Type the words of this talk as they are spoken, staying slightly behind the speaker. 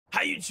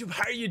Hi YouTube,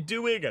 how are you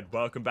doing? And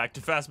welcome back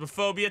to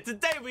Phasmophobia.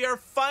 Today we are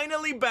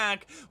finally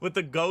back with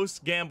the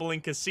Ghost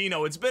Gambling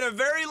Casino. It's been a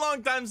very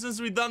long time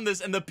since we've done this,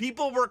 and the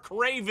people were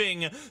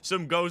craving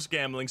some ghost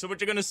gambling. So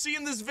what you're gonna see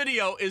in this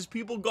video is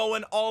people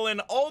going all in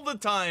all the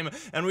time,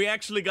 and we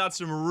actually got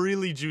some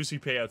really juicy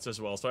payouts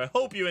as well. So I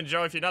hope you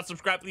enjoy. If you're not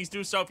subscribed, please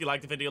do so. If you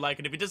like the video, like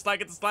it. If you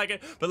dislike it, dislike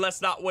it. But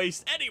let's not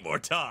waste any more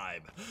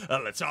time.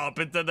 Let's hop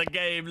into the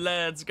game.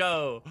 Let's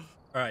go.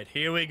 All right,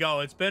 here we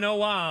go. It's been a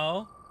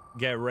while.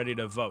 Get ready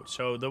to vote.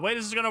 So the way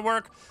this is gonna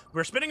work,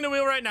 we're spinning the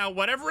wheel right now.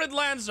 Whatever it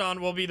lands on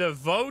will be the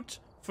vote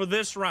for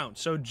this round.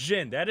 So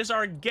Jin, that is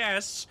our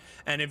guess.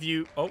 And if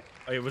you, oh,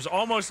 it was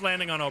almost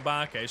landing on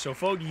Obake. So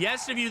vote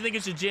yes if you think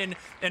it's a Jin,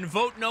 and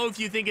vote no if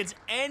you think it's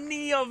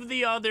any of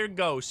the other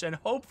ghosts. And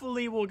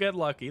hopefully we'll get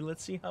lucky.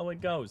 Let's see how it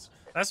goes.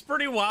 That's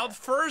pretty wild.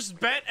 First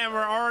bet, and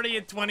we're already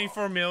at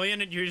 24 million.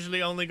 It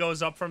usually only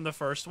goes up from the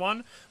first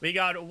one. We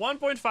got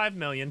 1.5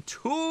 million,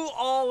 2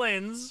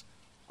 all-ins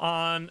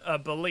on a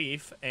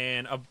belief,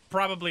 and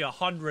probably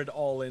 100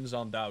 all-ins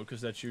on doubt, because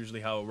that's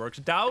usually how it works.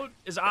 Doubt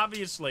is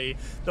obviously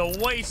the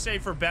way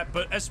safer bet,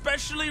 but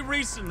especially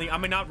recently, I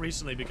mean not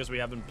recently because we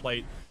haven't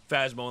played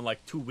Phasmo in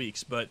like 2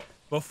 weeks, but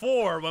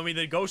before, when we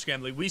did ghost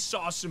gambling, we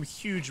saw some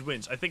huge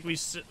wins. I think we've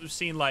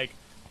seen like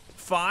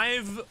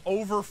 5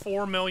 over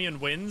 4 million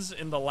wins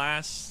in the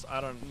last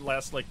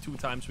like 2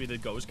 times we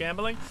did ghost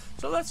gambling.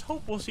 So let's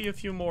hope we'll see a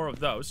few more of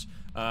those.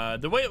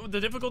 The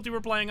difficulty we're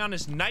playing on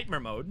is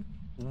nightmare mode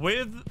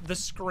with the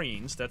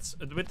screens. That's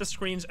with the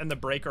screens and the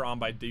breaker on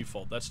by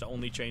default. That's the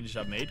only changes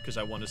I've made because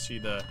I want to see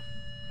the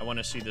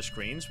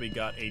screens. We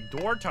got a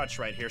door touch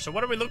right here. So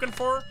what are we looking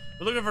for?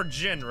 We're looking for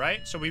Jin,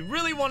 right? So we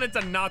really wanted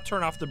to not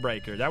turn off the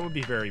breaker. That would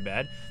be very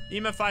bad.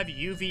 EMF 5,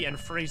 UV, and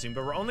freezing,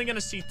 but we're only going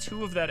to see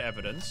 2 of that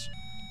evidence.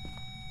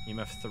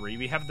 EMF 3.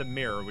 We have the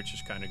mirror, which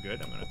is kind of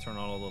good. I'm going to turn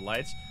on all the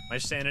lights. My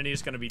sanity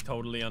is going to be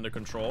totally under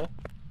control.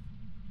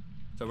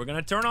 So we're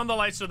going to turn on the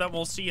lights so that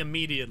we'll see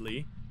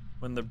immediately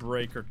when the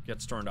breaker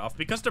gets turned off.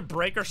 Because the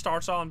breaker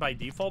starts on by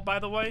default, by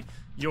the way,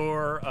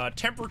 your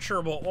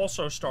temperature will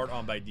also start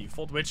on by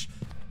default, which,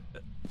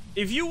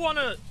 if you want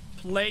to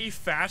play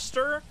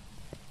faster,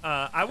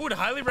 I would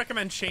highly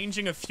recommend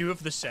changing a few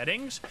of the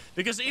settings,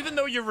 because even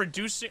though you're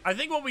reducing, I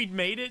think what we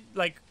made it,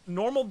 like,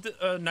 normal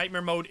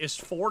nightmare mode is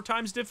 4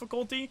 times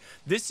difficulty.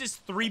 This is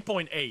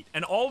 3.8,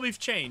 and all we've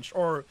changed,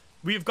 or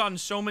we've gotten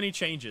so many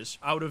changes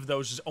out of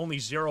those, is only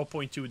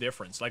 0.2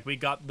 difference. Like, we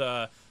got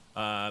the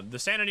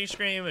sanity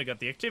screen, we got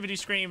the activity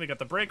screen, we got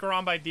the breaker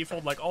on by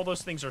default. Like, all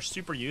those things are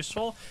super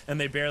useful, and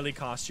they barely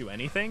cost you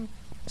anything.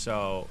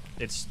 So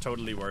it's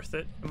totally worth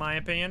it, in my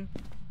opinion.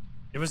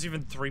 It was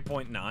even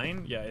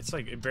 3.9. Yeah, it's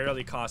like, it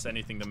barely costs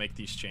anything to make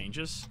these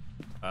changes.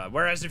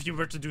 Whereas if you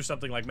were to do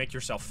something like make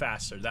yourself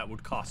faster, that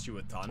would cost you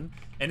a ton.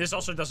 And this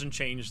also doesn't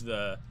change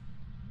the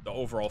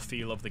overall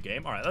feel of the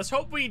game. All right, let's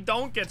hope we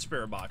don't get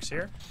Spirit Box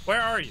here.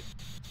 Where are you?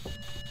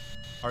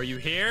 Are you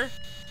here?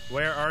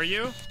 Where are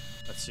you?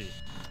 Let's see.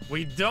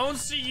 We don't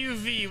see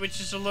UV, which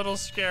is a little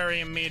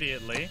scary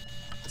immediately.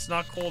 It's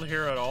not cold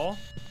here at all.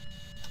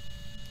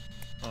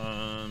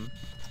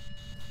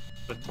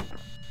 But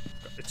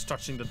it's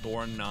touching the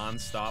door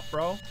non-stop,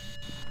 bro.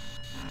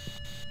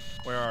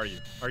 Where are you?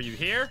 Are you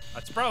here?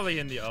 That's probably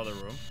in the other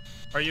room.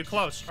 Are you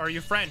close? Are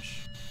you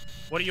French?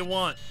 What do you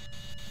want?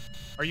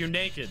 Are you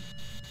naked?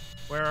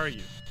 Where are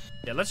you?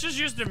 Yeah, let's just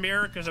use the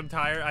mirror because I'm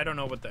tired. I don't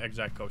know what the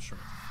exact ghost room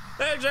is.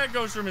 The exact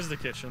ghost room is the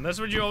kitchen. That's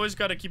what you always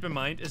got to keep in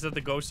mind, is that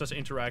the ghost does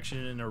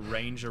interaction in a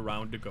range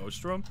around the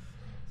ghost room.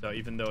 So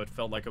even though it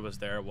felt like it was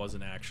there, it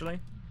wasn't actually.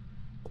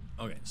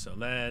 Okay, so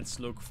let's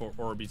look for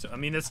Orbeez. I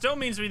mean, it still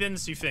means we didn't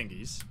see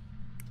fingies.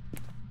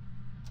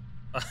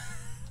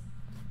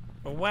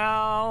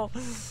 Well,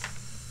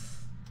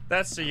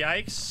 that's a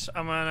yikes.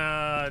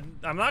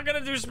 I'm not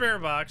gonna do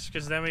Spirit Box,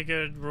 because then we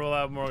could rule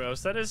out more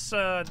ghosts. That is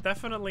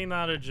definitely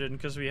not a Jin,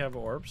 because we have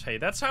orbs. Hey,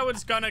 that's how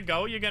it's gonna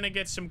go. You're gonna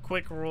get some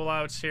quick rule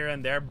outs here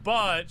and there,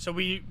 but so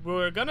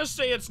we're gonna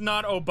say it's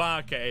not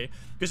Obake,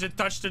 because it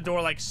touched the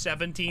door like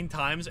 17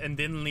 times and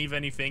didn't leave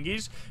any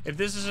fingies. If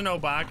this is an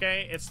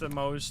Obake, it's the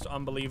most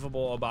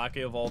unbelievable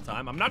Obake of all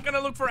time. I'm not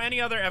gonna look for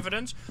any other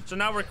evidence, so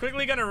now we're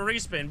quickly gonna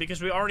respin,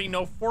 because we already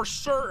know for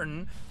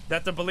certain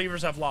that the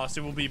believers have lost.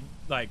 It will be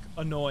like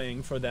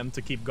annoying for them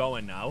to keep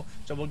going now,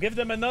 so we'll give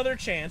them another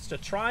chance to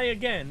try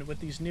again with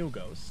these new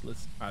ghosts.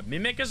 Let's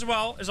Mimic as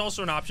well is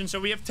also an option, so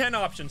we have 10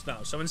 options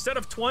now. So instead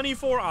of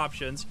 24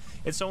 options,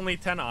 it's only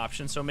 10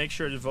 options, so make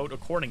sure to vote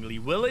accordingly.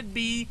 Will it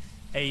be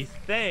a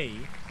Thay,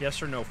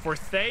 yes or no? For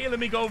Thay, let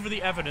me go over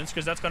the evidence,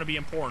 because that's going to be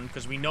important,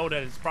 because we know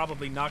that it's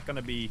probably not going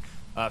to be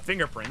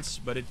fingerprints,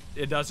 but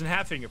it doesn't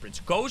have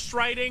fingerprints. Ghost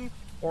writing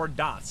or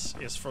dots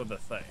is for the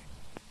Thay.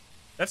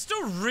 That's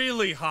still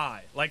really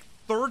high. Like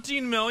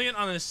 13 million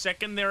on a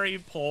secondary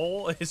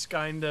poll is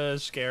kind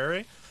of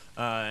scary.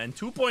 And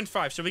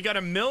 2.5. So we got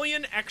 1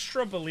 million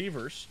extra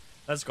believers.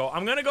 Let's go.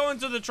 I'm going to go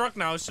into the truck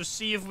now to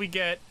see if we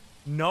get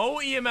no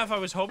EMF. I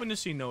was hoping to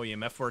see no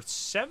EMF. We're at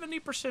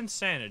 70%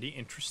 sanity.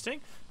 Interesting.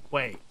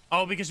 Wait.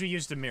 Oh, because we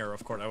used the mirror,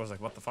 of course. I was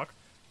like, what the fuck?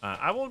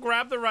 I will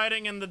grab the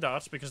writing and the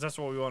dots because that's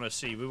what we want to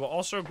see. We will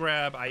also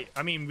grab,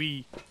 I mean,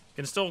 we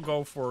can still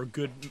go for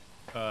good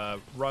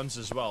runs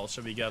as well,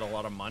 so we get a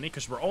lot of money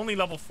because we're only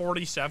level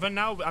 47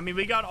 now. I mean,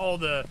 we got all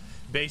the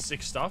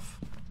basic stuff.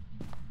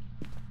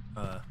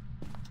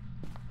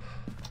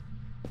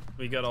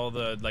 We got all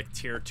the, like,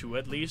 tier 2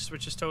 at least,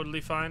 which is totally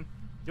fine.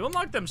 You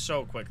unlock them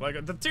so quick.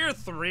 Like, the tier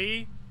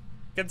 3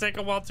 can take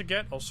a while to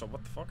get. Also,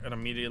 what the fuck? It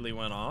immediately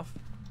went off.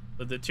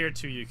 But the tier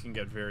 2 you can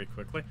get very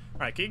quickly.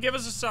 All right, can you give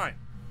us a sign?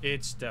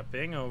 It's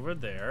stepping over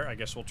there. I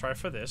guess we'll try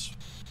for this.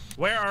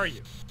 Where are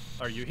you?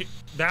 Are you here?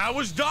 That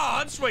was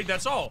dots. Wait,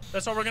 that's all.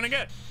 That's all we're gonna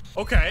get.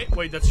 Okay.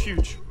 Wait, that's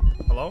huge.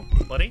 Hello,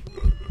 buddy?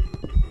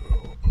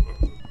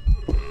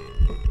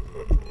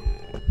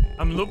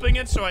 I'm looping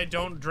it so I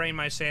don't drain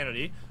my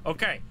sanity.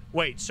 Okay.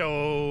 Wait,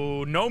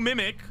 so no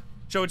mimic.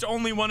 So it's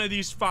only one of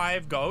these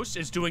 5 ghosts.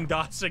 It's doing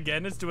dots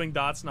again. It's doing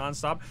dots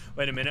nonstop.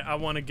 Wait a minute. I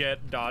want to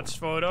get dots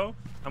photo.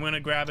 I'm going to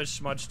grab a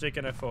smudge stick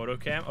and a photo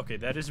cam. Okay,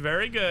 that is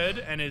very good.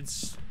 And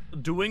it's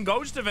doing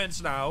ghost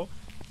events now.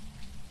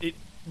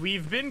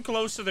 We've been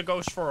close to the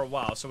ghost for a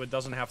while, so it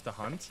doesn't have to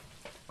hunt.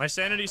 My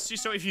sanity... See,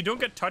 so if you don't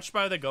get touched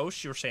by the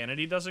ghost, your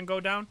sanity doesn't go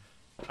down.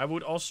 I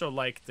would also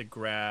like to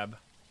grab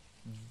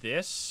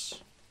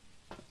this.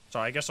 So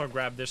I guess I'll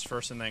grab this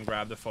first and then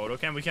grab the photo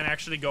cam. We can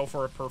actually go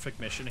for a perfect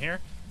mission here.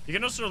 You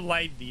can also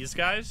light these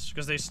guys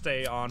because they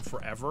stay on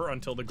forever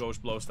until the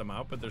ghost blows them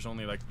out. But there's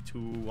only like 2,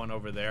 1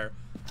 over there.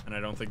 And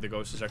I don't think the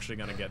ghost is actually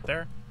going to get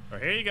there. So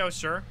here you go,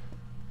 sir.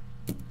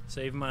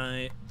 Save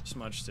my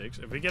smudge sticks.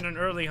 If we get an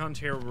early hunt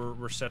here,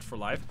 we're set for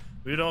life.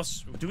 We would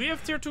also... Do we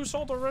have tier 2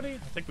 salt already?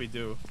 I think we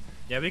do.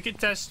 Yeah, we could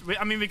test...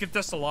 I mean, we could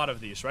test a lot of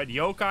these, right?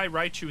 Yokai,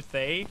 Raichu,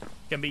 Thay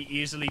can be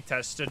easily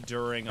tested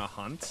during a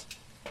hunt.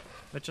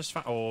 But just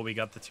fine. Oh, we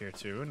got the tier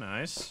 2.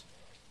 Nice.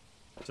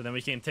 So then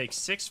we can take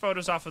 6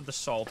 photos off of the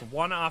salt,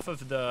 1 off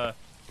of the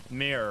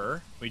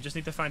mirror. We just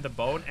need to find the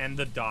bone, and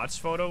the dots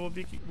photo will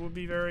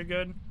be very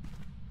good.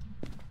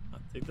 I'll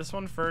take this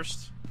one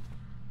first.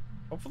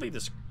 Hopefully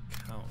this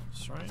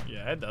counts, right?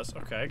 Yeah, it does.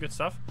 Okay, good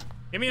stuff.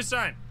 Give me a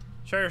sign.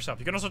 Show yourself.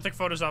 You can also take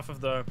photos off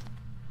of the...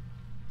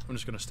 I'm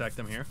just gonna stack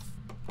them here.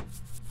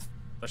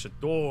 That's a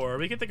door.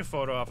 We can take a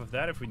photo off of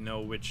that if we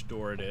know which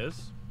door it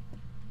is.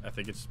 I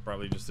think it's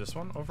probably just this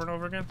one over and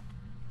over again.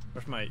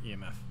 Where's my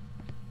EMF?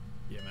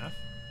 EMF?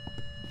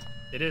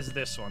 It is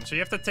this one. So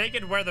you have to take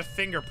it where the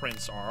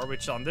fingerprints are,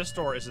 which on this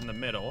door is in the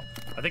middle.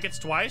 I think it's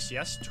twice.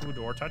 Yes, 2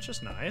 door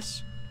touches.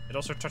 Nice. It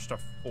also touched a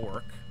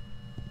fork.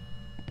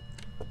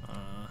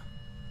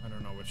 I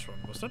don't know which one.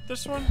 Was that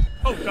this one?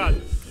 Oh,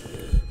 God.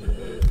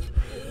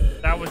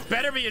 That was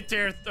better be a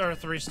tier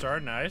 3 star.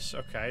 Nice.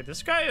 Okay.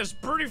 This guy is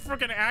pretty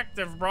freaking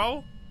active,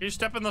 bro. You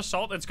step in the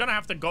salt. It's going to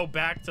have to go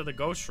back to the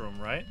ghost room,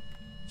 right?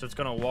 So it's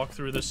going to walk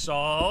through the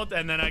salt,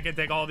 and then I can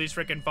take all these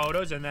freaking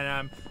photos, and then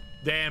I'm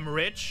damn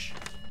rich.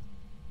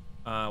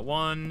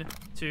 1,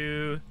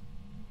 2,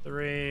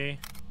 3,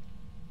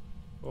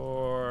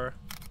 4,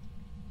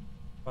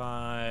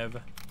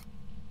 5,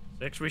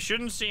 6. We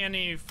shouldn't see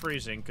any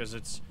freezing because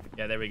it's...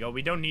 Yeah, there we go.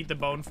 We don't need the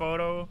bone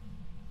photo.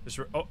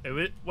 Oh,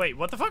 wait,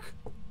 what the fuck?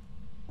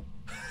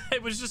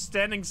 It was just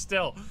standing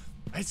still.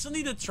 I still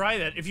need to try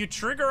that. If you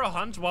trigger a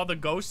hunt while the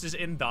ghost is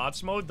in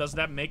dots mode, does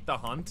that make the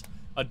hunt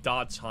a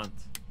dots hunt?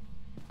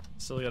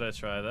 Still gotta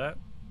try that.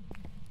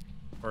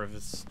 Or if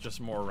it's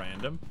just more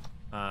random.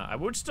 I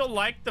would still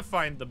like to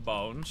find the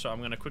bone, so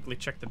I'm gonna quickly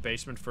check the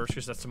basement first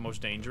because that's the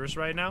most dangerous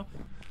right now.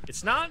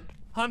 It's not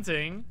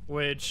hunting,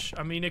 which,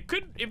 I mean, it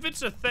could, if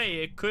it's a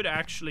Thay, it could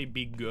actually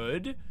be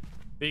good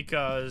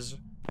because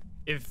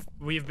if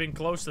we've been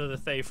close to the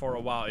Thay for a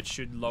while, it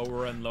should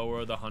lower and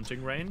lower the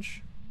hunting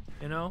range,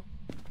 you know?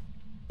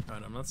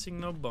 Alright, I'm not seeing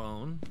no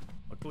bone.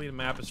 Luckily, the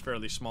map is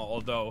fairly small,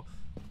 although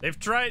they've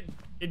tried...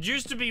 It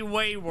used to be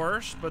way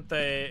worse, but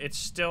it's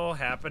still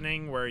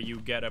happening where you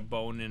get a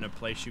bone in a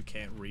place you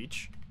can't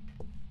reach.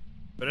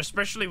 But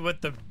especially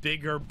with the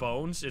bigger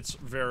bones, it's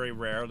very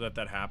rare that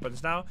that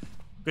happens now.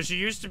 Because you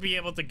used to be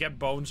able to get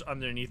bones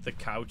underneath the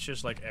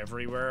couches, like,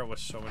 everywhere. It was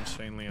so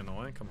insanely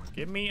annoying. Come on,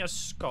 give me a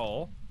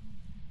skull.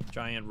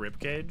 Giant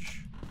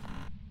ribcage.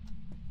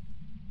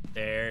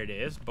 There it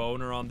is.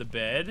 Boner on the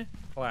bed.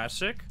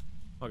 Classic.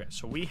 Okay,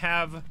 so we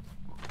have...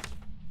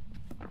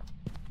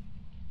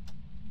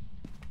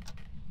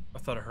 I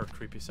thought I heard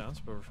creepy sounds,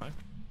 but we're fine.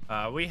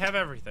 We have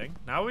everything.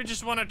 Now we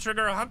just want to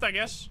trigger a hunt, I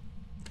guess.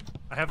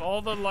 I have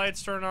all the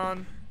lights turned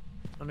on.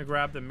 I'm gonna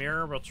grab the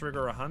mirror. We'll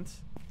trigger a hunt.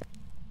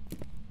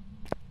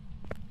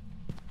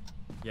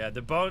 Yeah,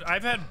 the bone...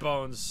 I've had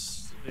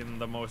bones in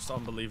the most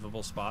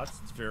unbelievable spots.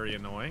 It's very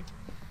annoying.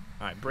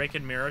 Alright, break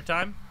in mirror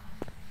time.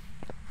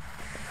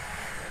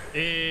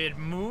 It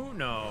moved?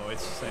 No,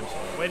 it's the same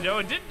spot. Wait, no,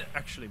 it didn't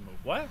actually move.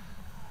 What?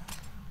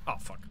 Oh,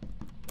 fuck.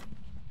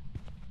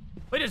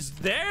 Wait, it's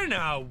there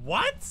now.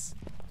 What?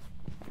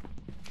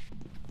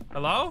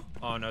 Hello?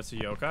 Oh, no, it's a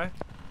yokai.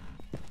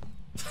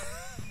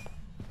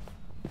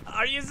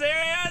 Are you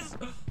serious?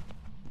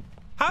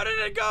 How did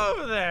it go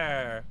over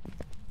there?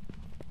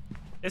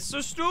 It's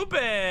so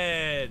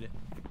stupid.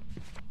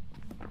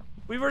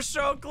 We were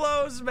so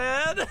close,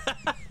 man.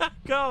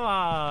 Come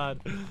on.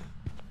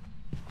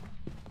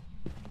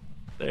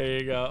 There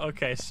you go.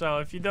 Okay, so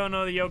if you don't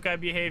know the yokai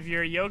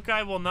behavior,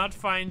 yokai will not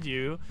find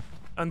you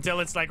until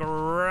it's like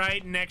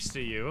right next to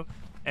you.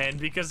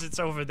 And because it's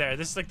over there,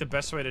 this is like the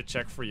best way to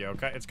check for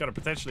yokai. It's gonna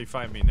potentially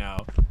find me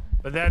now.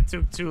 But that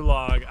took too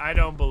long. I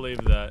don't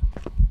believe that.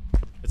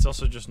 It's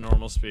also just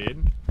normal speed.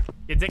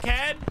 You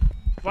dickhead!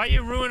 Why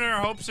you ruin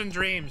our hopes and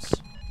dreams?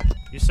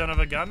 You son of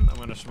a gun. I'm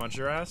gonna smudge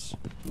your ass.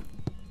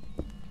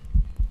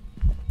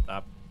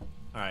 Stop.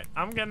 Alright,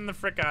 I'm getting the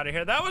frick out of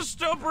here. That was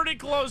still pretty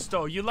close,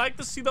 though. You like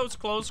to see those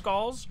close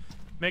calls?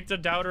 Make the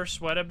doubter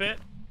sweat a bit?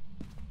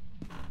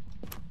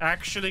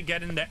 Actually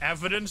getting the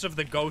evidence of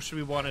the ghost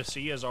we want to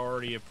see is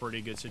already a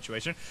pretty good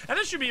situation. And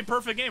this should be a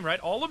perfect game, right?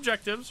 All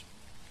objectives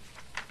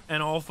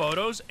and all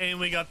photos, and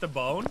we got the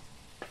bone.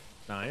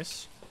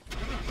 Nice.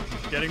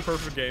 Getting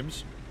perfect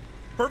games.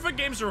 Perfect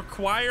games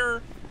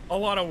require a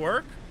lot of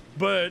work,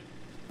 but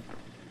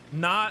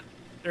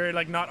they're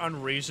like not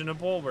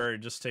unreasonable where it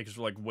just takes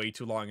like way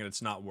too long and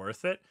it's not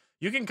worth it.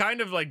 You can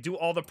kind of like do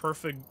all the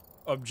perfect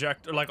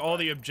all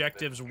the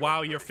objectives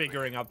while you're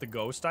figuring out the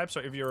ghost type. So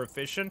if you're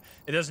efficient,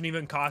 it doesn't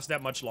even cost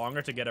that much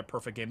longer to get a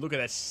perfect game. Look at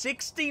that,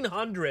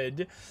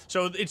 1600.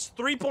 So it's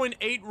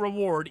 3.8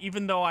 reward,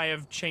 even though I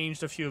have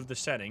changed a few of the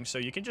settings. So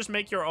you can just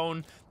make your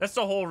own. That's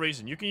the whole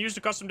reason. You can use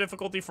the custom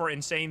difficulty for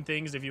insane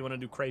things if you want to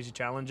do crazy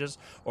challenges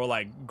or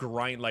like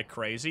grind like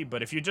crazy.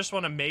 But if you just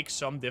want to make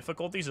some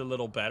difficulties a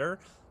little better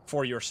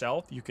for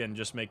yourself, you can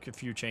just make a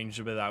few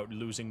changes without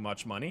losing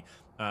much money.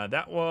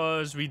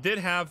 We did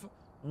have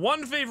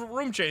one favorite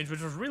room change,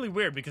 which was really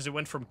weird because it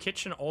went from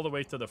kitchen all the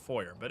way to the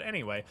foyer. But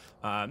anyway,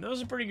 that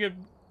was a pretty good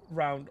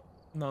round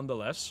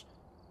nonetheless.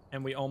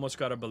 And we almost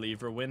got a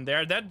believer win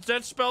there.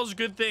 That spells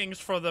good things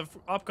for the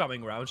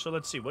upcoming round. So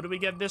let's see. What do we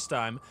get this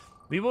time?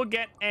 We will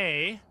get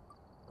a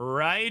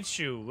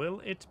Raichu.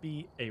 Will it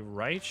be a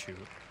Raichu?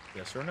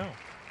 Yes or no?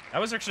 That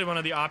was actually one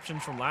of the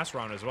options from last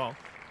round as well.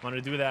 I'm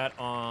going to do that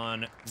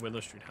on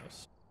Willow Street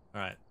House.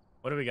 All right.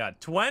 What do we got?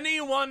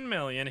 21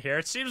 million here.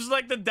 It seems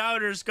like the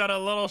doubters got a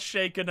little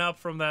shaken up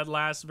from that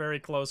last very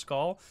close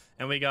call.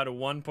 And we got a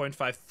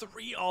 1.5.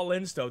 3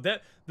 all-ins, though.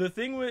 The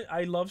thing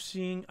I love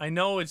seeing... I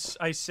know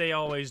I say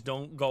always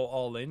don't go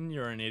all in.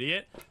 You're an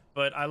idiot.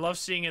 But I love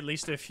seeing at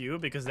least a few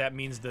because that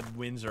means the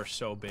wins are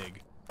so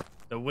big.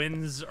 The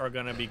wins are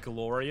going to be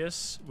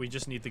glorious. We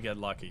just need to get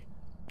lucky.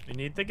 We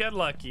need to get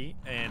lucky.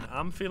 And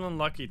I'm feeling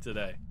lucky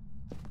today.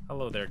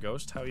 Hello there,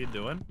 Ghost. How you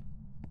doing?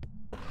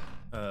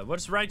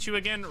 What's Raichu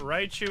again?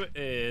 Raichu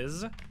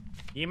is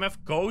EMF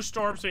Ghost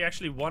Orbs. We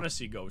actually want to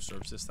see Ghost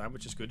Orbs this time,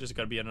 which is good. There's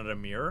going to be another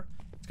mirror.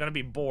 It's going to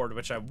be board,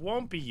 which I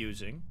won't be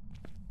using.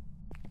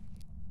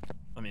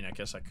 I mean, I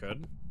guess I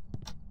could.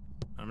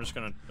 I'm just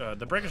going to...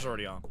 the breaker's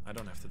already on. I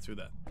don't have to do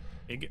that.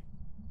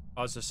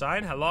 Oh, it's a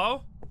sign?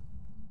 Hello?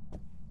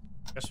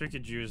 Guess we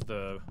could use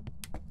the...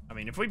 I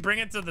mean, if we bring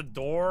it to the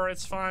door,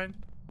 it's fine.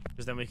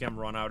 Because then we can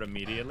run out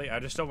immediately. I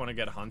just don't want to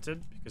get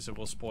hunted because it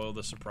will spoil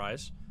the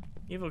surprise.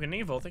 Evil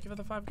Knievel, thank you for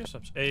the 5 gift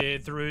subs.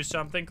 It threw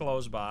something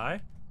close by.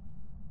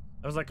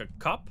 That was like a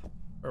cup?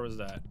 Or was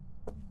that?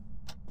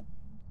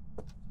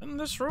 In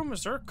this room,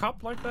 is there a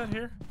cup like that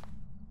here?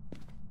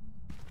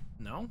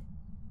 No?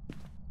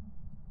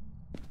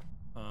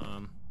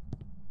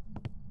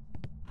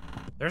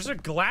 There's a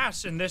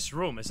glass in this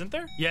room, isn't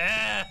there?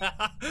 Yeah!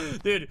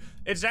 Dude,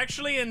 it's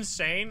actually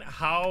insane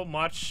how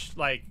much,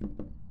 like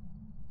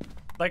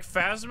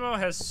Phasmo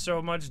has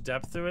so much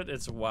depth to it,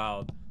 it's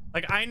wild.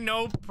 Like, I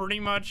know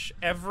pretty much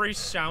every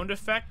sound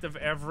effect of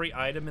every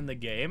item in the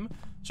game.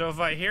 So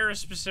if I hear a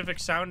specific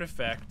sound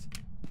effect,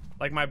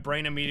 like, my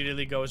brain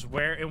immediately goes,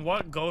 in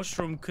what ghost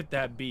room could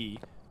that be?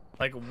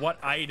 Like,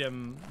 what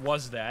item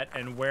was that,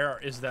 and where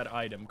is that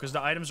item? Because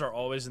the items are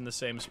always in the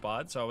same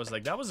spot. So I was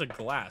like, that was a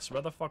glass.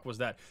 Where the fuck was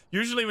that?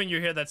 Usually when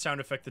you hear that sound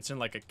effect, it's in,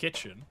 like, a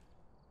kitchen.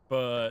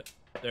 But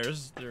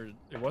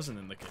it wasn't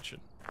in the kitchen.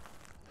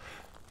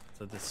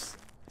 So there's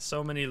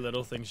so many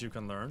little things you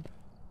can learn.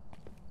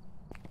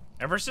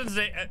 Ever since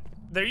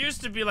there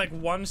used to be like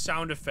one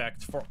sound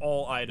effect for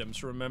all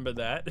items, remember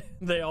that?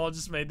 They all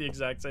just made the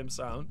exact same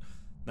sound.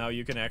 Now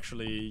you can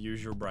actually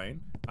use your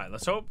brain. All right,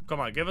 let's hope. Come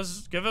on, give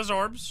us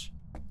orbs.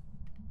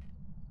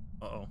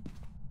 Uh-oh.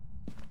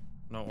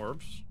 No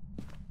orbs.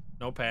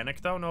 No panic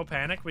though, no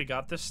panic. We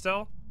got this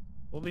still.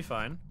 We'll be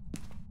fine.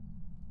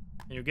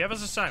 Can you give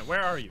us a sign?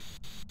 Where are you?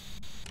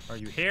 Are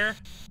you here?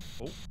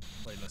 Oh,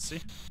 wait, let's see.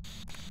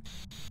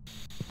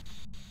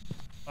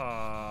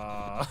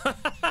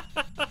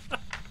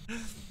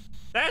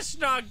 That's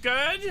not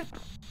good.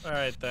 All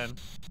right then.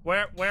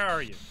 Where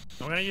are you?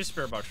 I'm gonna use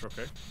Spirit Box real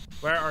quick.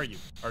 Where are you?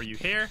 Are you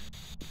here?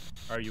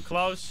 Are you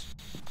close?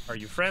 Are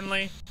you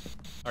friendly?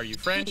 Are you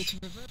French?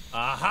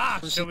 Aha!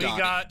 So we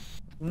got...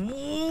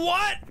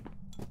 What?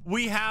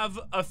 We have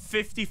a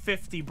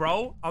 50-50,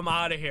 bro. I'm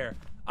out of here.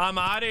 I'm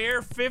out of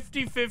here.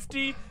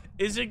 50-50.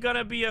 Is it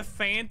gonna be a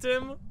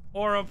phantom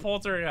or a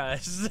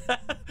poltergeist?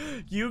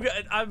 You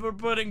guys, I'm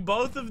putting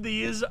both of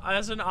these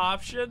as an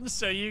option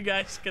so you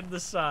guys can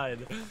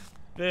decide.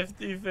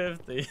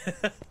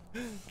 50-50.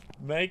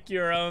 Make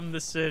your own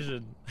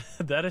decision.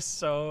 That is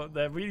so...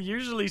 That we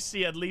usually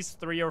see at least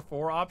 3 or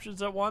 4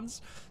 options at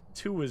once.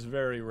 2 is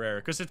very rare.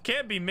 Because it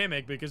can't be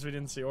Mimic because we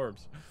didn't see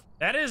orbs.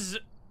 That is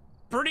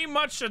pretty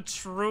much a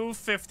true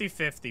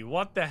 50-50.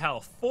 What the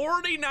hell?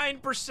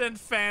 49%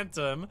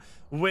 Phantom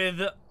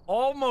with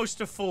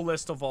almost a full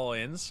list of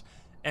all-ins.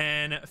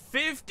 And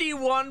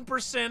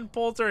 51%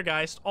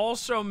 Poltergeist,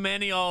 also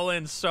many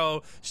all-ins.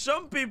 So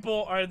some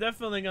people are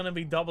definitely going to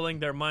be doubling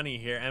their money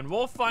here. And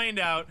we'll find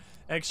out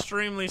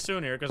extremely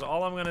soon here, because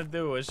all I'm going to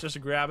do is just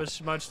grab a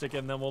smudge stick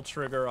and then we'll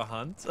trigger a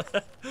hunt.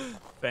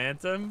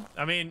 Phantom.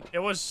 I mean, it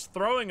was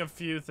throwing a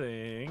few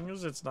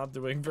things. It's not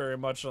doing very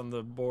much on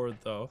the board,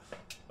 though.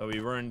 But we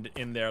weren't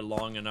in there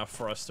long enough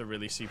for us to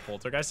really see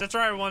Poltergeist. That's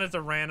why I wanted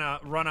to run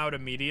out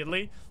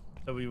immediately,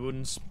 so we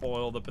wouldn't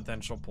spoil the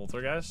potential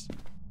Poltergeist.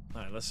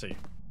 All right, let's see.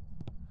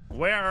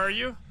 Where are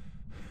you?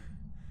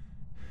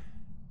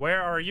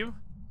 Where are you?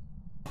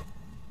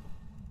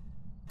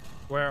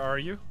 Where are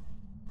you?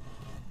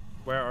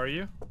 Where are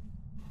you?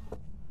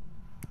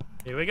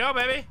 Here we go,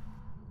 baby.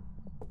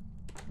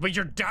 But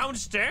you're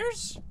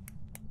downstairs?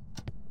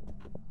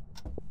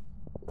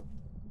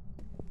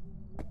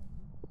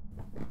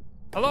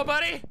 Hello,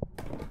 buddy?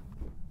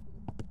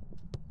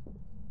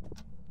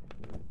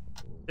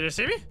 Did you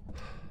see me?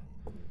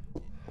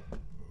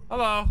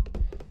 Hello?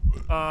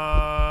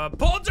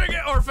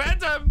 Poltergeist or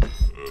Phantom?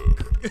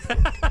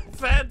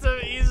 Phantom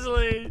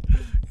easily.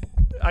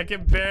 I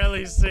can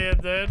barely see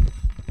it, dude.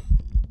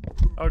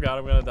 Oh god,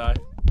 I'm gonna die.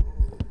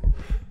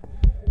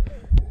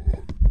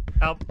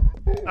 Help.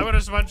 I'm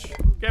gonna smudge.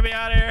 Get me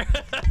out of here.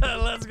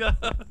 Let's go.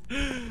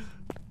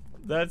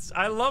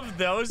 I love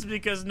those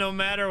because no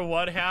matter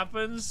what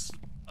happens,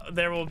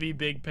 there will be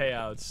big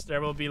payouts.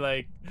 There will be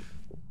like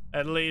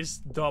at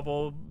least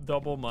double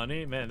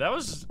money. Man, that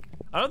was...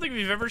 I don't think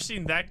we've ever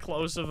seen that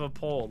close of a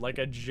pull. Like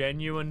a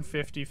genuine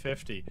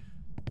 50-50.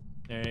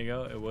 There you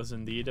go. It was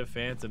indeed a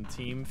Phantom.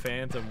 Team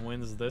Phantom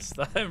wins this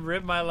time.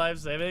 Rip my life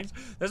savings.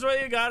 That's why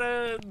you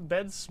gotta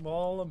bet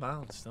small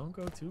amounts. Don't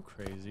go too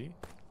crazy.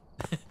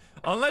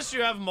 Unless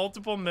you have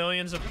multiple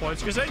millions of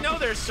points. Because I know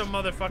there's some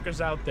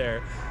motherfuckers out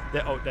there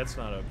that... Oh, that's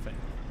not a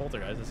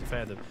Poltergeist. That's a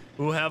Phantom.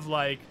 Who have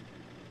like...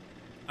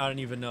 I don't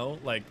even know.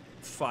 Like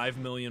 5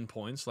 million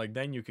points. Like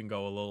then you can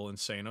go a little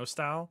Insano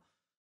style.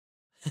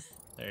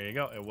 There you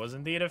go. It was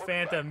indeed a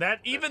Phantom.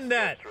 Even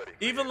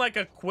like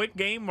a quick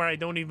game where I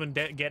don't even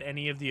get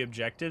any of the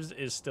objectives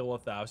is still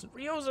 1,000.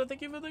 Rioza,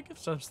 thank you for the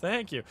gift subs.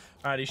 Thank you.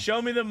 Alrighty, show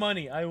me the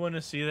money. I want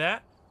to see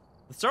that.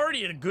 It's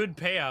already a good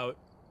payout.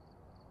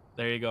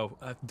 There you go.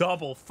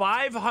 Double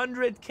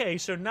 500k.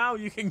 So now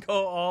you can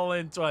go all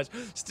in twice.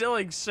 Still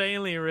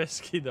insanely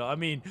risky though. I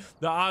mean,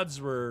 the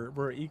odds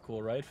were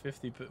equal, right?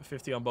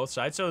 50-50 on both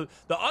sides. So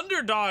the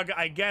underdog,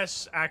 I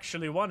guess,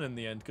 actually won in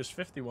the end because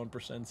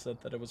 51% said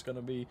that it was going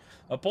to be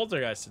a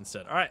Poltergeist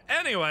instead. All right.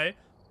 Anyway,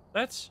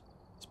 let's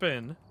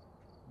spin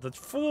the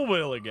full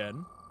wheel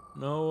again.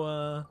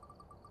 No,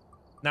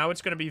 now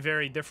it's going to be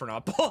very different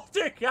on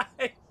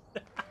Poltergeist.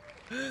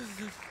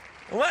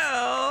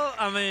 Well,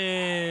 I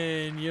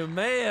mean, you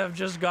may have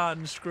just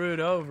gotten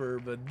screwed over,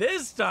 but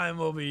this time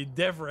will be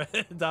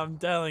different. I'm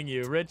telling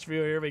you.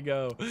 Richview, here we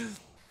go.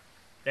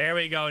 There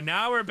we go.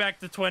 Now we're back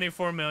to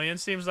 24 million.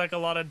 Seems like a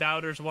lot of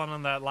doubters won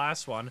on that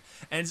last one.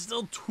 And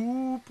still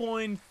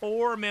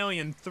 2.4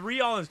 million.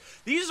 3 all-ins.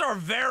 These are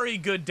very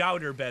good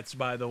doubter bets,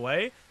 by the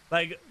way.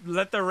 Like,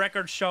 let the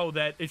record show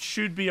that it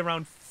should be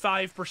around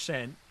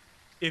 5%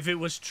 if it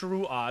was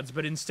true odds,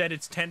 but instead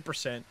it's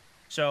 10%.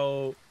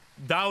 So...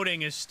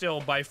 doubting is still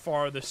by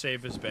far the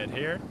safest bet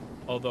here.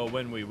 Although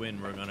when we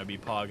win, we're going to be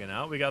pogging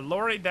out. We got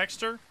Laurie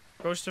Dexter,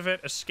 Ghost of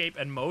It, Escape,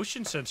 and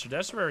Motion Sensor.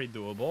 That's very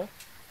doable.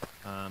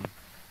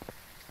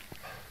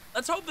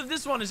 Let's hope that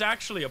this one is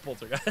actually a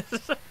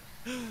Poltergeist.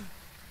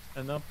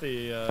 And not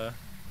the,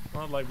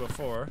 not like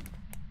before.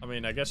 I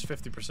mean, I guess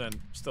 50%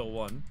 still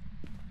won.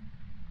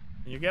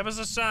 Can you give us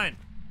a sign?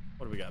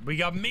 What do we got? We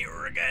got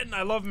Mirror again.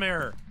 I love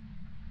Mirror.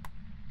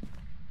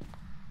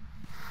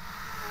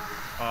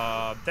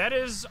 That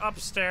is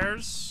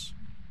upstairs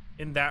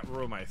in that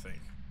room, I think.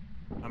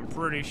 I'm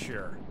pretty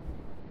sure.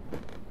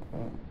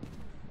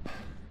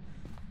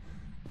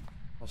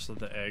 Also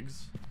the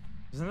eggs.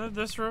 Isn't it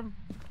this room?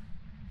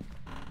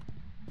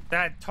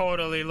 That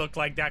totally looked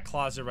like that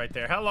closet right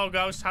there. Hello,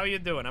 Ghost. How you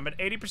doing? I'm at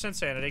 80%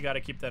 sanity.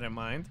 Gotta keep that in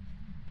mind.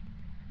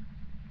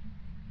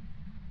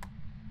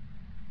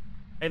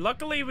 Hey,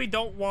 luckily we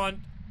don't want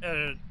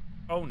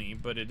Oni,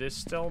 but it is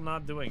still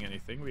not doing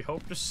anything. We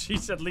hope to see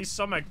at least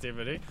some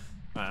activity.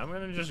 Alright, I'm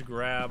gonna just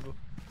grab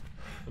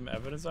some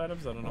evidence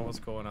items. I don't know what's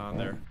going on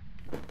there.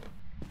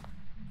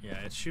 Yeah,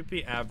 it should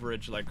be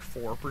average like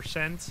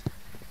 4%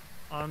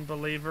 on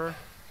Believer.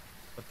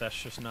 But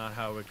that's just not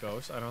how it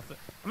goes. I don't think...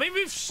 I mean,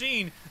 we've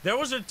seen... There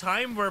was a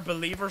time where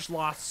Believers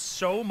lost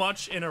so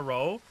much in a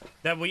row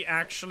that we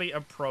actually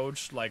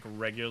approached like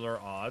regular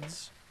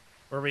odds.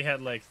 Where we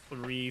had like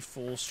 3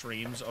 full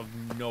streams of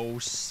no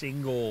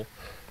single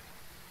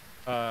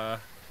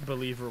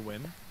Believer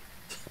win.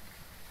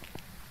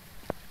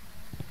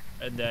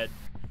 And that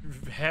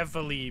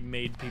heavily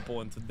made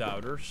people into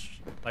doubters.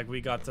 Like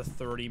we got to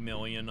 30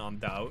 million on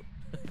doubt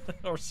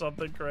or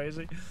something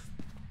crazy.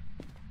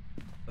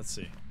 Let's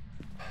see.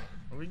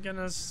 Are we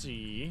gonna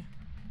see?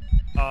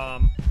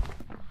 Isn't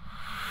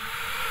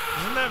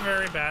that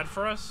very bad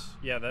for us?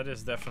 Yeah, that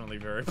is definitely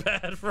very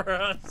bad for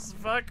us.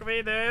 Fuck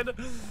me, dude.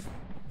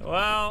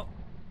 Well,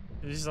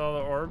 these are all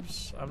the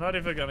orbs. I'm not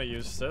even gonna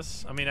use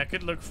this. I mean, I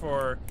could look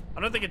for...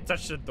 I don't think it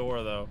touched the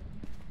door, though.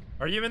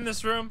 Are you in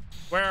this room?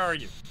 Where are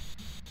you?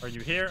 Are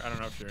you here? I don't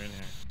know if you're in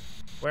here.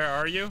 Where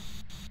are you?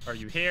 Are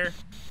you here?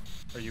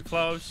 Are you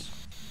close?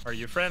 Are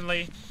you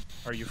friendly?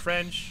 Are you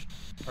French?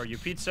 Are you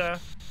pizza?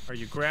 Are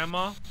you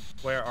grandma?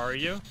 Where are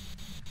you?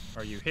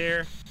 Are you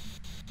here?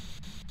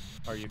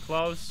 Are you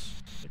close?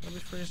 Is it gonna be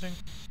freezing?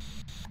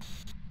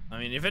 I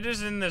mean, if it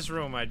is in this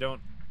room, I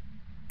don't...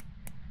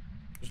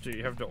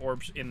 You have the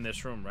orbs in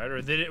this room, right?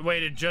 Or did it...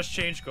 Wait, it just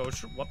changed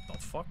ghost room? What the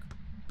fuck?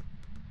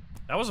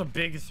 That was a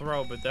big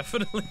throw, but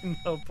definitely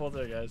no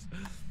poltergeist.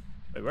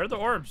 Wait, where are the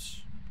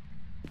orbs?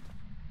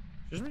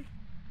 Excuse me?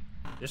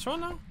 This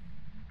one now?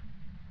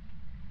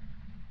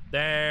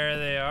 There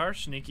they are,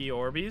 sneaky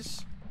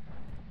orbies.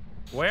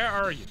 Where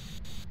are you?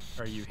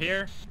 Are you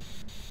here?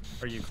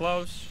 Are you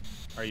close?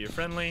 Are you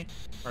friendly?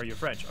 Are you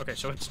French? Okay,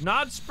 so it's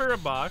not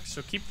Spirit Box,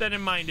 so keep that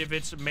in mind if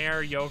it's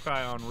Mare,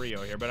 Yokai on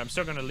Rio here, but I'm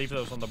still gonna leave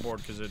those on the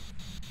board because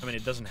I mean,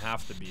 it doesn't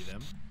have to be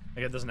them.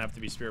 Like, it doesn't have to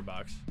be Spirit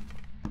Box.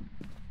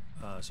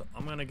 So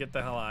I'm gonna get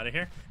the hell out of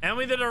here. And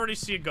we did already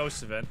see a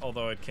ghost event,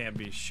 although it can't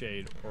be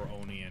Shade or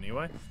Oni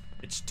anyway.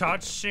 It's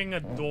touching a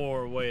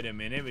door. Wait a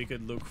minute, we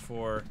could look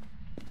for...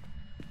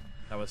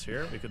 That was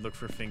here. We could look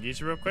for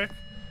Fingies real quick.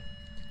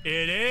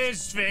 It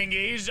is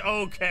Fingies,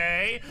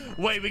 okay.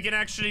 Wait, we can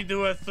actually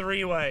do a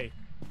three-way.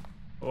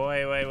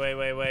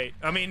 Wait.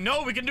 I mean,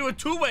 no, we can do a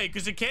two-way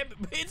because it can't...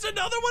 It's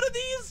another one of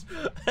these?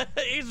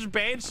 It's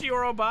Banshee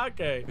or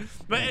Obake.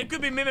 But it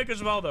could be Mimic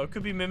as well, though. It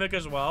could be Mimic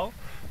as well.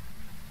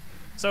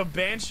 So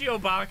Banshee,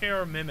 Obake,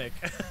 or Mimic.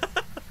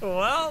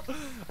 Well,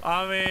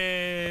 I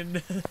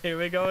mean, here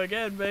we go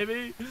again,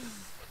 baby.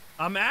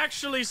 I'm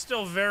actually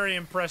still very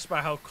impressed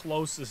by how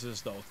close this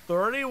is, though.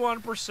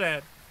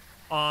 31%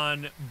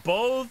 on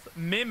both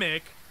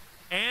Mimic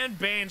and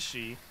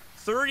Banshee.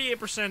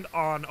 38%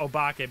 on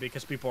Obake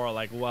because people are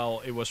like,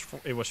 well, it was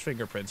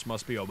fingerprints,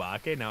 must be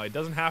Obake. Now, it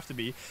doesn't have to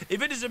be.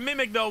 If it is a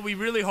Mimic, though, we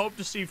really hope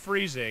to see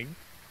freezing.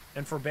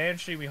 And for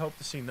Banshee, we hope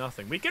to see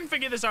nothing. We can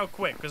figure this out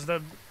quick because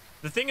the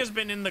thing has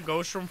been in the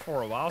ghost room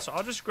for a while. So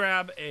I'll just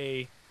grab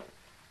a...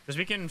 Because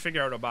we can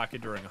figure out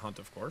Obake during a hunt,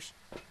 of course.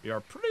 We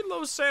are pretty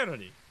low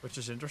sanity, which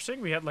is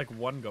interesting. We had like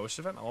one ghost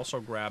event. I'll also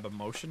grab a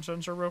motion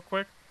sensor real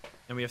quick.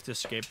 And we have to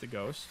escape the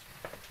ghost.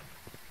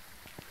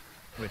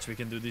 Which we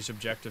can do these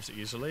objectives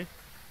easily.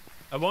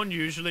 I won't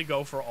usually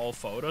go for all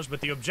photos,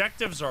 but the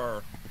objectives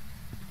are...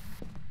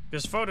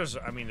 Because photos,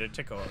 I mean, they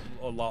take a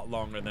lot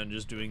longer than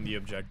just doing the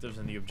objectives.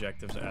 And the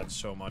objectives add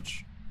so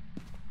much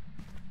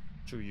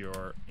to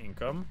your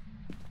income.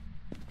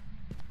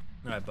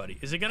 Alright, buddy.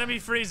 Is it gonna be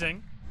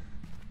freezing?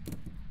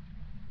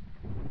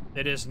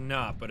 It is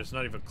not, but it's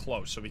not even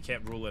close, so we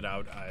can't rule it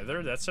out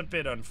either. That's a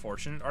bit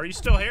unfortunate. Are you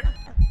still here?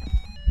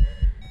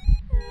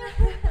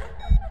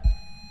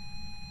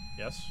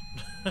 Yes.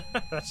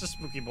 That's a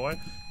spooky boy.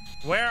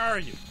 Where are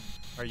you?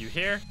 Are you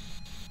here?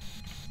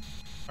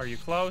 Are you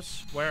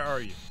close? Where are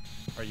you?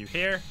 Are you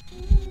here?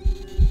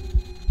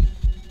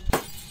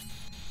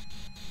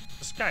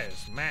 This guy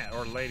is mad,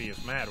 or lady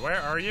is mad.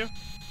 Where are you?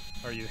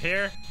 Are you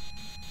here?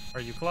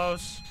 Are you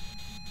close?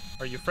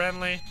 Are you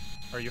friendly?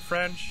 Are you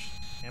French?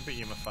 Can't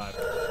be EMA 5.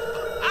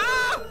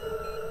 Ah!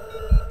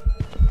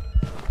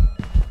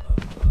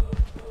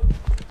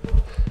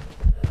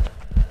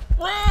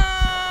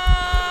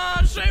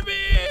 Run! Save me!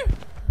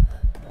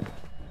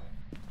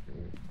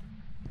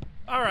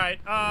 Alright,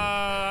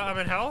 I'm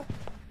in hell.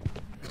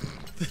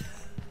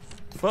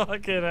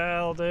 Fucking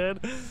hell, dude.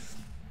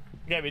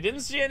 Okay, we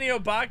didn't see any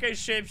Obake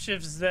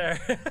shapeshifts there.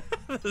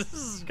 This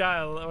is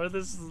Kyle, or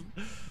this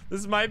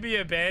might be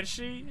a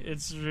Banshee.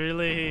 It's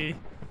really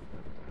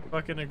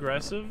fucking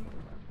aggressive.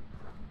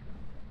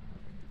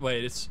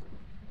 Wait, it's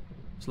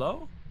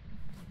slow?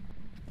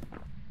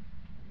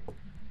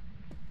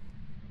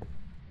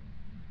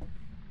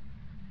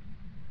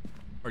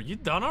 Are you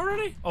done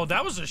already? Oh,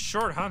 that was a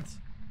short hunt.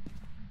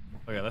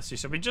 Okay, let's see.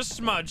 So we just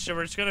smudged, so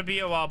it's gonna be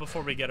a while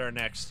before we get our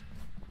next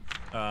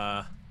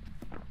thing,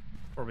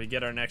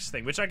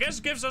 which I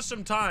guess gives us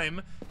some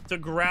time to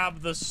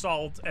grab the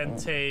salt and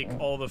take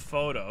all the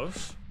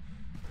photos.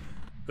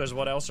 Because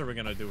what else are we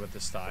gonna do with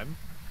this time?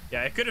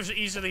 Yeah, it could have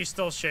easily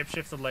still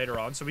shapeshifted later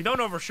on, so we don't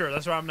know for sure.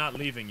 That's why I'm not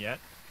leaving yet.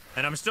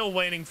 And I'm still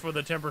waiting for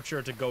the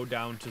temperature to go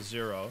down to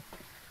 0.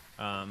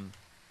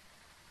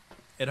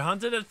 It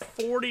hunted at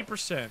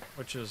 40%,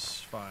 which is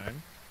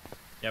fine.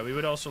 Yeah, we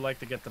would also like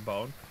to get the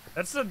bone.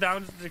 That's the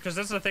because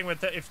that's the thing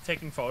with if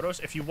taking photos.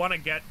 If you want to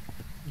get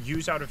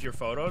use out of your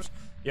photos,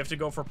 you have to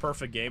go for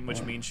perfect game,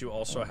 which means you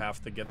also have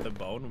to get the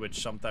bone,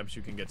 which sometimes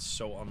you can get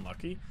so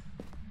unlucky.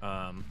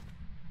 I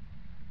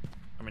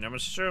mean, I'm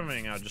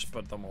assuming I'll just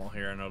put them all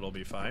here and it'll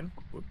be fine.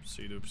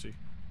 Whoopsie doopsie.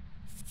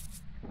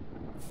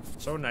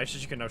 So nice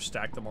that you can now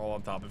stack them all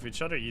on top of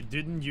each other. You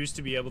didn't used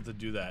to be able to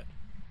do that.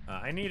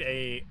 I need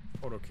a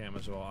photo cam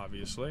as well,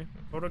 obviously.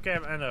 Photo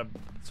cam and a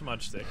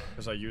smudge stick,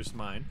 because I used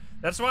mine.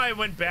 That's why I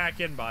went back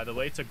in, by the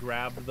way, to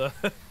grab the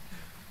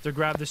to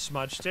grab the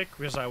smudge stick,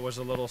 because I was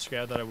a little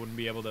scared that I wouldn't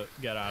be able to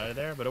get out of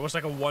there. But it was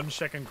like a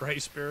 1-second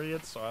grace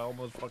period, so I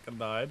almost fucking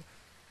died.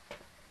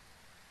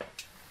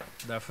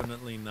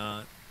 Definitely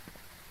not.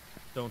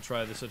 Don't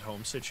try this at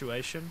home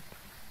situation.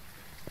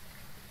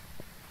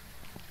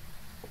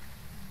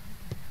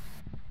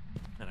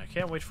 And I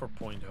can't wait for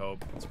Point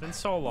Hope. It's been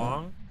so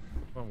long.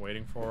 I've been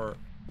waiting for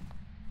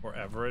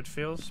forever, it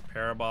feels.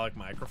 Parabolic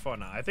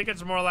microphone. Now, I think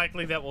it's more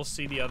likely that we'll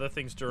see the other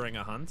things during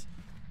a hunt,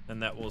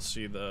 and that we'll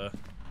see the...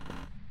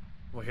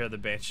 We'll hear the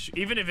Banshee.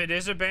 Even if it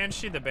is a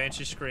Banshee, the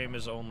Banshee scream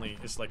is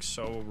like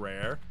so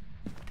rare.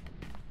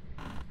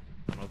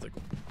 I don't think...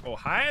 Oh,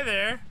 hi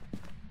there!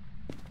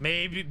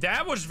 Maybe...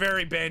 That was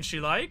very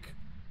Banshee-like.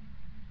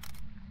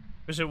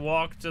 Because it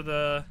walked to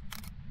the...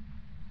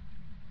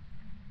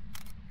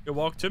 It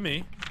walked to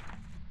me.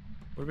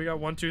 What do we got?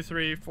 1, 2,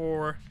 3,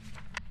 4...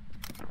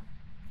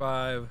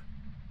 5,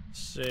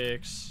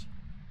 6,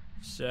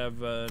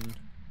 7,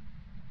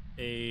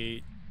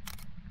 8.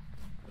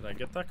 Did I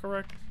get that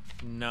correct?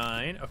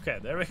 9. Okay,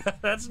 there we go.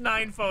 That's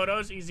 9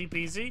 photos. Easy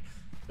peasy.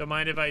 Don't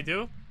mind if I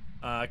do.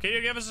 Can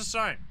you give us a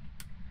sign?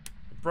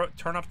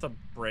 Turn up the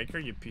breaker,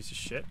 you piece of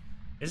shit.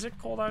 Is it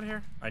cold out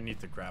here? I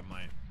need to grab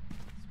my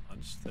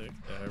smudge stick.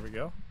 There we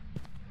go.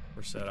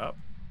 We're set up.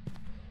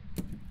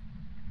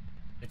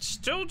 It's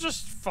still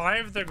just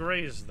 5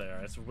 degrees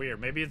there. It's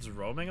weird. Maybe it's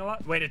roaming a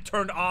lot. Wait, it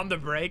turned on the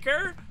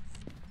breaker?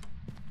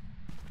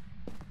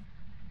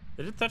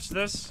 Did it touch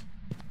this?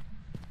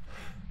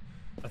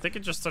 I think it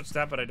just touched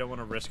that, but I don't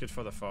want to risk it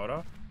for the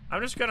photo.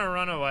 I'm just gonna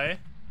run away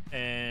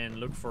and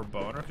look for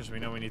boner, because we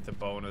know we need to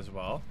bone as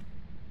well.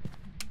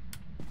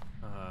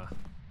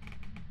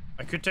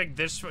 I could take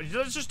this.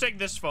 Let's just take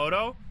this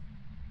photo.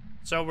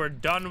 So we're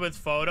done with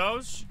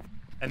photos.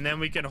 And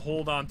then we can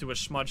hold on to a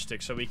smudge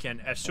stick, so we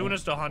can, as soon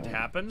as the hunt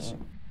happens...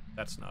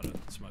 That's not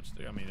a smudge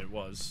stick. I mean, it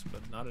was,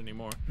 but not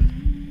anymore.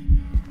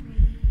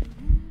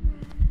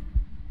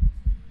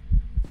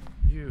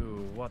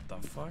 You, what the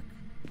fuck?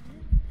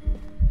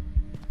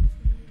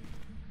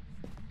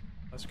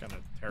 That's kind of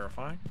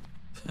terrifying.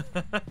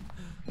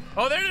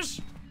 Oh,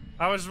 there's...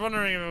 I was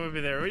wondering if it would be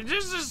there.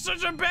 This is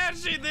such a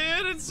banshee,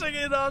 dude! It's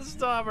singing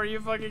non-stop. Are you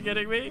fucking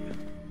kidding me?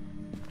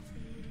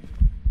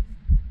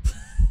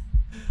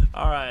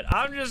 Alright,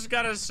 I'm just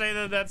gonna say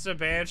that that's a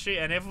Banshee,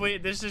 and if we,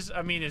 this is,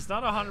 I mean, it's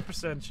not a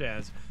 100%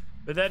 chance,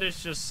 but that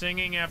is just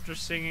singing after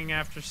singing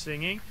after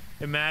singing.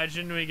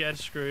 Imagine we get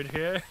screwed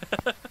here.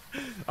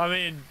 I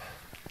mean,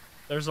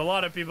 there's a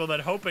lot of people that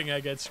hoping I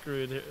get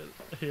screwed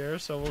here,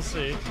 so we'll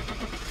see.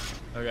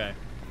 Okay.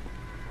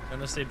 I'm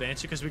gonna say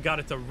Banshee because we got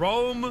it to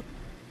roam.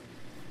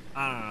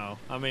 I don't know.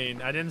 I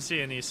mean, I didn't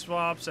see any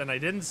swaps, and I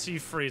didn't see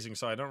freezing,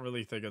 so I don't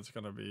really think it's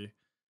gonna be...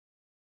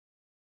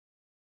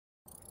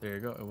 There you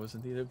go. It was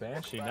indeed a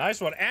Banshee. Nice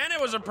one. And it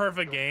was a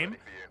perfect game.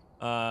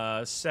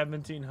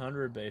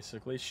 1,700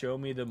 basically. Show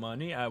me the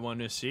money. I want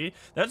to see.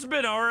 That's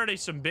been already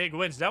some big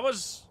wins. That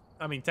was,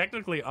 I mean,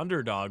 technically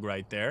underdog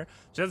right there.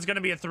 So that's going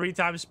to be a 3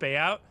 times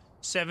payout.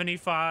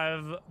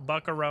 75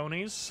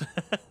 buckaroonies.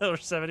 Or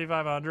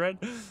 7,500.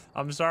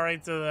 I'm sorry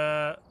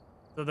to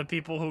the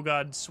people who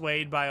got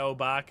swayed by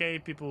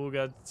Obake. People who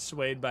got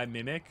swayed by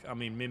Mimic. I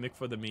mean, Mimic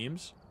for the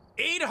memes.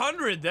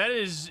 800, that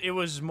is, it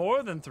was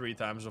more than 3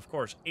 times, of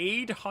course.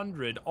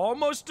 800,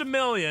 almost a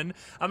million.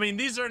 I mean,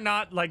 these are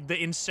not like the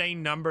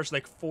insane numbers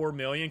like 4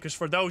 million, because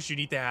for those you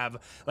need to have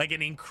like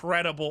an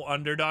incredible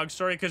underdog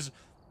story, because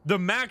the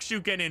max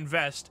you can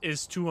invest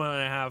is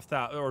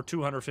 2,500 or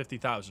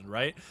 250,000,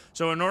 right?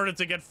 So in order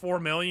to get 4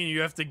 million,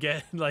 you have to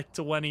get like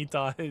 20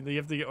 times. You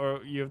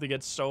have to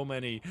get so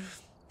many.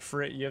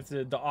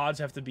 The odds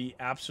have to be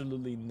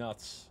absolutely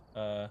nuts.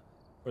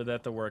 For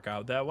that to work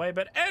out that way.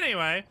 But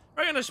anyway,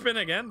 we're gonna spin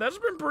again. That's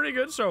been pretty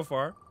good so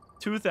far.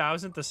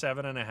 2,000 to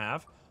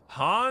 7.5.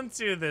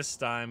 Hantu this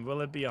time.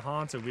 Will it be a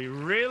Hantu? We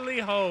really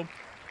hope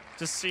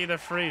to see the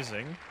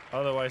freezing.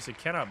 Otherwise, it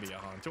cannot be a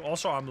Hantu.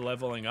 Also, I'm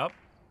leveling up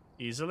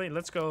easily.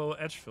 Let's go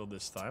Edgefield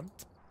this time.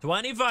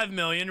 25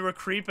 million. We're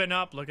creeping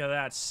up. Look at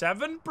that.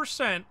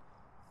 7%.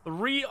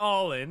 3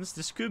 all-ins.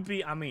 This could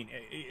be, I mean,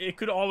 it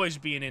could always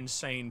be an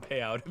insane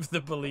payout if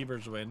the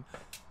believers win.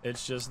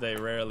 It's just they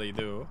rarely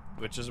do,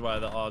 which is why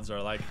the odds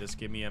are like this.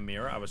 Give me a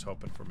mirror. I was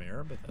hoping for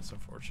mirror, but that's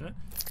unfortunate.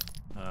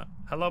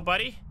 Hello,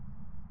 buddy?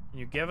 Can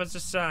you give us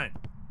a sign?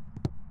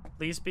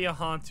 Please be a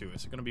Hantu.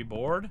 Is it gonna be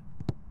bored?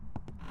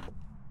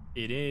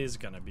 It is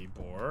gonna be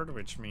bored,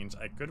 which means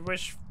I could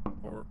wish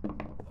for... What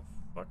the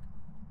fuck?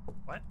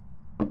 What?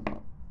 I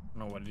don't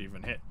know what it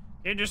even hit.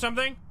 Can you do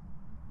something?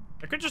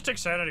 I could just take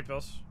sanity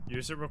pills.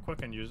 Use it real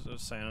quick and use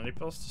those sanity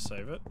pills to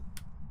save it.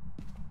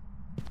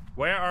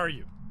 Where are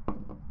you?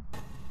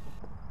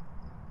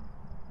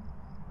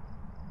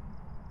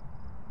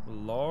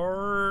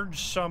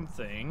 Large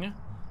something.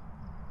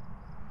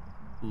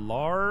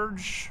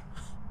 Large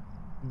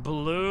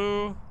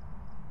blue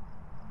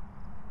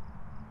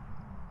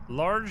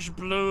Large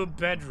blue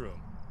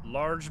bedroom.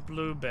 Large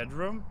blue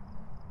bedroom.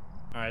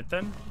 All right,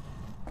 then.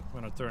 I'm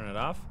gonna turn it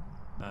off.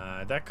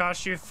 That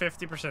costs you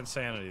 50%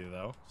 sanity,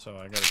 though. So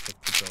I gotta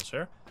take the pills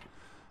here.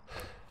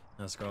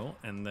 Let's go.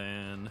 And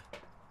then,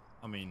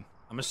 I mean,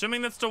 I'm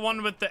assuming that's the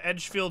one with the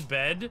Edgefield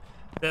bed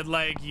that,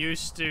 like,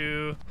 used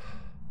to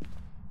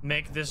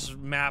make this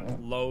map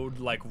load,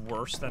 like,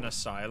 worse than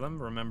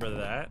Asylum. Remember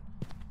that?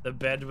 The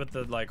bed with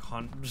the, like,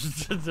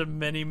 hundreds, the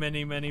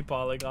many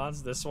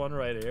polygons. This one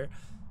right here.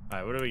 All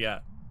right, what do we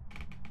got?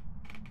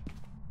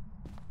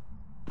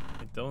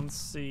 I don't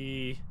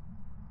see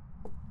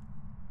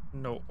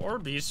no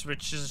Orbeez,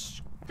 which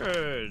is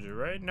good,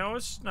 right? No,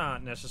 it's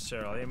not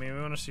necessarily. I mean,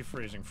 we want to see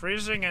freezing.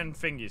 Freezing and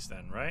fingies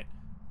then, right?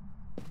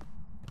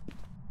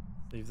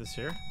 Leave this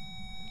here.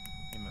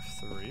 Game of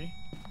 3.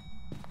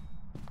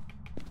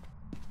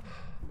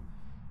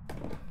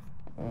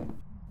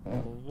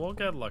 We'll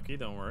get lucky,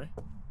 don't worry.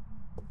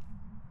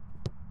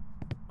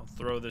 I'll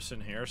throw this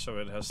in here so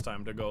it has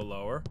time to go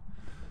lower.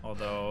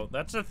 Although,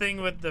 that's the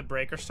thing with the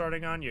breaker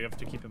starting on, you have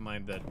to keep in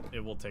mind that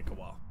it will take a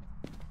while.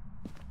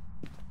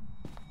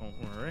 Don't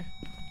worry.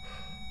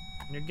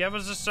 Can you give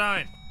us a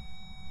sign?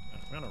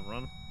 I'm gonna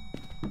run.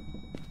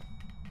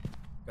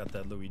 Got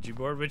that Luigi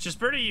board, which is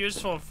pretty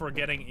useful for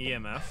getting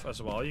EMF as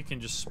well. You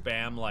can just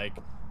spam, like,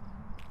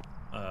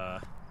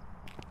 how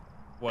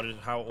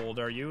old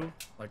are you?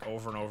 Like,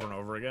 over and over and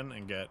over again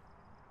and get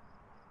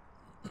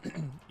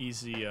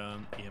easy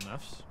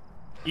EMFs.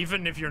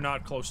 Even if you're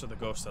not close to the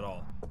ghost at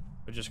all.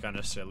 Which is kind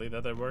of silly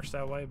that it works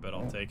that way, but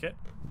I'll take it.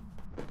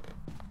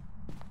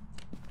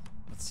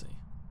 Let's see.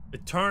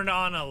 It turned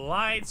on a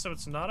light, so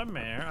it's not a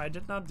mare. I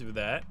did not do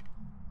that.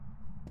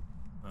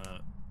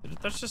 Did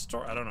it touch this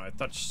door? I don't know. I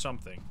touched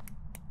something.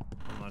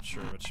 I'm not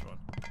sure which one.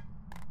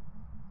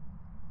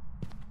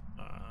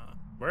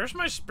 Where's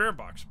my spirit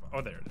box?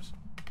 Oh, there it is.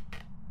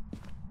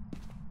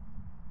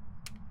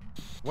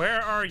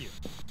 Where are you?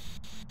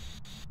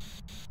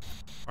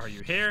 Are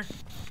you here?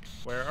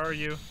 Where are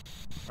you?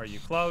 Are you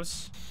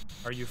close?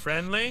 Are you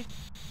friendly?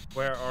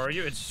 Where are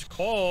you? It's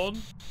cold.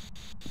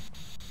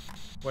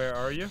 Where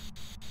are you?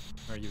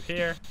 Are you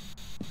here?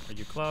 Are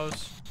you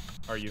close?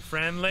 Are you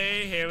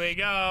friendly? Here we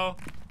go.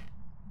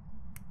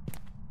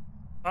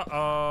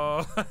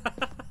 Uh-oh.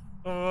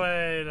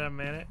 Wait a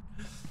minute.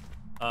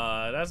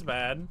 That's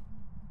bad.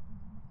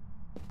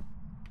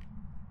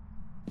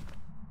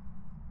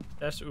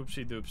 That's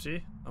oopsie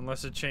doopsie.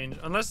 Unless it changed.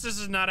 Unless this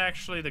is not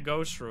actually the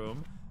ghost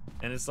room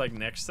and it's like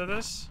next to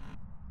this.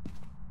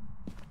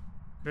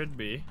 Could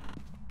be.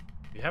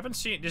 You haven't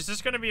seen. Is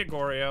this gonna be a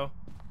Goryo?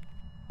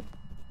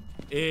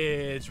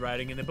 It's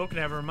writing in the book.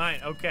 Never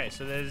mind. Okay,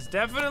 so that is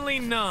definitely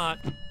not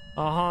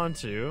a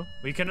Hantu.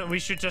 We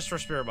should test for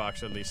spirit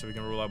box at least so we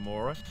can rule out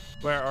more.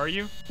 Where are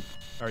you?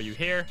 Are you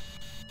here?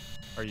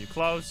 Are you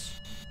close?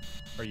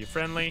 Are you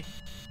friendly?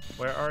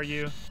 Where are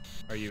you?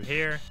 Are you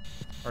here?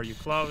 Are you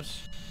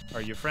close?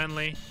 Are you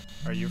friendly?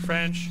 Are you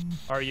French?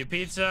 Are you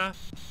pizza?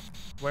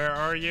 Where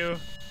are you?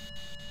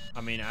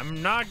 I mean,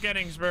 I'm not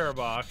getting spirit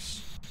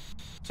box.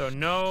 So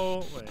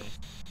no, wait.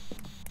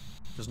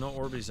 There's no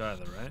Orbeez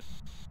either, right?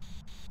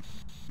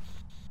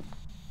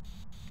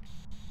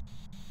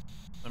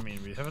 I mean,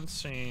 we haven't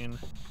seen...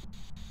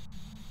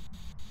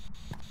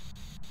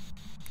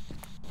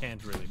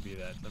 Can't really be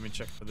that. Let me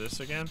check for this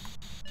again.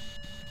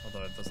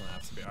 Although it doesn't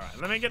have to be. Alright,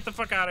 let me get the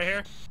fuck out of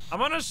here. I'm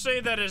gonna say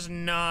that is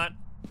not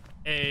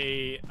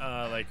a,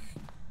 like,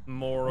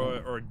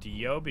 Mora or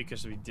Dio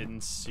because we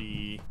didn't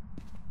see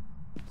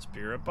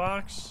spirit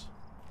box.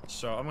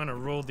 So I'm gonna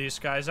rule these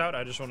guys out.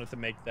 I just wanted to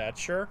make that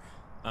sure.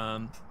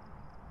 And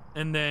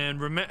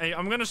then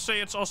I'm gonna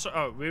say it's also.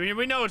 Oh,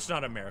 we know it's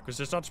not a mare because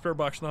it's not spirit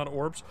box, not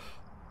orbs.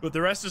 But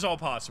the rest is all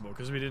possible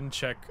because we didn't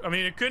check. I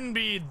mean, it couldn't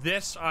be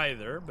this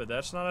either, but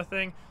that's not a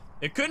thing.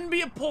 It couldn't be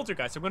a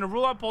poltergeist. I'm gonna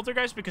rule out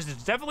poltergeist because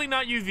it's definitely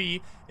not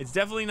UV. It's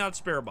definitely not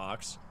spirit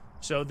box.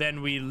 So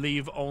then we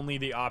leave only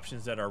the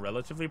options that are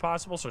relatively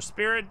possible. So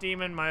spirit,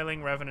 demon,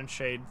 myling, revenant,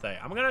 shade, thing.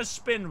 I'm gonna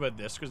spin with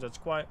this because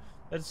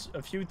that's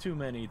a few too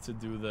many to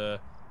do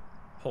the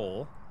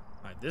poll.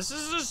 Alright, this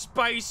is a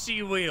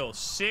spicy wheel.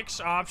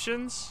 6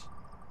 options.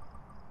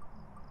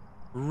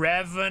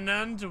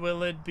 Revenant,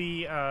 will it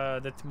be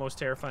the most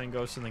terrifying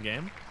ghost in the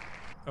game?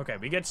 Okay,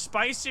 we get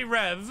Spicy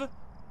Rev.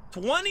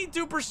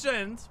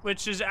 22%,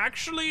 which is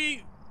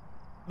actually...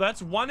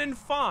 That's 1 in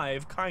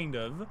 5, kind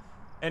of.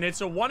 And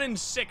it's a 1 in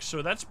 6,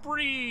 so that's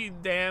pretty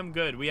damn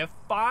good. We have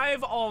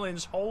 5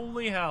 all-ins,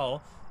 holy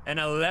hell. And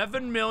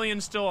 11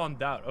 million still on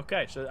doubt.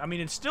 Okay, so I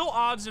mean it's still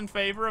odds in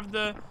favor of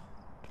the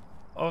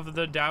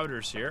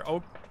doubters here.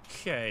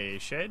 Okay,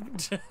 shit.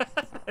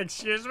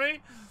 Excuse me?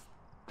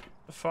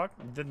 The fuck?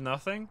 Did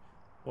nothing.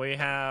 We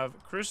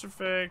have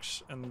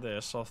crucifix and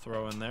this I'll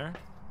throw in there.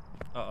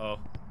 Uh-oh.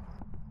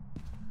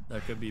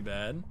 That could be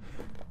bad.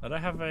 Did I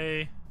have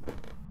a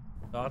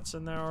dots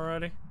in there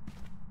already?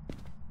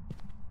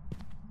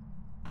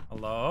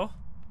 Hello?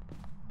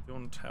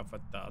 Don't have a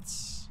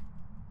dots.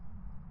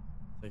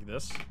 Take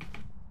this.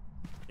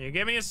 Can you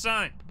give me a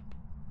sign?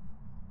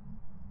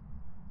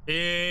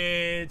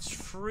 It's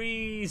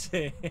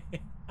freezing.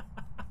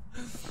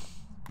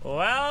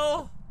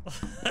 Well,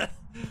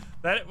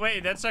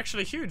 wait, that's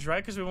actually huge,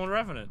 right? Because we won't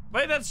Revenant.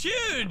 Wait, that's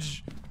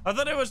huge! I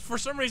thought it was, for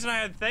some reason I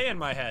had Thay in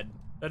my head.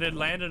 That it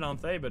landed on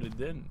Thay, but it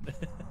didn't.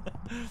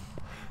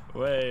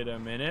 Wait a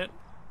minute.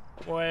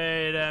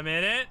 Wait a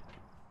minute.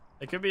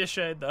 It could be a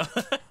shade though,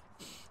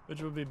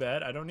 which would be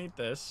bad. I don't need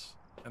this.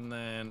 And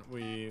then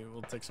we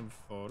will take some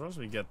photos.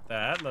 We get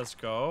that. Let's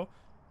go.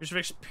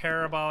 Crucifix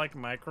parabolic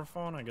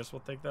microphone. I guess we'll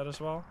take that as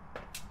well.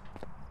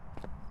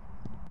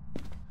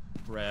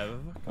 Rev,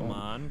 come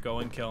on, go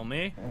and kill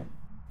me.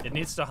 It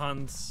needs to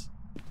hunt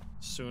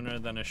sooner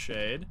than a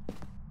shade.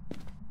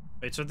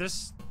 Wait, so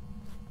this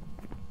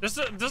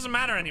doesn't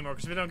matter anymore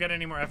because we don't get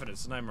any more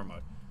evidence. It's nightmare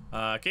mode.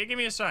 Can you give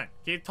me a sign?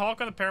 Can you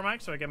talk on the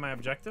paramic so I get my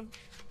objective?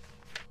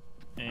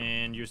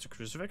 And use the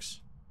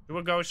crucifix. Do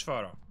a ghost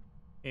photo.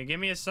 Can you give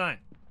me a sign?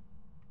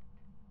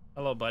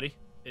 Hello, buddy.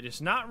 It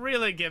is not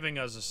really giving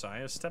us a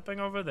sign. It's stepping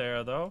over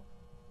there, though.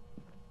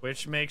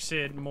 Which makes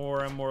it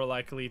more and more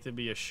likely to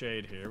be a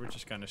shade here, which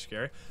is kind of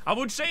scary. I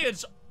would say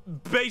it's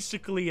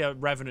basically a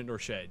Revenant or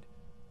shade.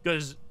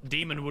 Because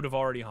Demon would have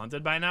already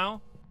hunted by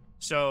now.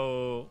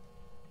 So,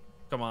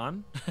 come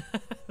on.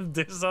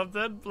 Do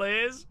something,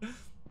 please.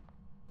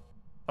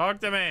 Talk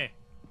to me.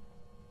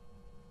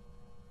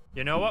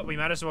 You know what? We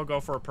might as well go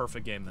for a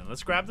perfect game then.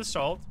 Let's grab the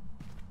salt.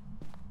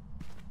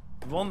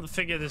 We won't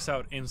figure this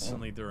out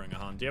instantly during a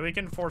hunt. Yeah, we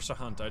can force a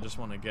hunt. I just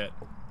want to get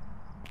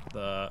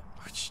the...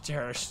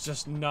 There's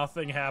just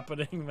nothing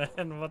happening,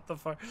 man. What the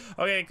fuck?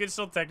 Okay, it could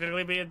still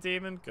technically be a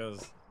demon,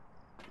 because...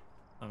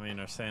 I mean,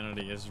 our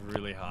sanity is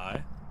really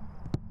high.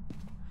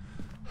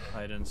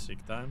 Hide and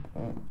seek time.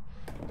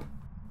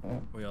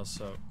 We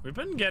also... We've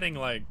been getting,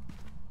 like...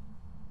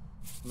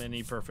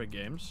 many perfect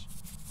games.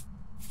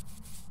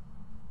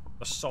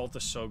 The salt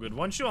is so good.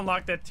 Once you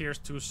unlock that tier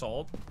 2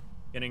 salt,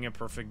 getting a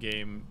perfect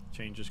game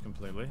changes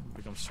completely. It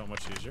becomes so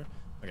much easier.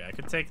 Okay, I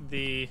could take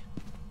the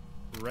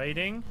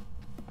rating.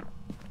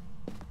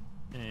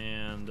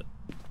 And...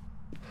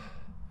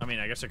 I mean,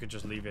 I guess I could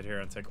just leave it here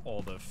and take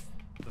all the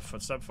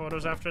footstep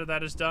photos after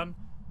that is done.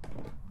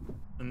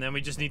 And then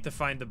we just need to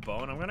find the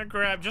bone. I'm gonna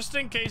grab, just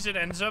in case it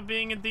ends up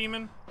being a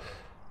demon,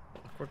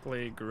 I'll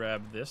quickly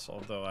grab this,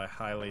 although I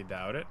highly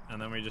doubt it.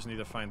 And then we just need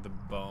to find the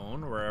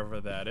bone, wherever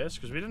that is,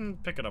 because we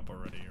didn't pick it up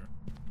already here,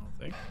 I don't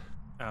think.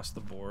 Ask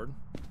the board.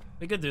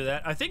 We could do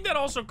that. I think that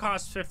also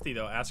costs 50,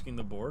 though, asking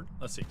the board.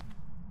 Let's see.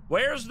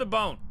 Where's the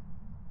bone?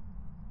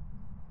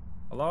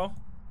 Hello?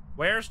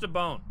 Where's the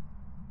bone?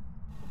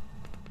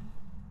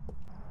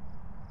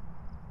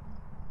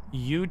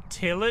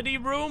 Utility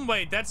room?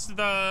 Wait, that's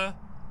the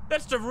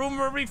room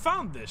where we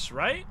found this,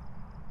 right?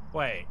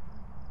 Wait.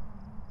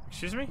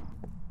 Excuse me?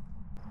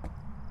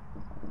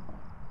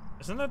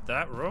 Isn't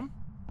that room?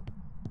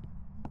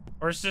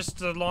 Or is this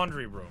the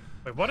laundry room?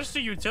 Wait, what is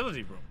the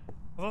utility room?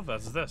 I thought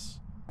that's this.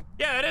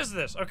 Yeah, it is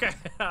this. Okay,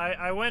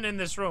 I went in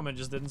this room and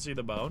just didn't see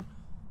the bone.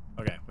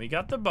 Okay, we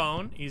got the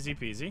bone. Easy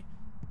peasy.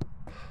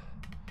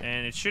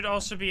 And it should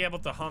also be able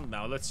to hunt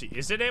now. Let's see.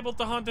 Is it able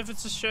to hunt if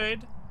it's a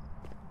shade?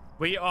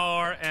 We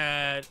are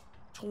at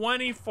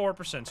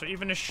 24%, so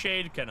even a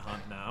shade can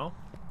hunt now.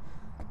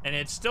 And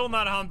it's still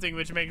not hunting,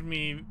 which makes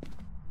me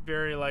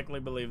very likely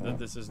believe that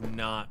this is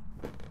not...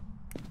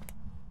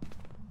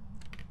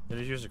 Did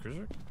it use a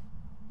crucifix?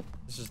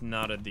 This is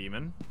not a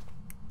demon.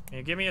 Can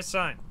you give me a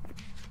sign?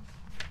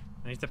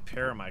 I need the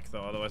paramic,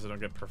 though, otherwise I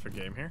don't get perfect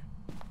game here.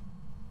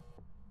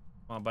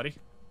 Come on, buddy.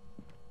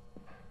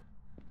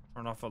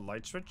 Turn off a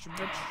light switch, you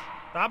bitch.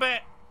 Stop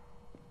it!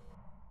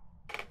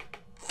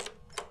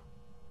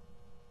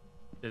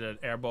 Did an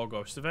airball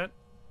ghost event?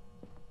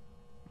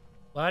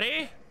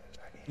 Buddy?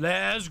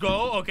 Let's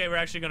go. Okay, we're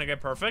actually gonna get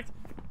perfect.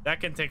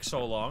 That can take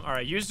so long.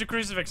 Alright, use the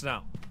crucifix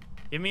now.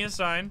 Give me a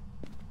sign.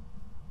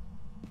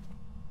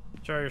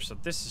 Show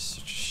yourself. This is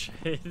such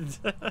shit.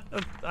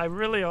 I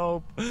really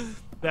hope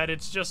that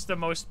it's just the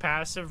most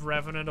passive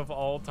Revenant of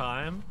all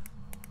time.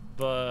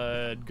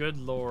 But good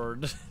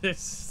lord,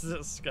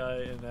 this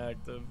guy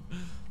inactive.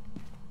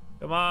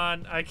 Come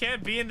on, I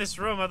can't be in this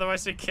room,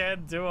 otherwise I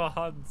can't do a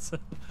hunt.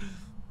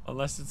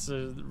 Unless it's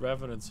a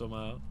Revenant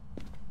somehow.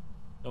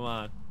 Come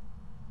on.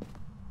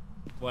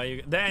 Why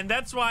you? And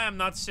that's why I'm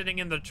not sitting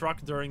in the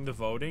truck during the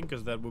voting,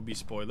 because that would be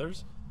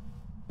spoilers.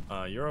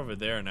 You're over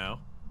there now.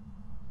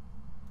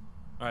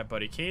 All right,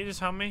 buddy. Can you just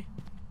help me?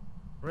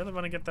 I really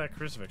want to get that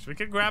crucifix. We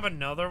could grab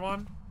another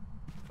one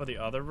for the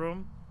other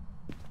room.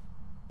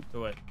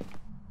 Do it.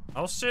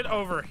 I'll sit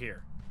over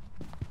here.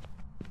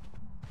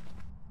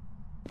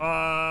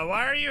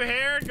 Why are you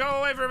here? Go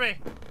away from me.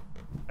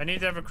 I need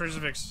to have a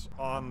crucifix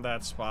on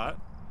that spot.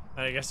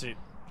 I guess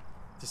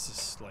this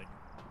is like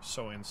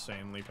so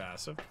insanely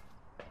passive.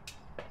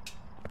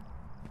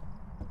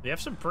 They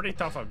have some pretty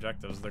tough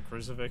objectives, the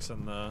crucifix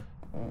and the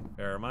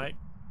Paramite.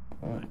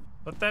 Right.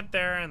 Put that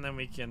there, and then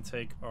we can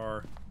take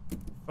our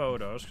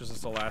photos, because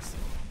it's the last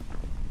thing.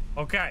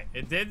 Okay,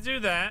 it did do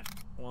that.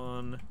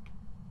 1,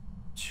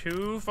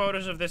 2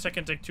 photos of this. I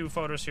can take 2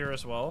 photos here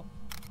as well.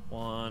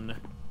 1,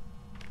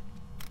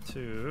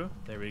 2.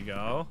 There we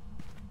go.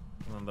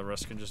 And then the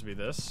rest can just be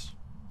this.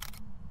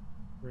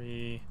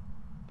 3,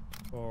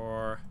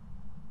 4,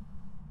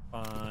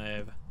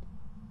 5,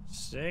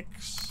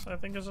 6, I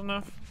think is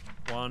enough.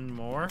 One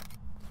more.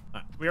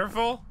 We are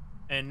full.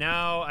 And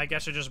now I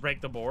guess I just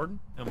break the board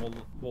and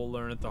we'll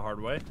learn it the hard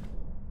way.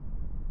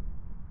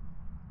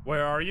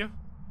 Where are you?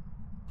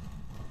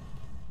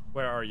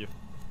 Where are you?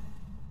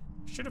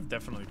 Should have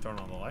definitely turned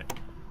on the light.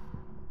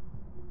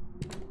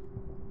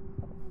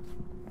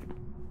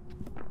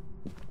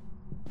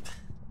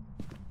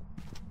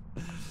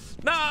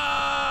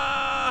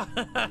 No!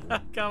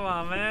 Come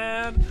on,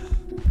 man.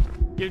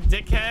 You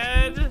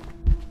dickhead.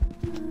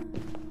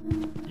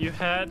 You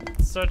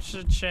had such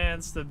a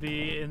chance to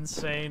be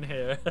insane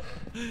here.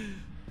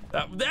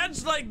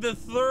 That's like the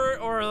third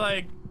or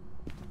like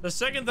the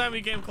second time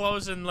we came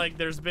close, and like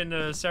there's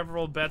been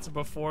several bets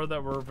before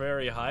that were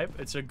very hype.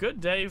 It's a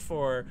good day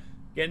for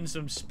getting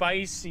some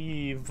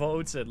spicy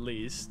votes at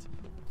least.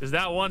 Because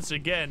that once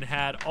again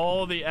had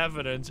all the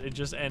evidence. It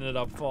just ended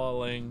up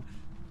falling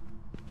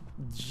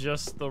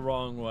just the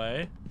wrong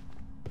way.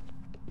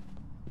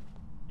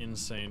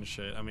 Insane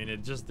shit. I mean,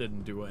 it just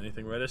didn't do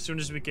anything, right? As soon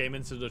as we came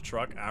into the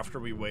truck, after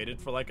we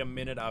waited for like a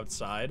minute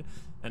outside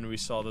and we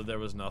saw that there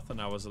was nothing,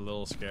 I was a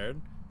little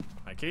scared.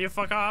 Alright, can you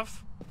fuck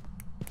off?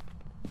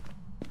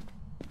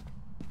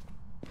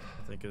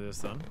 I think it is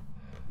done.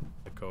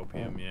 The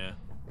copium, yeah.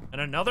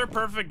 And another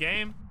perfect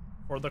game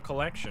for the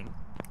collection.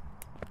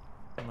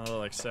 Another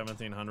like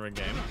 1700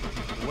 game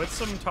with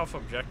some tough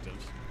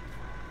objectives.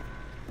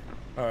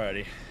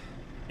 Alrighty.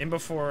 In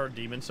before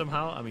demon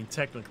somehow. I mean,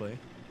 technically.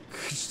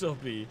 Could still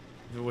be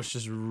if it was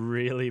just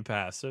really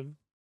passive.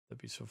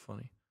 That'd be so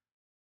funny.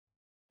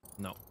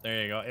 No,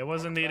 there you go. It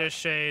was indeed a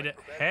shade.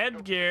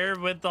 Headgear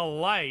with the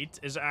light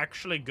is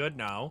actually good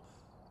now.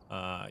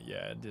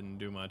 Yeah, it didn't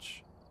do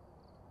much.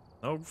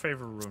 No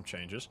favorite room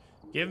changes.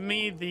 Give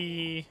me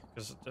the,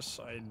 because this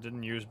I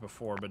didn't use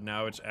before, but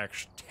now it's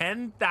actually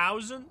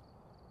 10,000.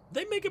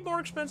 They make it more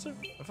expensive.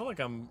 I feel like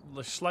I'm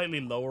slightly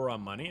lower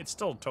on money. It's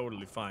still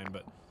totally fine,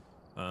 but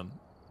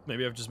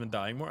maybe I've just been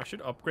dying more. I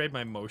should upgrade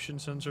my motion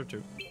sensor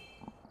too.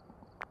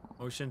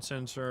 Motion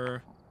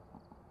sensor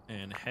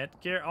and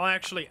headgear. I'll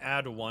actually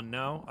add one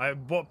now. I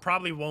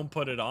probably won't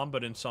put it on,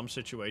 but in some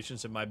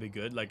situations it might be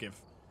good. Like if,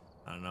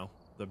 I don't know,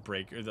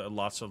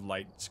 lots of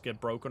lights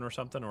get broken or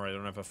something, or I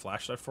don't have a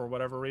flashlight for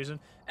whatever reason.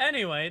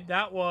 Anyway,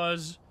 that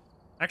was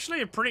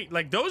actually a pretty,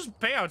 like those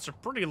payouts are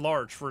pretty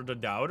large for the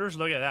doubters.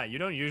 Look at that. You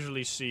don't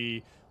usually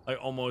see like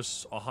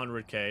almost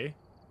 100K.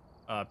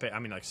 I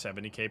mean like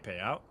 70K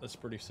payout. That's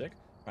pretty sick.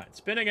 All right,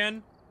 spin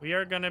again. We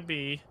are gonna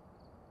be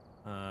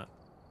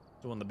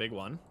doing the big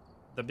one.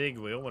 The big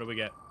wheel. What do we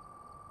get?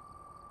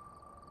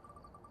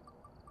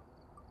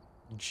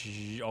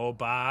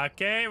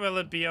 Obake. Will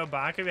it be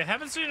Obake? We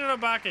haven't seen an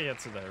Obake yet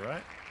today,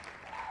 right?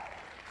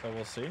 So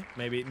we'll see.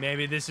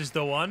 Maybe this is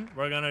the one.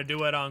 We're gonna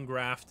do it on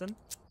Grafton.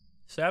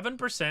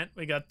 7%.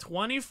 We got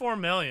 24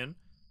 million.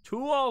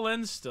 2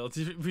 all-ins still.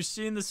 We've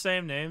seen the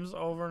same names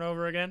over and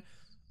over again.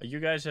 You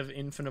guys have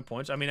infinite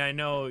points. I mean, I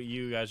know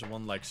you guys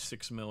won like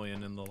 6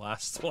 million in the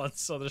last one,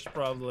 so there's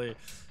probably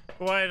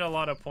quite a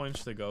lot of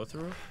points to go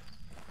through.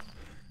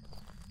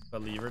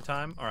 Believer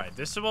time. All right,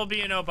 this will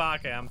be an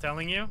Obake, I'm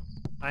telling you.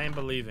 I am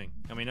believing.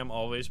 I mean, I'm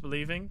always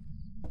believing.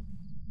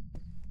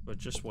 But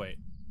just wait.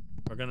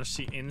 We're gonna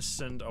see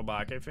instant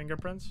Obake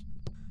fingerprints.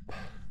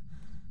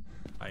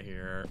 I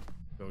hear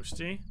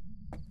Ghosty.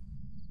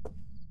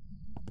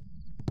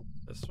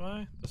 This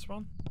way? This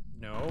one?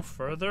 No,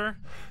 further.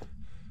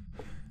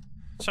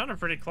 It sounded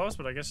pretty close,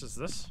 but I guess it's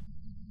this.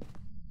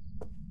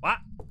 What?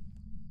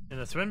 In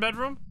the twin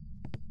bedroom?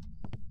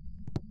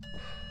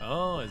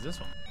 Oh, is this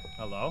one?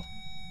 Hello?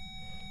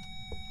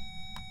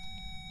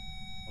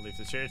 I'll leave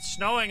this here. It's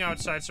snowing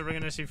outside, so we're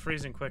gonna see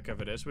freezing quick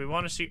if it is. We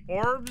want to see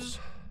orbs,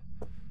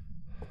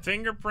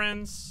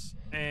 fingerprints,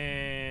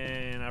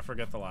 and I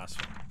forget the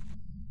last one.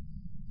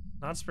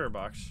 Not spirit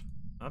box.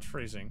 Not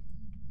freezing.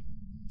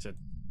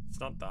 It's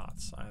not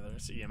dots either.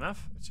 It's EMF?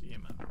 It's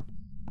EMF.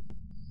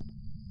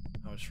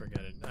 I always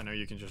forget it. I know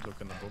you can just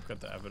look in the book at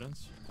the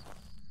evidence.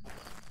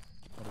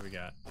 What do we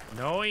got?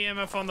 No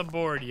EMF on the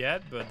board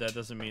yet, but that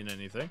doesn't mean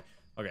anything.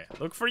 Okay,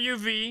 look for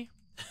UV.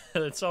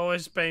 It's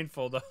always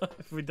painful though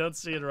if we don't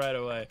see it right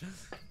away.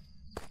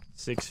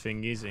 6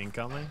 fingies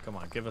incoming. Come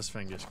on, give us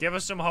fingies. Give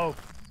us some hope.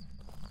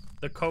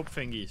 The cope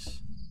fingies.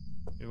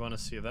 We want to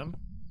see them.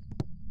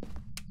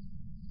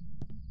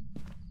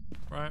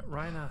 Right,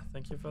 Rhina,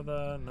 thank you for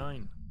the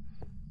 9.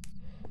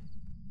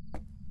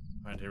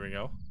 Alright, here we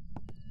go.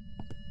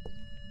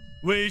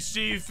 We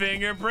see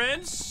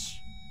fingerprints.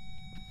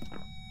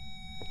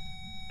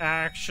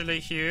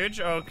 Actually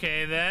huge.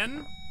 Okay,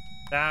 then.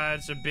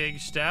 That's a big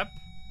step.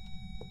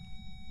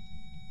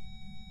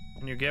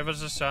 Can you give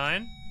us a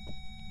sign?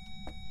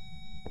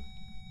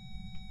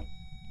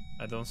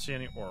 I don't see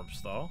any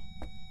orbs, though.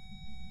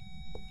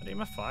 Is that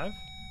EMF 5?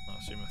 No,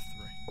 it's EMF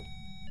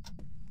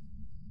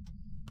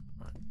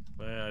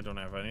 3. Alright. I don't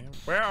have any.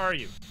 Where are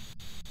you?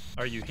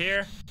 Are you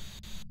here?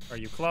 Are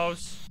you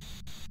close?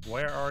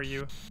 Where are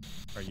you?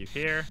 Are you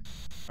here?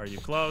 Are you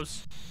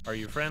close? Are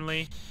you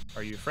friendly?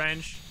 Are you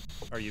French?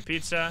 Are you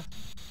pizza?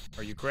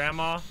 Are you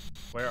grandma?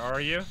 Where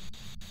are you?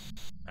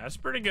 That's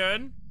pretty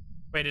good.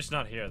 Wait, it's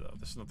not here though.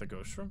 This is not the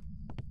ghost room.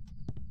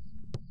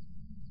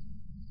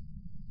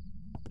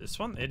 This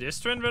one? It is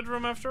twin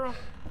bedroom after all?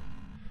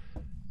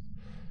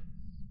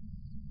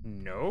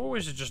 No,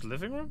 is it just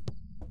living room?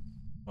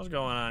 What's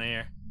going on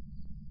here?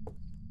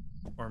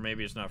 Or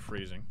maybe it's not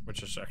freezing,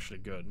 which is actually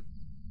good.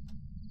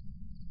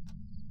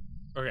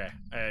 Okay,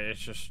 it's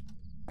just...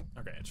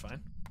 Okay, it's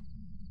fine.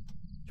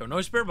 So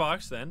no spirit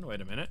box then.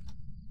 Wait a minute.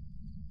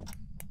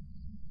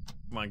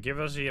 Come on, give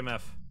us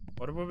EMF.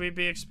 What would we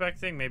be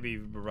expecting? Maybe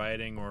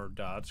writing or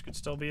dots could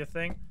still be a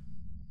thing.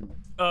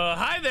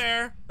 Hi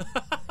there!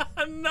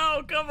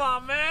 No, come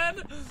on,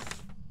 man!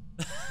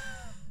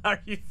 Are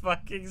you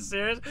fucking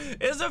serious?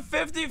 It's a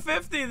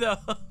 50-50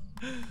 though!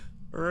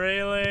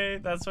 Really?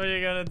 That's what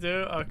you're gonna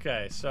do?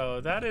 Okay,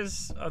 so that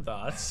is a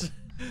dots.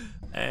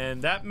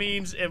 And that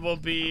means it will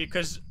be,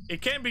 because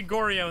it can't be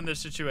Goryo in this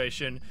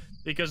situation,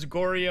 because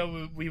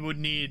Goryo, we would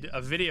need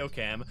a video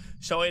cam.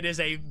 So it is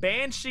a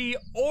Banshee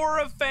or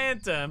a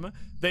Phantom.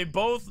 They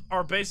both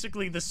are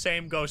basically the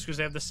same ghost because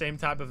they have the same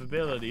type of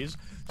abilities.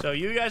 So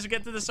you guys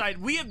get to decide.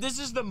 This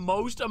is the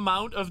most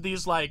amount of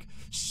these like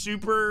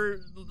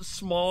super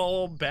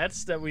small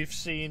bets that we've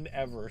seen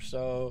ever.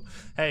 So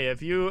hey,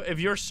 if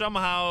you're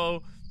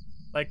somehow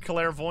like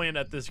clairvoyant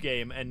at this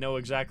game and know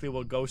exactly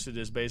what ghost it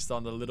is based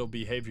on the little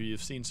behavior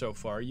you've seen so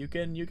far, you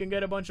can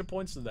get a bunch of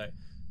points today.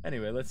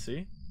 Anyway, let's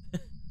see.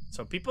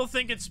 So people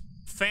think it's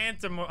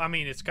Phantom. I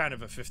mean, it's kind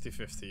of a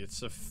 50-50.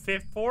 It's a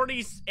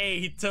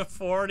 48 to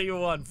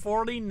 41,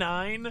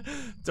 49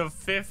 to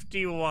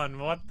 51.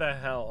 What the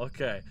hell?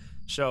 Okay.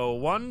 So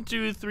 1,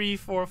 2, 3,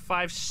 4,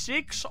 5,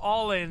 6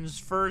 all-ins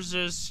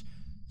versus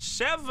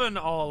 7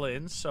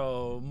 all-ins.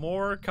 So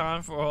more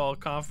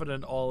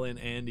confident all-in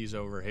Andy's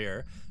over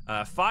here.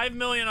 5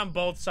 million on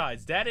both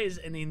sides. That is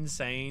an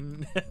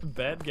insane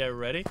bet. Get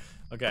ready.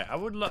 Okay, I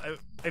would love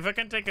if I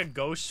can take a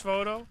ghost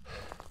photo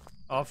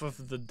off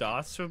of the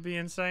dots would be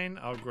insane.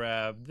 I'll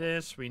grab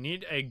this. We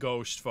need a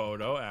ghost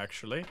photo,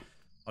 actually.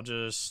 I'll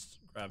just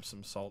grab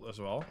some salt as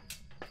well.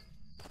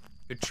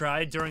 Could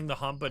try during the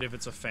hump, but if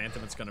it's a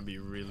Phantom, it's gonna be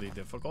really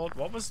difficult.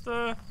 What was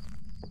the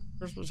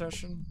first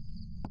possession?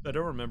 I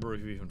don't remember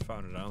if we even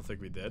found it. I don't think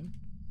we did.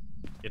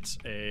 It's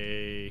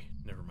a...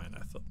 Never mind,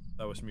 I thought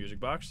that was music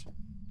box.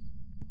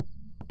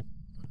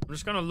 I'm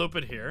just gonna loop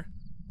it here.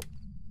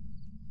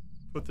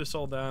 Put this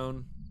all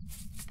down.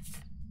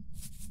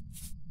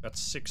 That's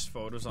 6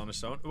 photos on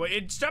its own. Wait,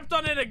 it stepped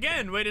on it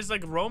again. Wait, it's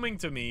like roaming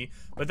to me.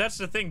 But that's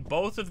the thing.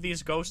 Both of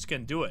these ghosts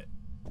can do it.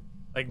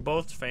 Like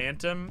both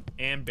Phantom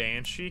and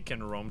Banshee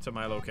can roam to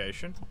my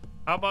location.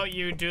 How about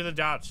you do the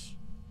dots?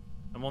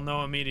 And we'll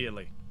know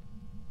immediately.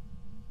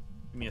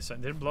 Give me a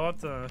second. Did it blow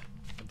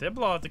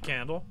out the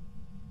candle?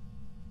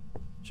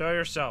 Show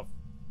yourself.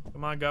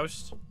 Come on,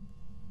 ghost.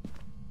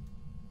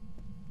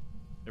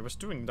 It was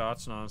doing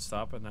dots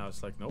non-stop, and now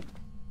it's like, nope.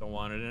 Don't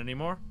want it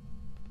anymore.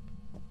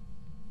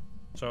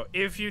 So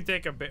if you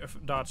take a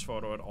dots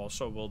photo, it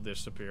also will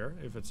disappear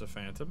if it's a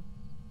Phantom.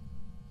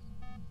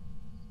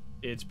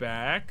 It's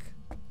back.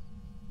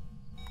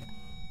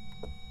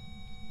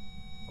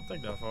 I'll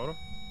take that photo.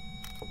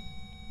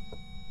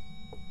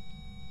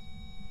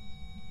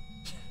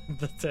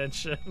 The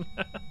tension.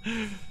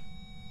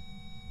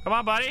 Come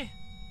on, buddy.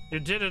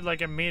 You did it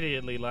like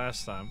immediately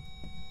last time.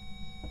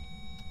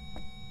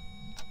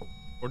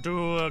 Or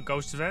do a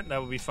ghost event.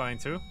 That would be fine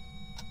too.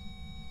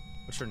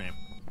 What's your name?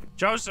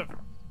 Joseph.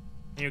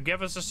 Can you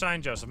give us a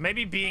sign, Joseph?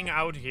 Maybe being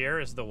out here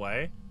is the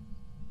way.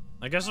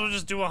 I guess we'll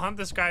just do a hunt.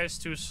 This guy is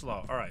too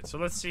slow. Alright, so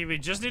let's see. We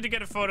just need to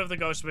get a photo of the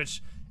ghost,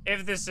 which,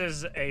 if this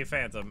is a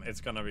Phantom,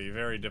 it's gonna be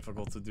very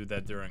difficult to do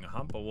that during a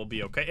hunt, but we'll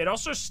be okay. It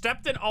also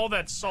stepped in all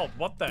that salt.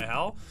 What the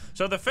hell?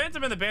 So the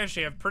Phantom and the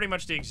Banshee have pretty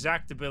much the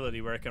exact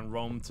ability where it can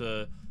roam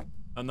to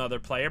another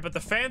player, but the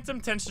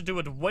Phantom tends to do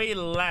it way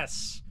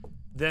less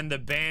than the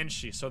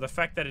Banshee. So the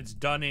fact that it's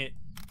done it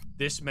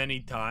this many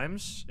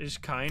times is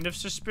kind of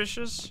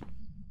suspicious.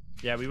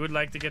 Yeah, we would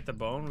like to get the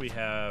bone. We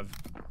have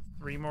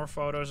 3 more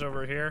photos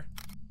over here.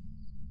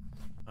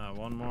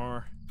 1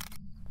 more.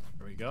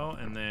 There we go.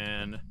 And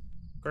then,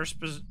 of course,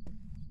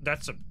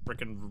 that's a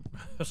freaking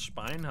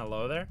spine.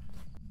 Hello there.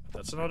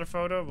 That's another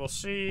photo. We'll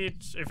see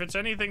if it's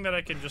anything that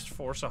I can just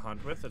force a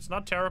hunt with. It's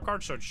not tarot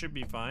card, so it should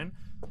be fine.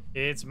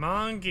 It's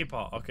monkey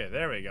paw. Okay,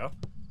 there we go.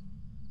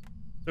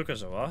 Took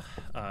us a while.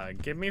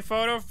 Give me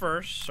photo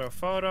first. So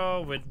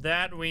photo, with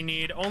that we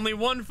need only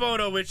 1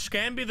 photo, which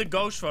can be the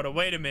ghost photo.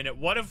 Wait a minute,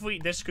 what if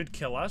this could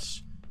kill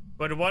us?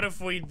 But what if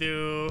we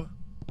do...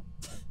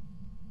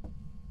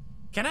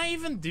 Can I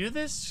even do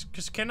this?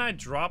 Because can I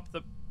drop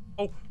the...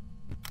 Oh.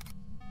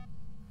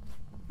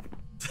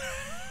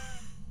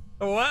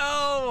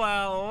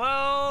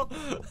 Well.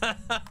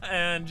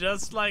 And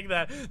just like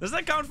that. Does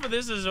that count for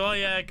this as well?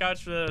 Yeah, it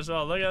counts for that as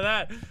well. Look at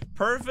that.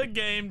 Perfect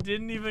game.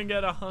 Didn't even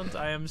get a hunt.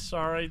 I am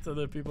sorry to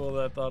the people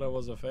that thought it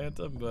was a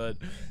Phantom, but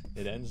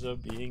it ends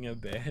up being a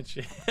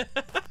Banshee.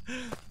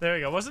 There we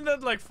go. Wasn't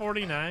that like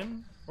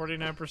 49?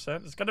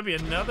 49%. It's gonna be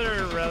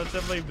another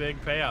relatively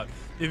big payout.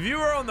 If you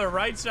were on the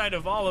right side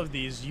of all of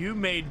these, you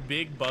made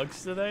big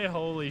bucks today.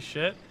 Holy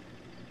shit.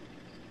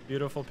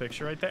 Beautiful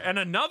picture right there. And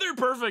another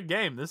perfect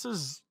game. This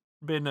has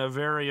been a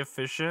very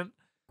efficient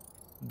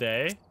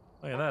day.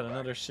 Look at that,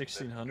 another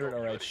 1,600.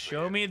 All right,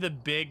 show me the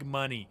big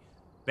money.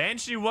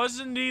 Banshee was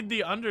indeed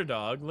the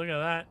underdog. Look at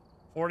that,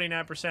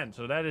 49%.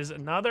 So that is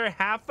another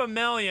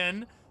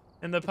 $500,000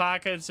 in the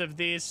pockets of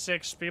these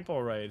 6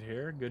 people right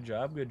here. Good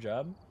job, good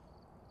job.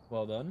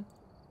 Well done.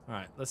 All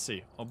right, let's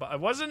see. It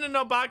wasn't an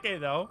Obake,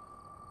 though.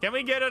 Can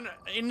we get an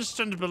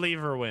instant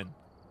believer win?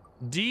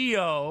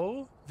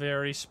 Dio,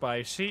 very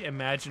spicy.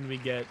 Imagine we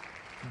get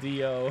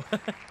Dio,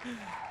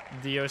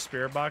 Dio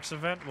Spirit Box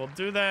event. We'll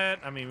do that.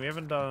 I mean, we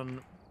haven't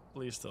done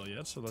Please Still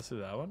yet, so let's do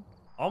that one.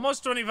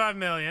 Almost 25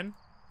 million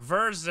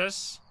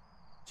versus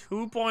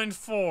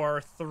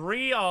 2.4,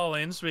 3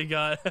 all-ins. We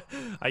got,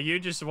 you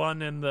just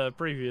won in the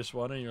previous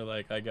one, and you're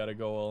like, I gotta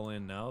go all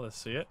in now. Let's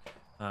see it.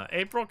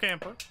 April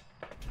Camper.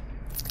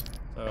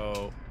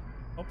 So,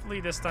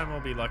 hopefully this time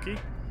we'll be lucky.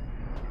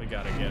 We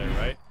gotta get it,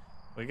 right?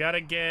 We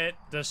gotta get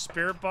the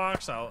Spirit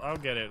Box. I'll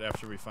get it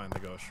after we find the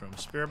Ghost Room.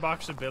 Spirit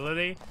Box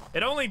ability.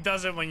 It only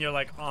does it when you're,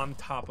 like, on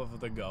top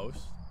of the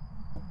ghost.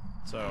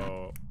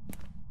 So,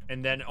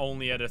 and then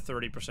only at a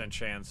 30%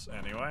 chance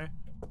anyway.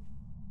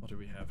 What do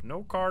we have?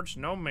 No cards,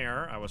 no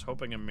mirror. I was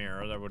hoping a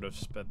mirror. That would have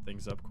sped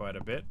things up quite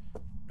a bit.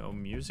 No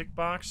music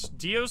box.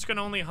 Dios can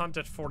only hunt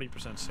at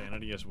 40%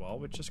 sanity as well,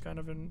 which is kind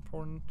of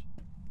important.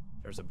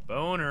 There's a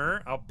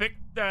boner. I'll pick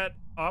that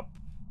up.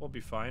 We'll be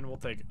fine. We'll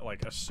take,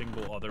 like, a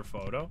single other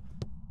photo.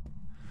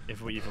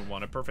 If we even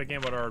want a perfect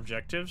game. What are our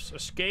objectives?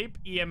 Escape,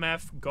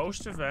 EMF,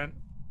 Ghost Event.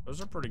 Those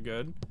are pretty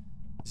good.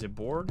 Is it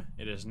bored?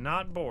 It is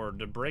not bored.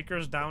 The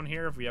breaker's down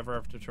here if we ever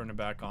have to turn it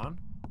back on.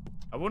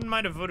 I wouldn't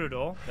mind a voodoo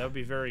doll. That would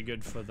be very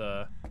good for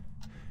the...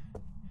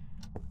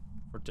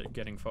 for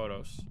getting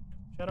photos.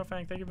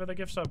 Shadowfang, thank you for the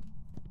gift sub.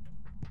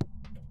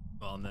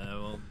 Well, no,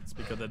 we'll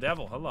speak of the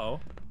devil. Hello.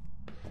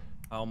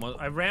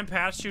 I ran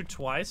past you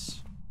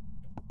twice.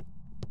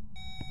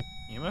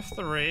 EMF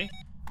 3.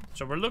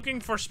 So we're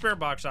looking for Spirit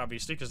Box,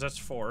 obviously, because that's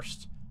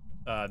forced.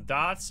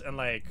 Dots and,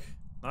 like,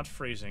 not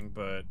freezing,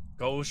 but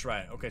ghost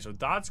riding. Okay, so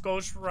dots,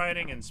 ghost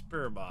riding, and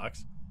Spirit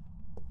Box.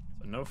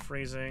 So no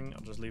freezing.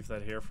 I'll just leave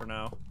that here for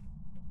now.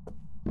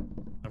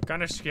 I'm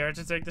kind of scared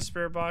to take the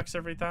Spirit Box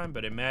every time,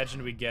 but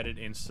imagine we get it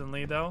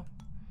instantly, though.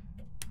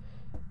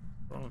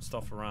 Throwing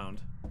stuff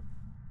around.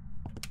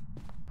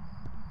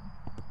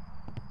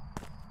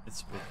 It's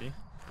spooky.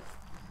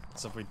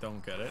 Except we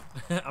don't get it.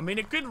 I mean,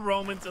 it could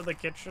roam into the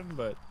kitchen,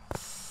 but...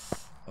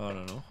 I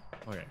don't know.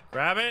 Okay,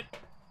 grab it.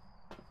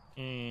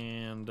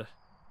 And...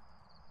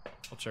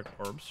 I'll check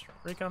orbs.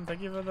 Recon,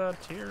 thank you for the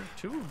tier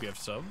 2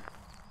 gift sub.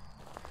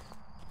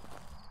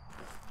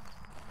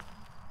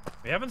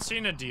 We haven't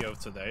seen a Dio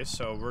today,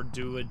 so we're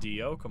due a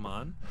Dio. Come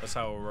on. That's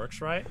how it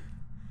works, right?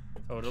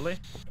 Totally.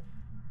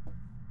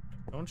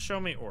 Don't show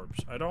me orbs.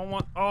 I don't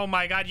want... Oh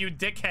my god, you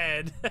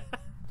dickhead!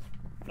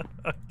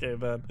 Okay,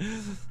 man.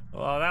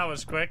 Well, that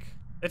was quick.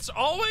 It's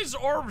always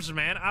orbs,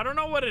 man. I don't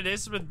know what it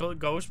is with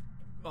ghost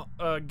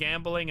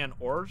gambling and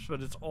orbs,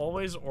 but it's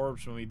always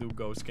orbs when we do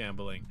ghost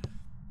gambling.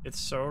 It's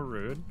so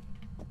rude.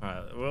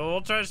 Alright,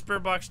 we'll try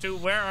Spirit Box 2.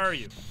 Where are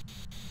you?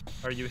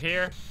 Are you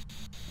here?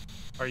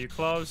 Are you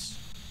close?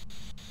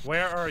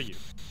 Where are you?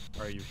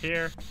 Are you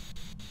here?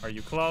 Are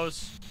you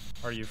close?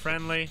 Are you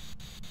friendly?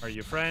 Are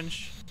you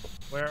French?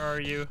 Where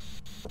are you?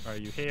 Are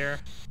you here?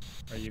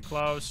 Are you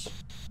close?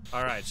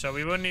 Alright, so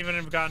we wouldn't even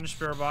have gotten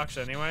Spirit Box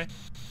anyway.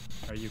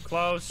 Are you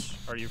close?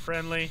 Are you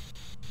friendly?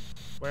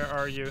 Where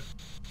are you?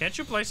 Can't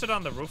you place it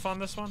on the roof on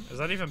this one? Is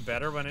that even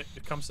better when it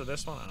comes to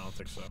this one? I don't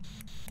think so.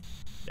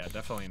 Yeah,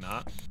 definitely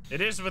not.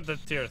 It is with the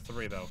tier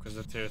 3 though, because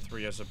the tier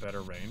 3 has a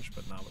better range,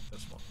 but not with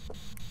this one.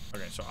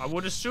 Okay, so I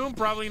would assume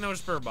probably no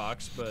Spirit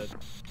Box, but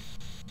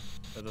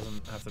that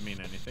doesn't have to mean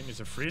anything. Is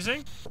it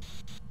freezing?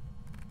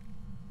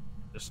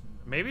 Just,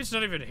 maybe it's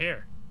not even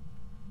here.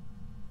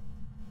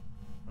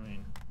 I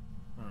mean,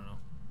 I don't know.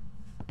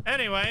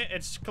 Anyway,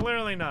 it's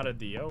clearly not a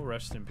Dio.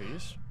 Rest in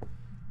peace.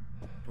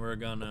 We're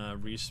gonna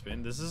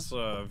respin. This is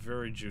a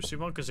very juicy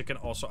one because it can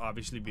also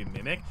obviously be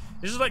Mimic.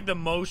 This is like the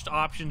most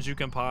options you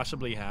can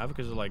possibly have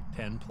because of like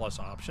 10 plus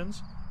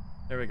options.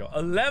 There we go.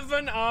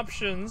 11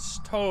 options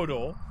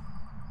total,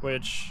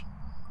 which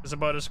is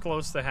about as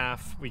close to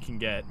half we can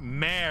get.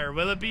 Mare.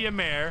 Will it be a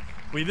mare?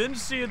 We didn't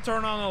see it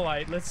turn on a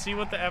light. Let's see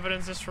what the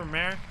evidence is for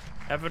mare.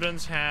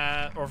 Evidence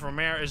or for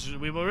mare is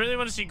we will really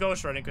want to see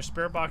ghost riding because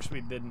Spirit Box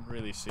we didn't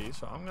really see.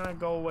 So I'm gonna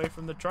go away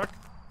from the truck.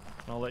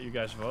 I'll let you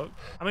guys vote.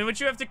 I mean, what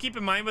you have to keep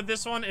in mind with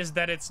this one is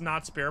that it's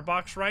not Spirit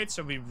Box, right?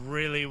 So we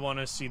really want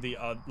to see the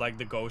like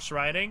the ghost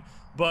riding,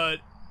 but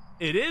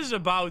it is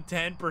about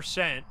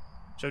 10%.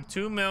 So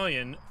 2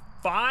 million,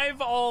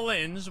 5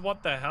 all-ins.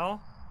 What the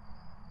hell?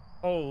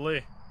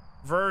 Holy!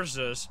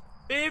 Versus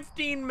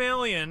 15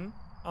 million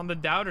on the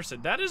doubter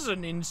set. That is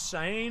an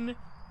insane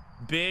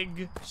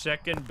big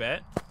second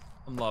bet.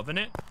 I'm loving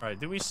it. All right,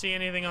 do we see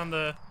anything on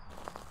the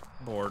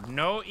board.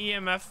 No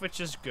EMF, which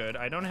is good.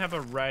 I don't have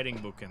a writing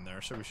book in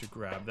there, so we should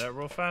grab that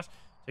real fast.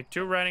 Take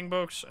 2 writing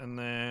books, and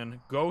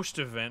then ghost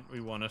event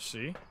we want to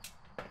see.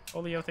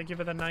 Olio, thank you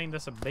for the 9.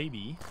 That's a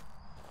baby.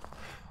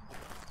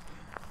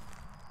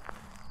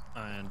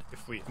 And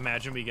if we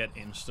imagine we get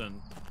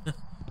instant,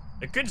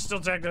 it could still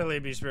technically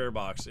be spirit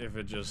box if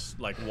it just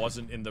like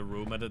wasn't in the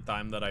room at the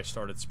time that I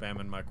started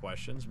spamming my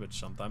questions, which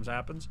sometimes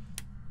happens.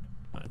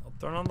 All right, I'll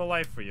turn on the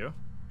light for you.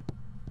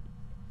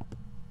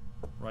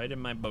 Right in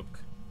my book.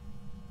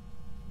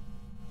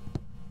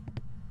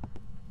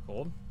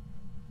 Cold.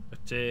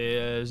 It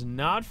is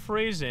not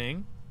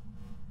freezing.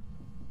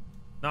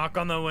 Knock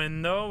on the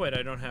window. Wait,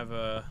 I don't have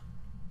a...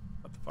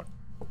 What the fuck?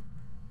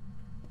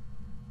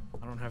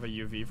 I don't have a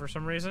UV for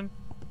some reason.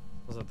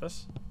 Was it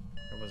this?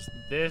 It was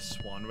this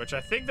one, which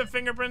I think the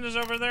fingerprint is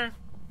over there.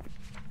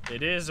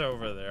 It is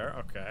over there.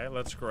 Okay,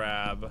 let's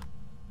grab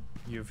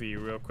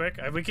UV real quick.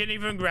 We can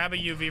even grab a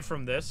UV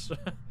from this.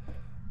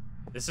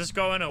 This is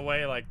going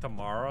away like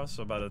tomorrow,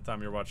 so by the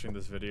time you're watching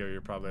this video,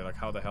 you're probably like,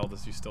 how the hell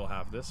does he still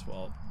have this?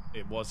 Well,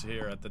 it was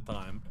here at the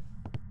time,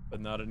 but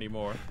not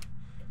anymore.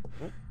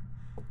 Ooh.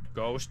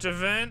 Ghost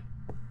event.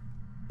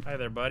 Hi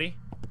there, buddy.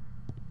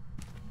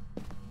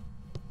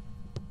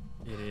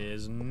 It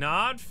is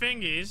not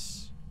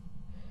fingies,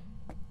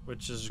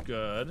 which is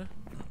good.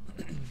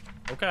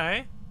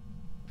 Okay.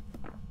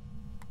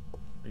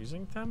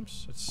 Freezing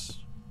temps? It's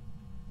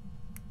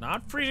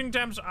not freezing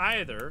temps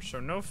either, so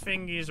no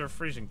fingies or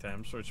freezing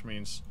temps, which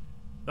means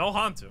no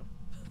Hantu.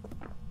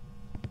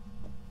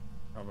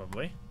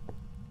 Probably.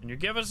 Can you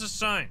give us a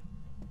sign?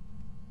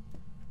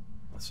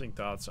 Nothing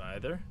thoughts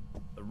either.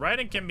 The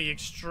writing can be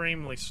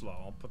extremely slow.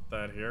 I'll put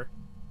that here.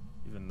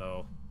 Even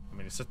though, I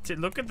mean, it's a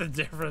look at the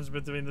difference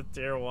between the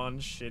tier 1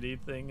 shitty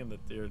thing and the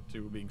tier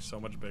 2 being so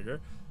much bigger.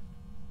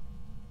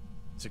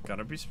 Is it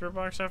gonna be spirit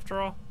box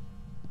after all?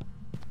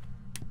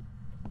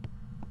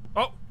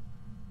 Oh!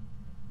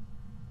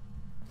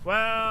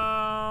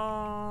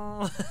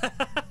 Well...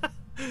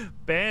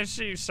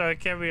 Banshee, so it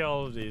can't be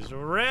all of these.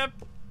 RIP!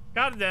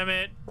 God damn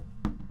it!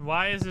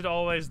 Why is it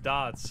always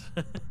dots?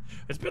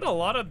 It's been a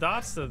lot of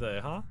dots today,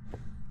 huh?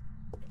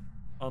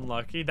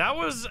 Unlucky. That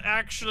was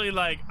actually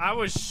like, I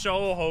was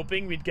so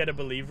hoping we'd get a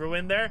believer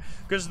win there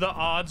because the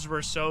odds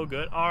were so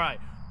good. All right.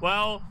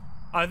 Well,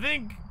 I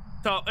think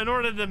in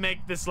order to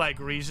make this like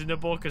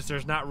reasonable, because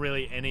there's not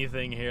really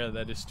anything here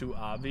that is too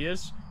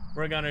obvious,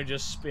 we're gonna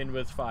just spin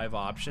with 5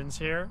 options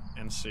here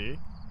and see.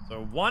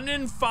 So 1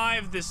 in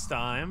 5 this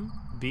time.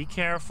 Be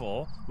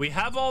careful. We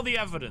have all the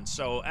evidence,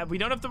 so we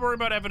don't have to worry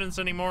about evidence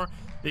anymore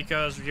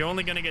because you're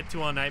only gonna get 2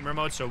 on nightmare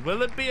mode. So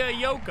will it be a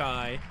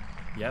yokai?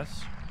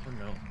 Yes or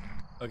no?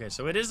 Okay,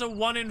 so it is a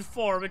 1 in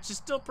 4, which is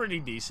still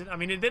pretty decent. I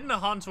mean, it didn't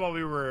hunt while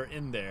we were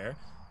in there,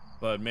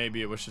 but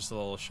maybe it was just a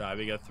little shy.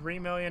 We got 3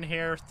 million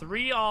here,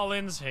 3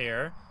 all-ins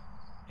here,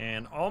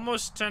 and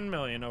almost 10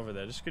 million over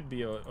there. This could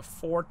be a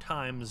 4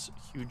 times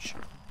huge,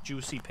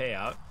 juicy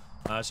payout.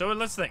 So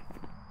let's think.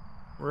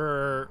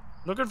 We're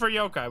looking for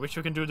yokai, which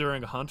we can do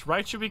during a hunt.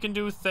 Raichu we can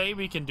do, Thay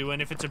we can do, and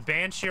if it's a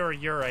Banshee or a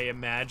Yurei,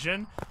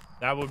 imagine,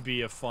 that would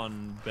be a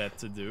fun bet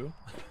to do.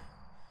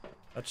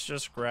 Let's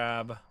just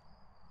grab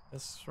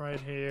this right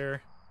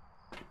here.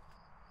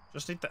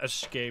 Just need to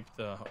escape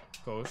the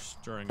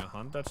ghost during a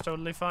hunt. That's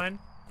totally fine.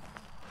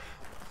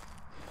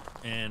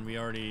 And we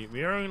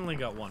only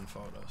got 1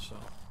 photo, so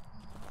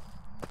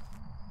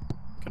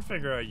can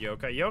figure out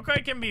yokai.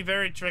 Yokai can be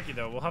very tricky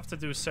though. We'll have to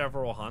do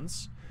several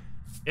hunts.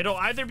 It'll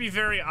either be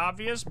very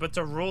obvious, but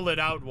to rule it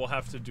out, we'll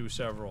have to do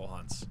several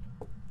hunts.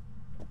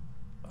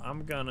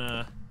 I'm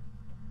gonna...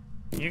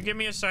 Can you give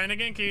me a sign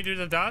again? Can you do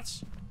the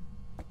dots?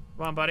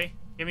 Come on, buddy.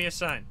 Give me a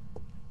sign.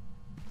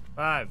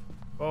 5,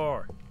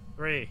 4,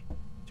 3,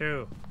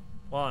 2,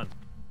 1.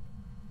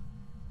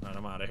 Alright,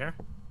 I'm out of here.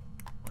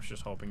 I was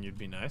just hoping you'd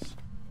be nice.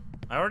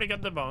 I already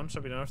got the bone,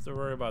 so we don't have to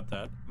worry about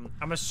that.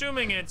 I'm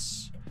assuming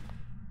it's...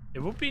 It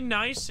would be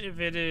nice if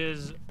it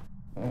is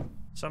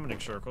summoning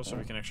circle, so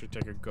we can actually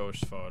take a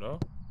ghost photo.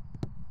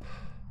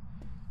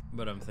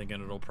 But I'm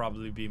thinking it'll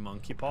probably be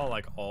monkey paw,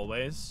 like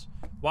always.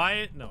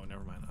 Why? No,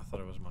 never mind. I thought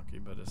it was monkey,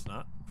 but it's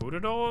not.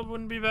 Voodoo doll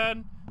wouldn't be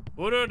bad.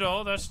 Voodoo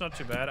doll, that's not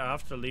too bad. I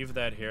have to leave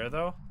that here,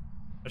 though.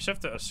 I just have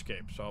to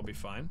escape, so I'll be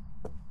fine.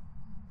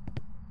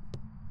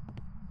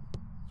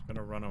 It's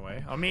gonna run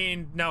away. I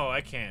mean, no, I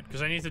can't,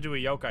 because I need to do a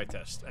yokai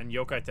test. And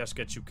yokai test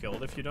gets you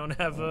killed if you don't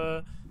have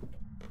a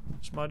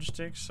smudge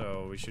stick,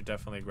 so we should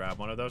definitely grab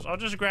one of those. I'll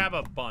just grab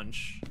a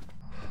bunch,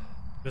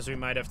 because we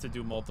might have to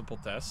do multiple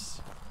tests.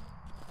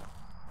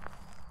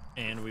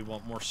 And we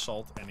want more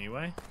salt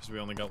anyway, because we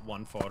only got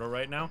 1 photo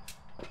right now.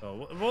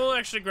 So we'll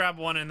actually grab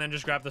 1 and then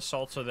just grab the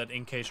salt so that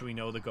in case we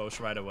know the ghost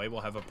right away,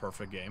 we'll have a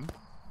perfect game.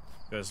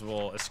 Because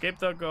we'll escape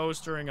the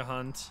ghost during a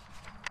hunt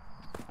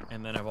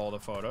and then have all the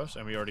photos.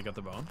 And we already got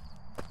the bone.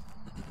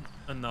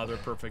 Another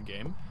perfect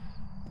game.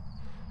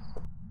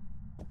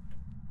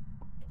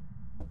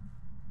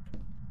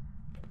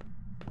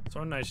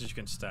 So nice that you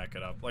can stack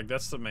it up. Like,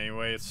 that's the main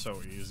way. It's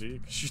so easy.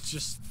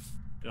 'Cause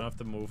you don't have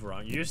to move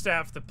around. You used to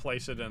have to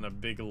place it in a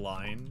big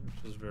line,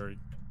 which is very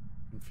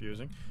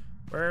confusing.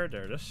 Where?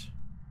 There it is.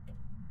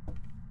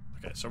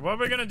 Okay, so what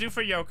we're gonna do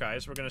for yokai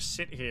is we're gonna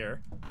sit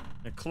here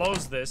and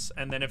close this,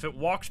 and then if it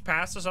walks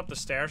past us up the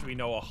stairs, we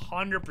know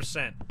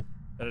 100%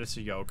 that it's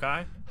a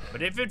yokai.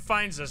 But if it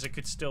finds us, it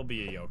could still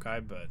be a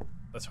yokai, but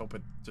let's hope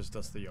it just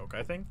does the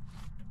yokai thing.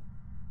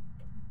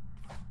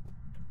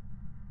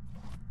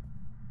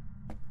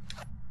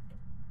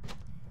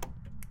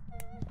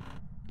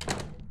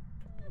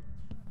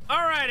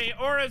 Alrighty,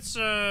 or it's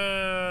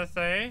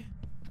Thay.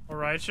 Or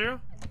Raichu.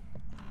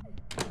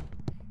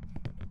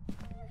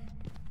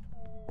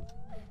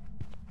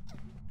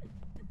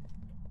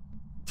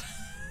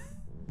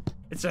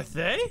 It's a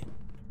Thay?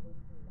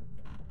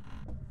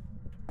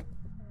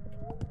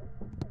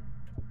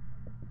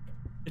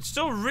 It's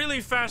still really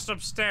fast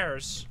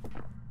upstairs.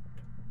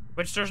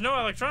 Which there's no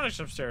electronics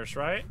upstairs,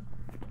 right?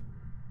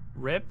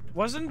 Rip.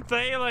 Wasn't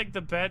Thay like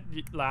the bet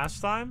last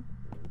time?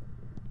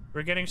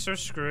 We're getting so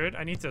screwed.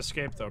 I need to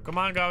escape though. Come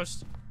on,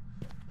 Ghost.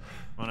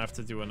 I'm gonna have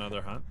to do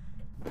another hunt.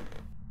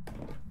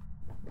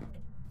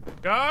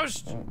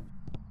 Ghost!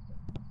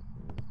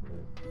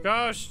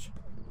 Ghost!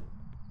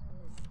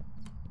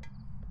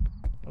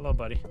 Hello,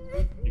 buddy.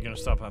 You're gonna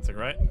stop hunting,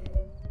 right?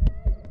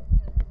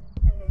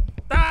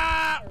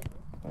 Ah!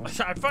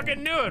 I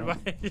fucking knew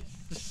it!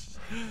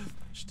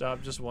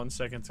 Stop just 1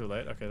 second too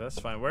late. Okay, that's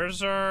fine.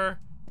 Where's our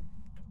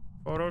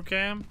photo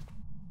cam?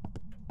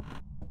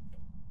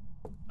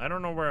 I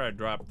don't know where I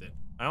dropped it.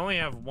 I only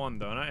have one,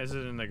 don't I? Is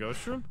it in the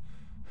ghost room?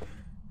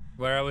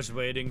 Where I was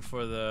waiting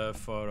for the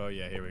photo.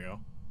 Yeah, here we go.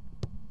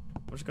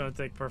 I'm just gonna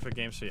take perfect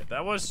game. So yeah,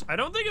 that was... I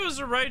don't think it was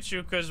a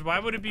Raichu, because why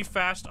would it be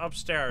fast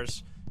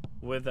upstairs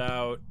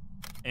without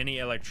any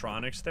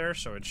electronics there?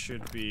 So it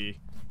should be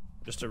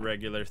just a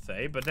regular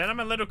Thay. But then I'm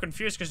a little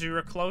confused, because we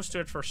were close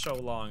to it for so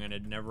long, and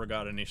it never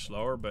got any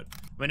slower. But,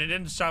 I mean, it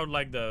didn't sound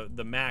like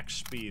the max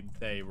speed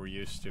Thay we're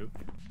used to.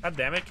 God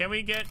damn it, can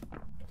we get...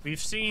 We've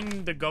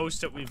seen the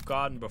ghosts that we've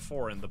gotten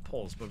before in the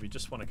pulls, but we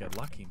just want to get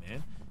lucky,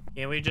 man.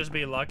 Can't we just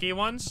be lucky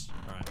once?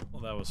 Alright,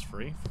 well that was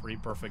free. Free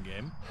perfect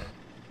game.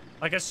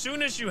 Like, as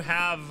soon as you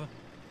have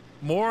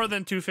more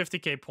than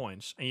 250k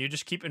points, and you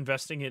just keep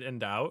investing it in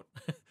doubt,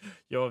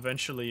 you'll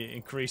eventually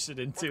increase it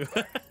into...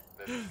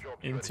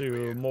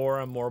 into more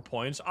and more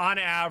points. On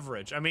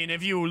average. I mean,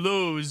 if you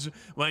lose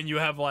when you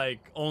have, like,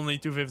 only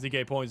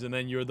 250k points, and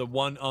then you're the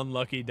one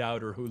unlucky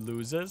doubter who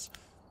loses...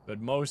 But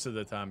most of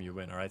the time you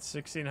win. All right,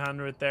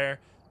 1600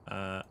 there.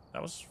 That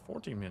was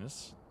 14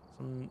 minutes.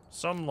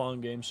 Some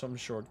long games, some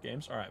short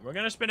games. All right, we're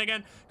gonna spin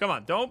again. Come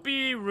on, don't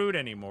be rude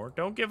anymore.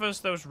 Don't give us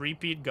those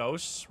repeat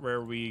ghosts where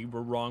we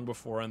were wrong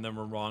before and then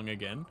we're wrong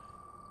again.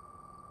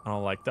 I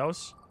don't like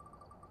those.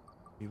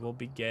 We will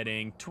be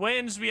getting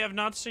twins. We have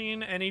not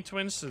seen any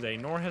twins today,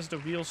 nor has the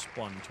wheel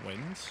spun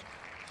twins.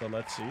 So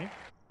let's see.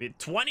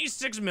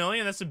 26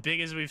 million, that's the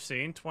biggest we've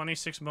seen.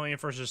 26 million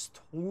versus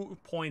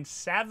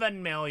 2.7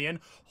 million.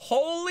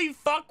 Holy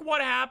fuck,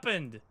 what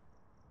happened?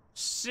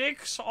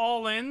 6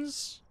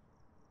 all-ins?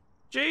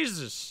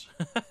 Jesus.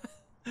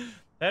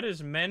 That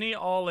is many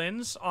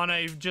all-ins on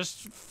a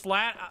just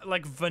flat,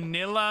 like,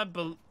 vanilla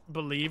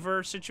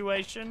believer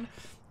situation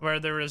where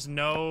there is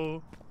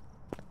no,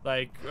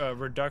 like,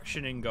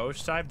 reduction in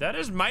ghost type.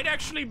 That might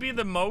actually be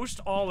the most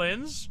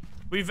all-ins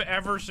we've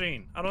ever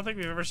seen. I don't think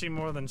we've ever seen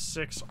more than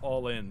 6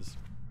 all-ins.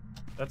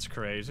 That's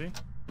crazy.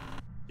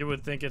 You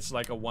would think it's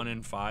like a 1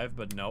 in 5,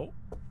 but no.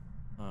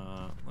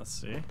 Let's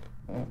see.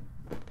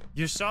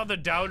 You saw the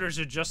doubters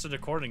adjusted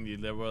accordingly.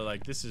 They were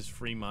like, this is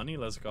free money,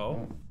 let's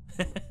go.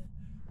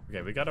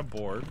 Okay, we got a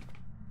board.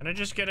 Can I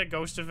just get a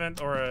ghost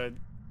event or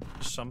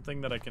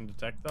something that I can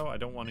detect, though? I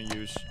don't want to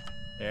use...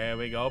 There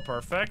we go,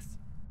 perfect.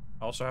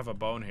 I also have a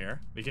bone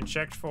here. We can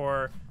check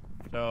for...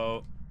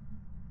 So,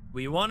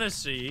 we want to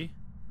see...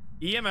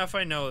 EMF,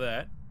 I know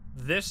that.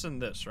 This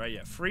and this, right?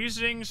 Yeah,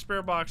 freezing,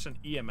 spirit box,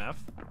 and EMF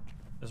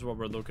is what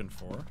we're looking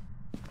for.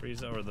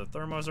 Freeze, or the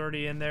thermo's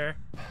already in there.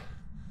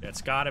 Yeah,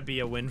 it's gotta be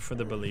a win for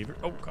the believer.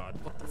 Oh god,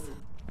 what the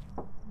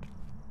f...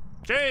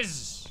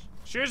 Jeez!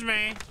 Excuse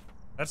me!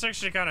 That's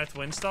actually kind of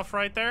twin stuff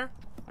right there.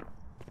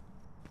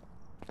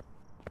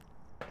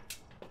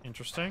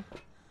 Interesting.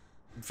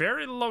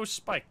 Very low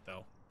spike,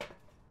 though.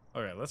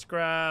 Okay, let's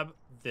grab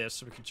this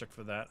so we can check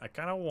for that. I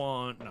kind of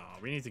want... No,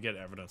 we need to get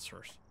evidence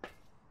first.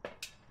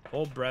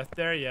 Cold breath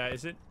there, yeah.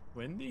 Is it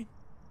windy?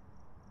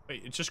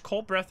 Wait, it's just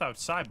cold breath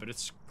outside, but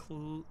it's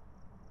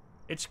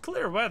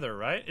clear weather,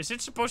 right? Is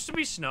it supposed to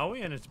be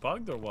snowy and it's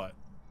bugged or what?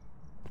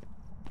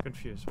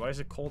 Confused. Why is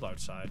it cold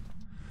outside?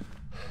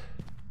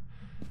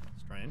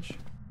 Strange.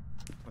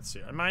 Let's see.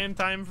 Am I in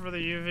time for the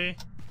UV?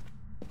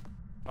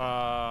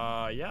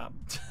 Yeah.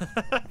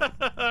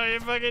 Are you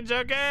fucking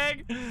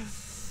joking?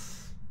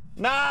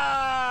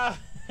 Nah!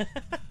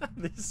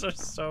 These are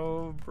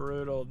so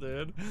brutal,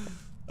 dude.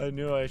 I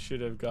knew I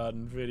should have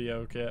gotten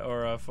video cam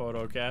or a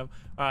photo cam.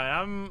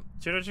 Alright,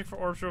 should I check for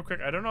orbs real quick?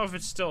 I don't know if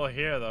it's still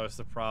here though, is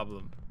the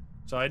problem.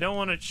 So I don't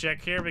want to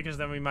check here because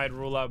then we might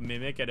rule out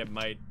mimic and it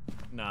might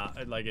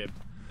not, like it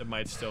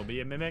might still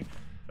be a mimic.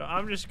 So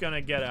I'm just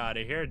gonna get out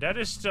of here. That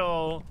is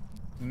still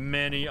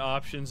many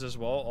options as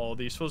well. All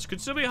these fools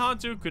could still be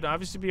Hantu, could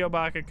obviously be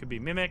Obaka, could be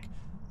Mimic.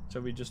 So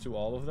we just do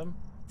all of them.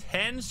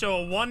 10, so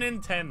a 1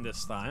 in 10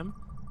 this time.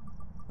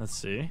 Let's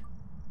see.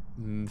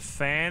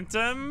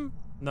 Phantom.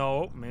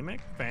 No, Mimic.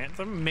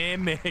 Phantom.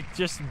 Mimic.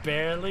 Just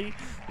barely.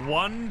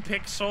 1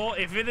 pixel.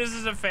 If it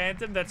is a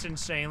Phantom, that's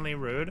insanely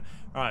rude.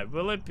 Alright,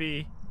 will it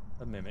be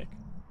a Mimic?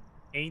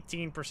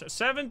 18%.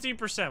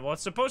 70%. Well,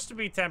 it's supposed to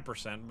be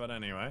 10%, but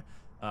anyway.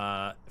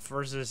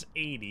 Versus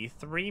 80.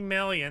 3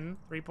 million.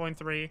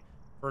 3.3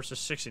 versus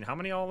 16. How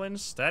many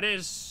all-ins? That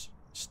is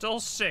still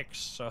 6.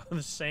 So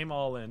the same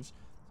all-ins.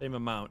 Same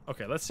amount.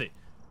 Okay, let's see.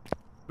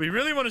 We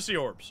really want to see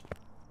orbs.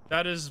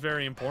 That is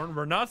very important.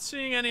 We're not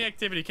seeing any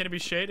activity. Can it be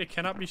shade? It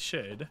cannot be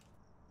shade.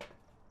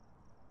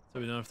 So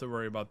we don't have to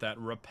worry about that.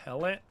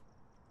 Repel it.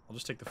 I'll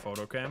just take the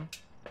photo cam.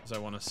 Because I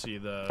want to see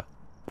the...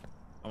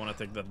 I want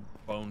to take the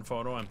bone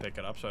photo and pick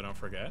it up so I don't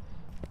forget.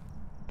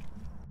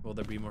 Will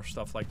there be more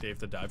stuff like Dave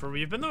the Diver?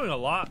 We've been doing a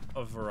lot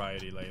of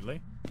variety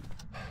lately.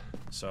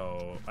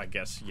 So I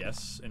guess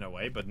yes, in a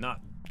way. But not...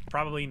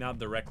 Probably not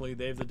directly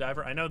Dave the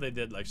Diver. I know they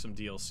did like some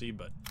DLC,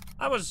 but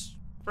I was...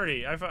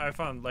 I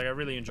found, like, I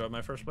really enjoyed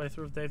my first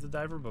playthrough of Dave the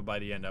Diver, but by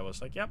the end I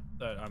was like, yep,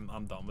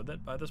 I'm done with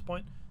it by this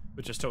point,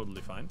 which is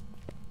totally fine.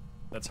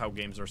 That's how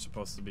games are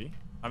supposed to be.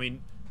 I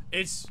mean,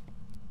 it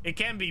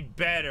can be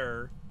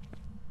better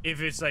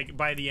if it's like,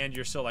 by the end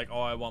you're still like,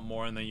 oh, I want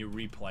more, and then you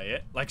replay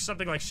it. Like,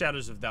 something like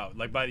Shadows of Doubt.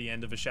 Like, by the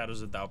end of a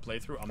Shadows of Doubt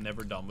playthrough, I'm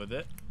never done with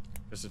it,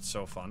 because it's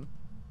so fun.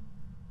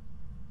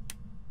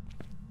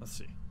 Let's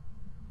see.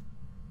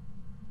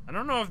 I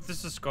don't know if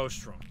this is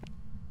Ghost Room.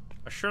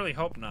 I surely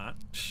hope not,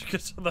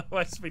 because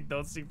otherwise we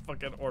don't see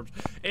fucking orbs.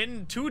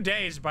 In 2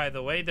 days, by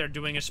the way, they're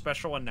doing a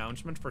special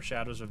announcement for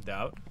Shadows of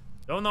Doubt.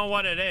 Don't know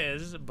what it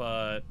is,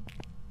 but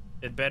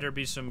it better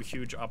be some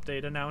huge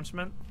update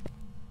announcement,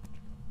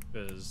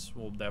 because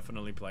we'll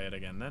definitely play it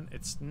again then.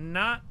 It's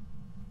not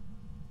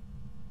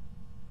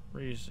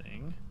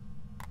freezing.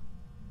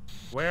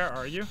 Where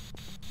are you?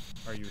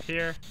 Are you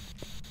here?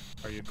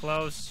 Are you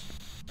close?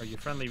 Are you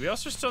friendly? We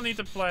also still need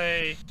to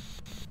play...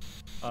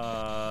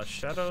 not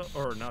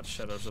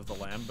Shadows of the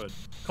Lamb, but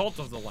Cult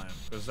of the Lamb,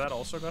 because that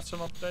also got some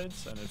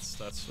updates, and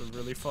that's a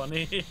really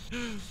funny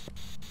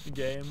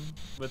game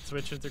with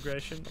Twitch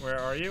integration. Where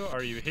are you?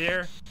 Are you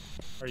here?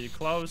 Are you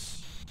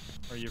close?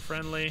 Are you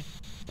friendly?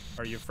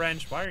 Are you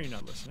French? Why are you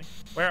not listening?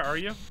 Where are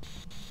you?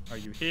 Are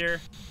you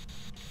here?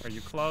 Are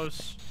you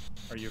close?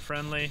 Are you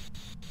friendly?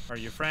 Are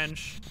you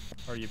French?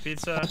 Are you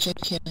pizza?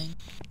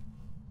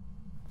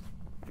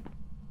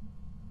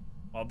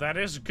 Well, that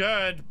is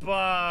good,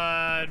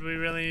 but we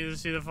really need to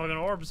see the fucking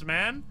orbs,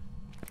 man.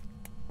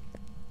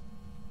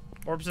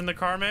 Orbs in the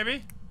car,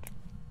 maybe?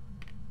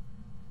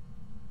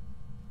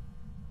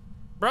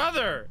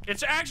 Brother,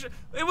 it's actually...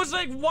 It was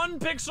like 1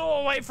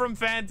 pixel away from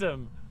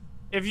Phantom.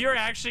 If you're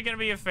actually gonna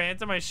be a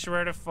Phantom, I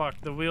swear to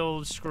fuck, the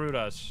wheel screwed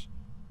us.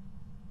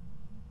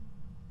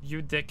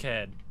 You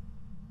dickhead.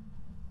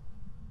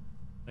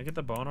 Did I get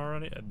the bone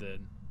already? I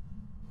did.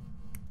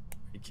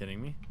 Are you kidding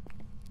me?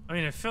 I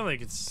mean, I feel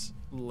like it's...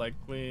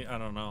 likely, I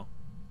don't know.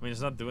 I mean,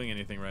 it's not doing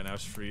anything right now.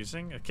 It's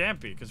freezing. It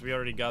can't be, because we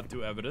already got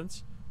 2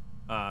 evidence.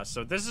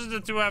 So this is the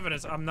 2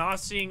 evidence. I'm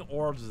not seeing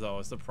orbs, though,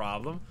 is the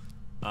problem.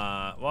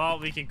 Well,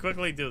 we can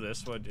quickly do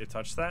this. Would you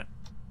touch that?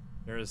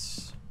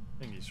 There's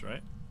thingies,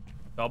 right?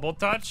 Double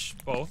touch.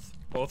 Both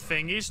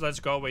thingies.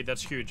 Let's go. Wait,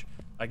 that's huge.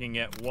 I can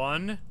get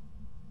 1,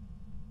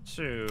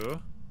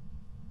 2,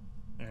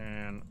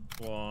 and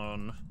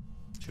 1,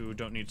 2.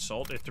 Don't need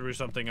salt. It threw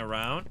something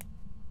around.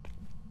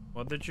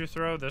 What did you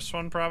throw? This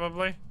one,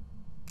 probably?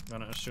 I'm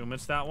gonna assume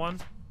it's that one.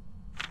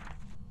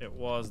 It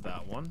was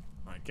that one.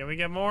 Alright, can we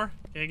get more?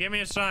 Can you give me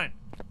a sign?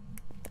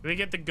 Can we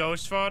get the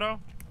ghost photo?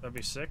 That'd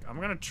be sick.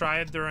 I'm gonna try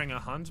it during a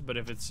hunt, but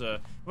if it's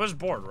it was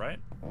bored, right?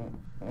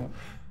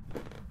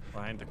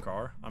 Behind the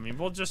car. I mean,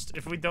 we'll just...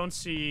 If we don't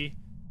see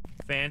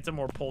Phantom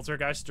or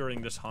Poltergeist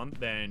during this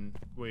hunt, then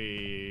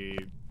we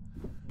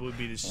would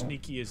be the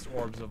sneakiest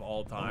orbs of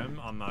all time.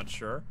 I'm not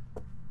sure.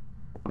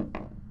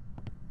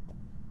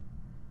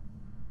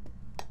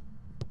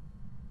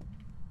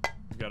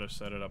 Gotta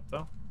set it up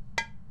though.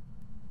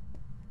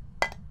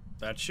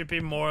 That should be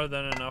more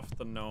than enough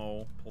to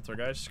know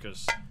Poltergeist,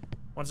 because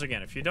once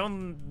again, if you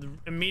don't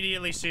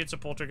immediately see it's a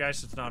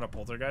Poltergeist, it's not a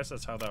Poltergeist.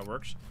 That's how that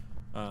works.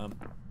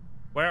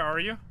 Where are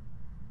you?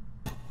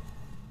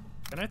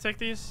 Can I take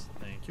these?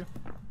 Thank you.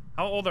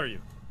 How old are you?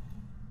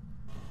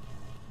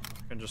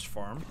 I can just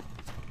farm.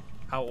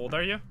 How old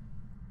are you?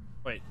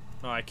 Wait,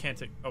 no, I can't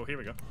take... Oh, here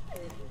we go.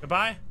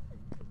 Goodbye.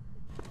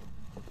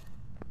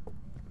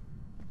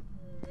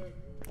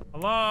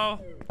 Hello?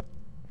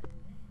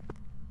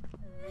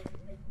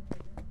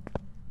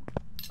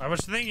 I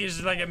was thinking, is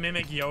it like a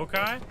mimic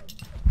yokai?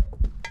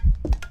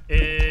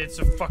 It's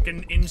a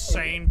fucking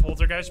insane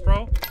poltergeist,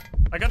 bro.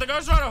 I got the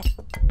ghost photo!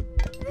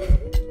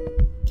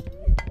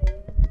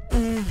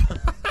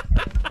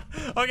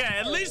 Okay,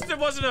 at least it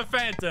wasn't a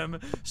phantom,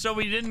 so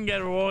we didn't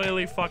get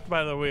royally fucked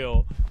by the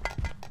wheel.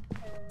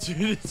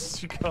 Dude,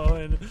 it's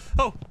going...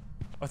 Oh!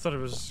 I thought it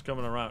was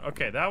coming around.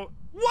 Okay, that...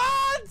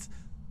 What?!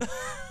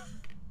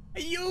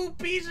 You you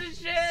piece of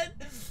shit!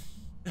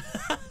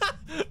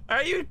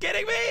 Are you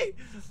kidding me?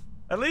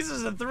 At least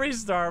it's a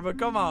 3-star, but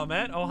come on,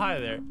 man. Oh, hi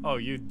there. Oh,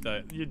 you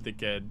the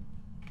kid.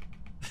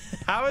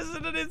 How is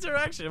it an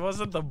interaction? It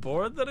wasn't the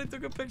board that I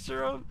took a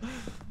picture of?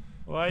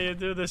 Why you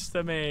do this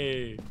to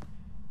me?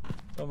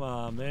 Come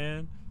on,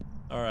 man.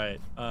 All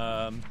right.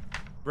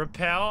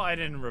 Repel? I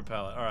didn't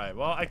repel it. All right.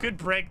 Well, I could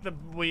break the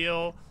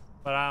wheel,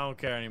 but I don't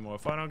care anymore.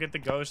 If I don't get the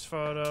ghost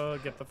photo,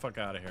 get the fuck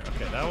out of here.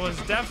 Okay, that was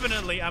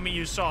definitely... I mean,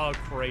 you saw how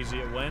crazy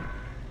it went.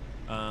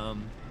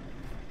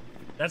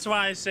 That's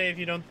why I say if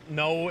you don't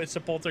know it's a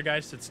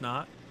poltergeist, it's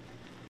not.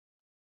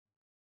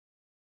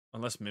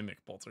 Unless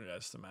mimic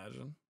poltergeist,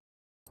 imagine.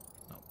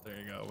 Oh, there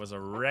you go. It was a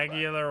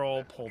regular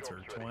old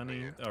polter.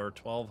 20 or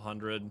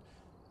 1200.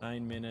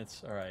 9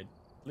 minutes. All right.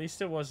 At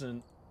least it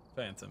wasn't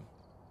Phantom.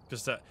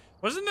 Because that...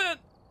 Wasn't that...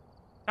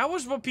 That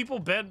was what people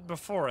bet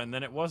before, and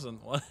then it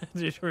wasn't.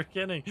 Dude, we're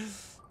getting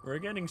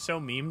so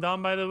memed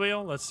on by the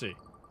wheel. Let's see.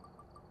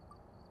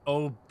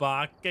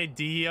 Obake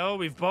Dio.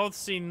 We've both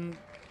seen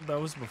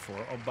those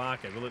before.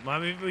 Obake. I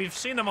mean, we've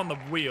seen them on the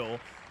wheel,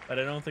 but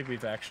I don't think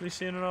we've actually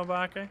seen an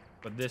Obake.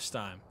 But this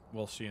time,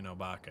 we'll see an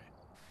Obake.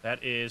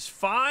 That is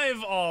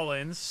 5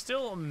 all-ins.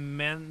 Still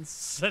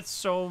immense. That's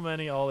so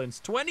many all-ins.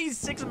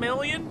 26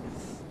 million?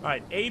 All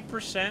right,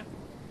 8%.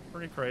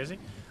 Pretty crazy.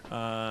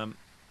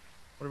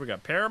 What do we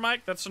got? Paramic,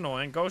 that's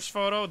annoying. Ghost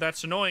photo,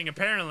 that's annoying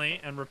apparently.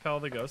 And repel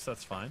the ghost,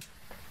 that's fine.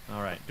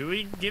 All right, do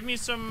we give me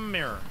some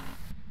mirror?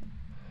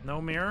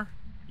 No mirror?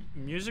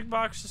 Music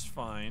box is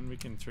fine. We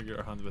can trigger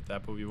a hunt with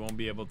that, but we won't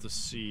be able to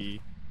see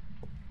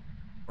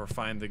or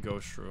find the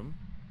ghost room.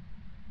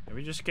 Can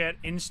we just get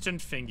instant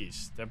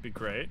fingies? That'd be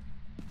great.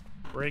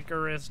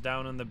 Breaker is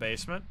down in the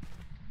basement.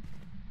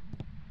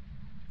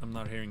 I'm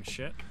not hearing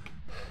shit.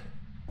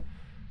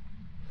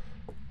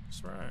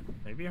 Right.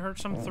 Maybe I heard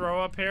some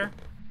throw up here.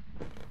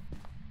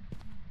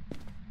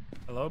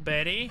 Hello,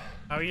 Betty.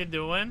 How you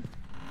doing?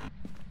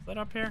 Is that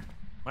up here?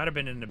 Might have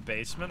been in the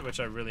basement, which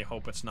I really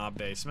hope it's not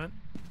basement.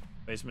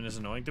 Basement is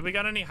annoying. Do we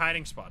got any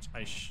hiding spots?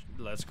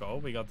 Let's go.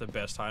 We got the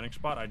best hiding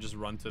spot. I just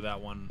run to that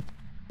one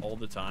all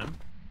the time.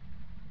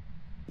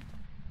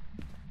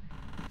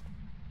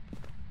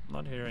 I'm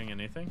not hearing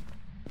anything.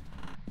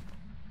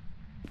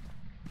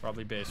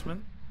 Probably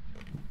basement.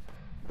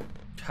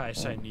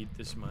 Guys, I need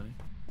this money.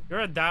 You're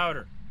a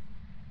doubter.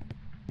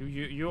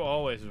 You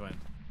always win.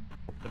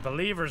 The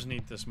believers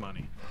need this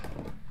money.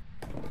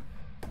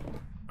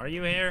 Are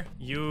you here?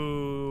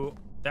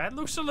 That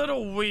looks a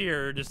little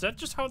weird. Is that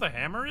just how the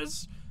hammer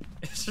is?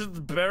 Is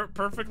it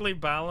perfectly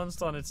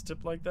balanced on its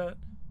tip like that?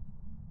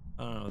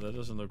 I don't know. That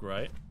doesn't look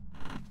right.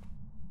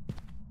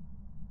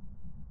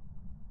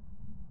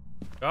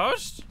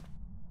 Ghost?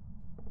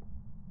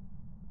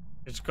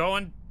 It's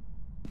going...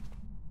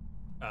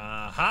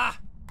 Aha!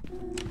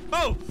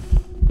 Oh!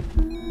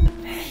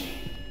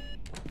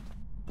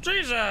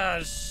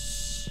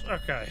 Jesus!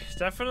 Okay,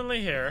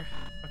 definitely here.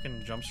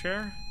 Fucking jump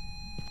scare.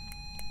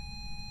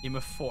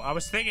 EMA 4. I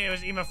was thinking it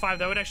was EMA 5.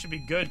 That would actually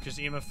be good, because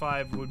EMA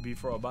 5 would be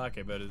for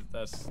Obake, but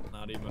that's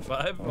not EMA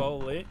 5.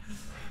 Holy.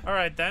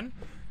 Alright, then.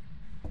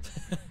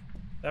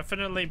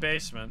 Definitely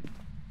basement.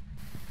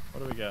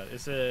 What do we got?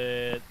 Is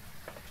it...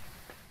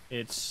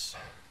 It's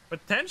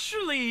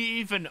potentially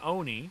even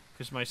Oni,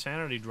 because my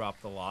sanity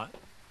dropped a lot.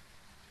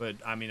 But,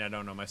 I mean, I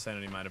don't know. My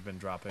sanity might have been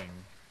dropping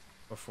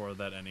before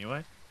that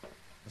anyway.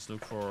 Let's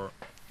look for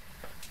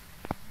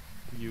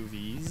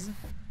UVs.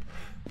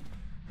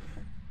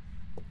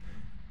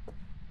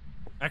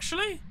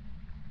 Actually?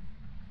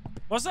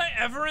 Was I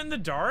ever in the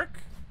dark?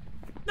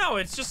 No,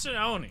 it's just an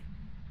Oni.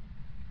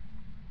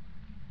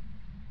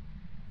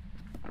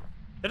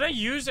 Did I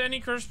use any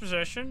cursed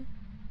possession?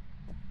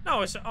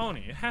 No, it's an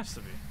Oni. It has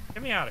to be.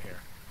 Get me out of here.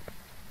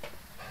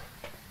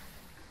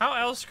 How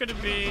else could it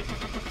be?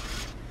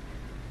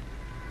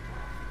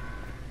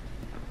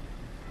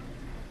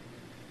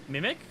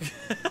 Mimic?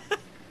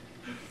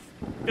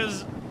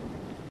 Because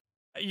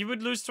you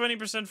would lose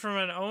 20% from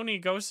an Oni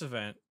ghost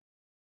event.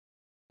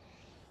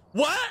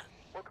 What?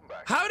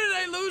 How did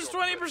I lose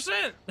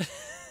 20%?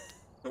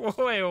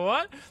 Wait,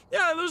 what?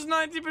 Yeah, I lose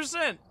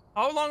 90%.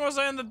 How long was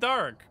I in the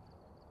dark?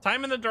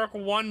 Time in the dark,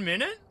 1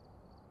 minute?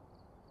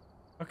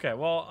 Okay,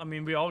 well, I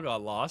mean, we all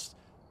got lost.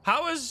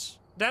 How is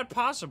that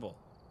possible?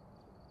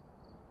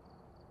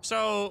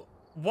 So,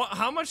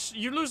 how much?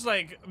 You lose,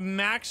 like,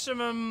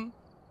 maximum,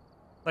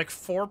 like,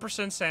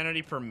 4%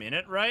 sanity per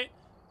minute, right?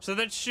 So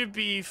that should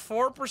be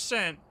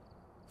 4%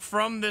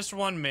 from this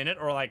 1 minute,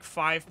 or, like,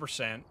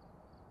 5%.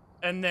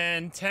 And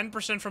then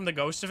 10% from the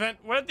ghost event.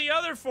 Where'd the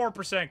other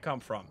 4%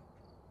 come from?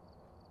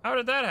 How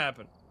did that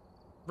happen?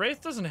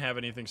 Wraith doesn't have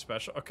anything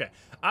special. Okay.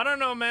 I don't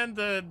know, man.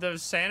 The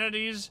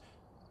sanities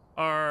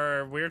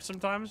are weird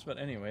sometimes. But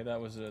anyway, that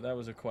was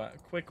a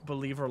quick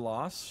believer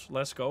loss.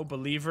 Let's go.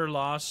 Believer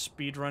loss,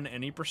 speedrun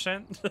any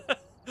percent.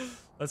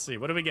 Let's see.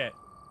 What do we get?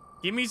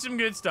 Give me some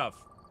good stuff.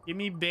 Give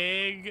me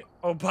big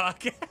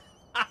Obake.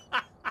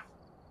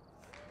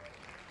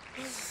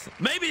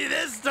 Maybe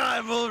this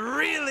time will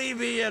really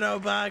be an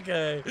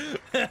Obake.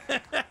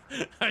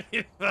 Are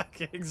you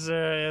fucking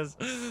serious?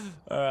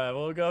 Alright,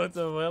 we'll go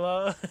to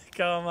Willow.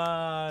 Come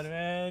on,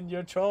 man.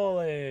 You're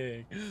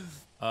trolling.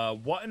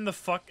 What in the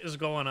fuck is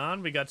going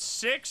on? We got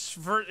 6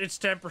 it's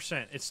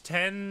 10%. It's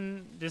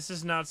 10. This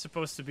is not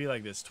supposed to be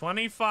like this.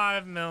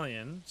 25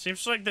 million.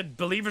 Seems like the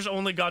believers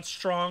only got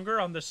stronger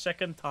on the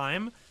second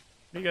time.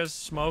 What are you guys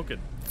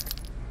smoking?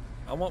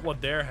 I want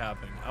what they're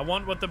having. I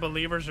want what the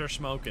believers are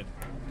smoking.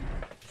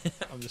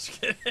 I'm just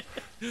kidding.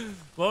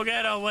 We'll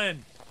get a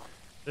win.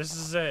 This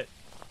is it.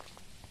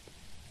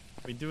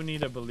 We do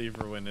need a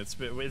believer win. It's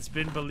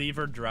been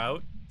believer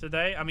drought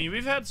today. I mean,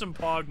 we've had some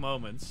pog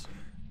moments.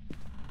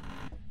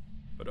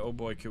 But oh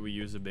boy, could we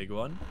use a big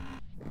one.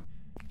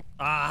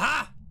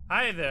 Aha!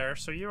 Hi there.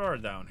 So you are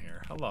down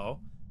here. Hello.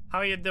 How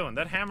are you doing?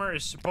 That hammer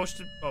is supposed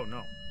to... Oh,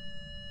 no.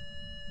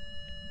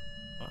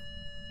 What?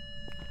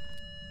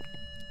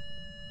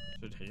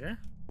 Is it here?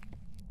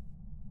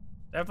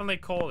 Definitely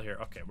cold here.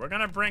 Okay, we're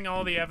gonna bring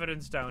all the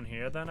evidence down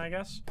here then, I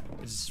guess.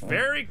 It's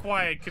very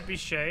quiet. Could be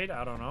shade.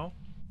 I don't know.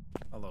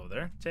 Hello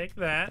there. Take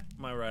that.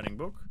 My writing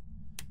book.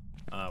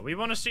 We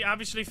want to see,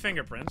 obviously,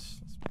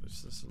 fingerprints. Let's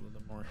push this a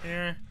little more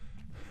here.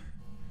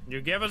 You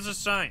give us a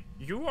sign.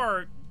 You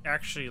are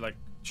actually, like,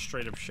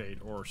 straight up shade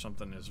or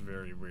something is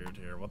very weird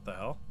here. What the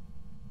hell?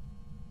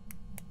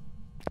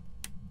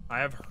 I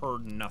have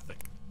heard nothing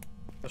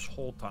this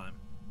whole time.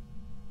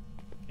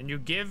 Can you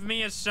give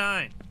me a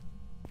sign?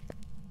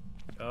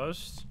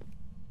 Ghost.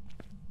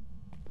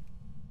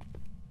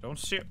 Don't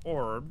see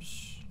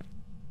orbs.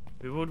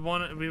 We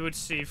would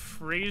see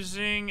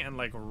freezing and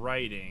like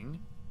writing.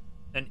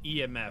 And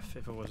EMF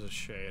if it was a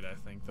shade, I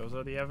think. Those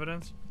are the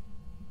evidence.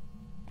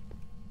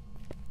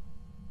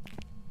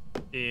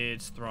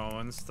 It's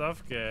throwing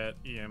stuff.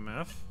 Get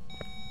EMF.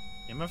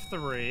 EMF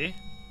 3.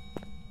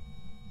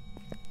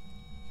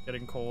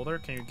 Getting colder.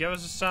 Can you give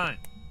us a sign?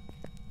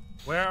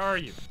 Where are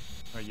you?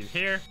 Are you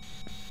here?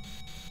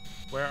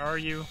 Where are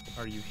you?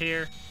 Are you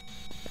here?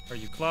 Are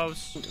you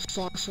close?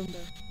 Far from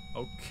there.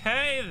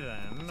 Okay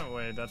then. No,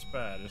 wait, that's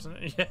bad, isn't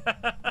it?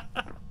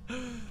 Yeah.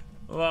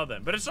 Well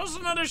then. But it's also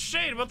another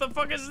shade. What the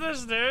fuck is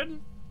this, dude?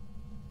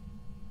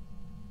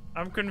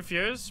 I'm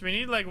confused. We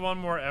need like one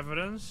more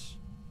evidence.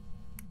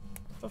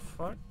 What the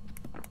fuck?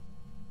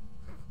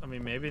 I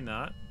mean, maybe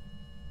not.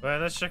 Wait,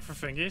 let's check for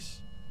fingies.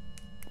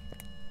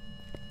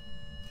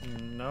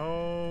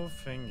 No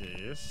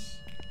fingies.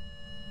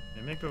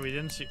 Mimic, but we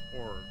didn't see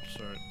orbs,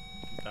 so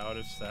I doubt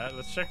it's that.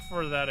 Let's check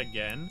for that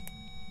again.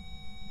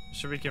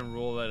 So we can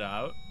rule it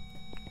out.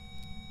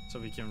 So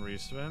we can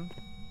respin.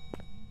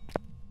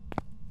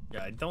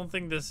 Yeah, I don't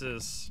think this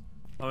is...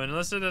 I mean,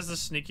 unless it has the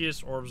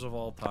sneakiest orbs of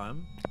all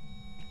time.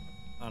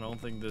 I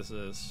don't think this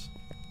is...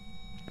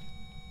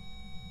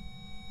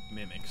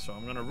 Mimic. So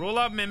I'm gonna rule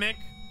out Mimic.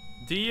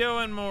 Dio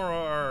and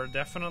Moro are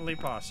definitely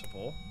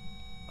possible.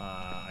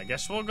 I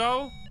guess we'll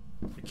go.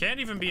 It can't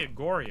even be a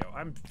Goryo.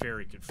 I'm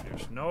very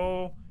confused.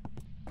 No.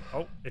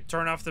 Oh, it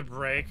turned off the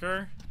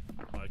breaker.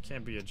 Well, it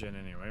can't be a Jinn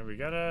anyway. We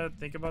gotta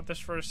think about this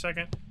for a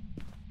second.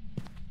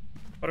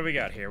 What do we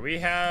got here? We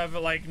have,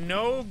 like,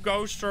 no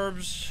ghost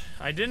orbs.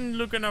 I didn't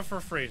look enough for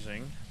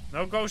freezing.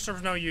 No ghost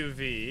orbs, no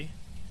UV.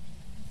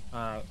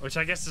 Which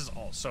I guess is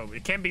all. So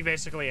it can be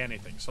basically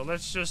anything. So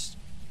let's just...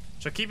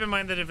 So keep in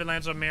mind that if it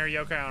lands on Mary,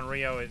 Yokai, on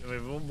Rio,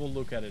 we'll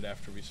look at it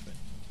after we spin.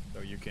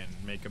 So you can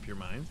make up your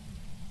mind.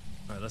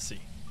 Alright, let's see.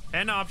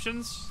 10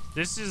 options.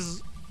 This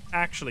is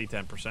actually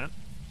 10%.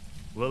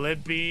 Will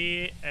it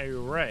be a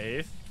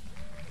Wraith?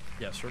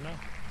 Yes or no?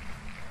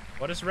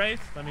 What is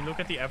Wraith? Let me look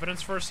at the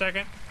evidence for a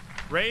second.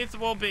 Wraith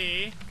will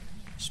be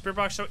Spirit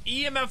Box. So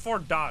EMF 4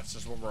 dots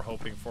is what we're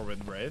hoping for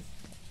with Wraith.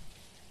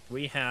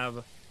 We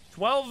have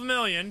 12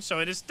 million, so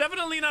it is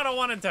definitely not a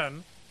 1 in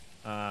 10.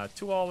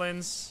 2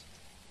 all-ins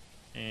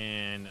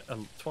and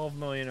 12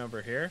 million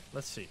over here.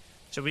 Let's see.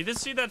 So we did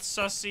see that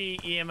sussy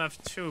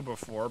EMF 2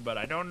 before, but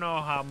I don't know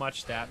how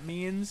much that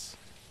means.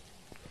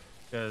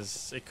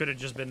 Because it could have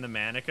just been the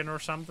mannequin or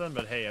something,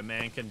 but hey, a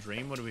man can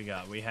dream. What do we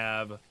got? We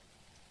have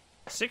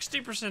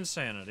 60%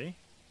 sanity.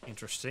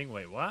 Interesting.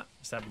 Wait, what?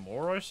 Is that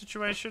Moroi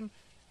situation?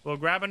 We'll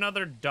grab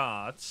another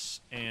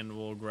dots, and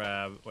we'll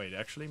grab... Wait,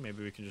 actually,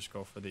 maybe we can just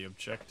go for the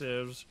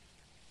objectives.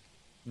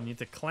 We need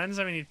to cleanse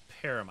and we need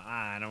param.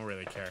 I don't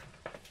really care.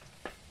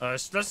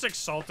 Let's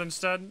exalt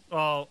instead.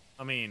 Well,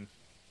 I mean...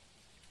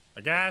 I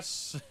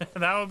guess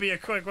that would be a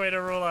quick way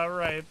to rule out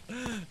Wraith.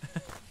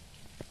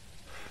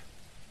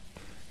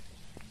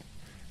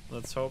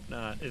 Let's hope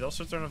not. It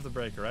also turned off the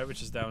breaker, right?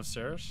 Which is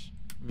downstairs.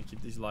 Let me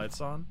keep these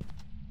lights on.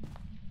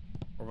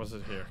 Or was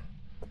it here?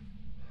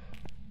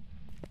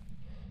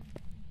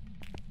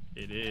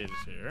 It is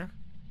here.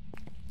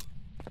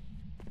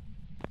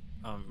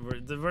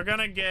 We're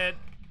gonna get...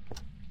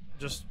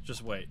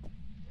 Just wait.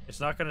 It's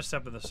not gonna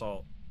step in the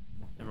salt.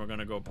 And we're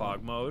gonna go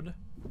pog mode.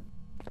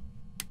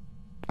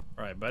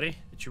 Alright, buddy.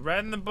 Did you write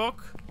in the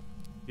book?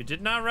 You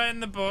did not write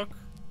in the book,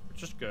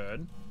 which is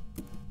good.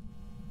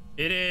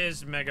 It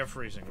is mega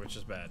freezing, which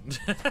is bad.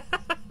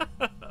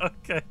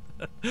 Okay.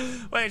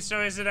 Wait,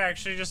 so is it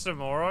actually just a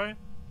Moroi?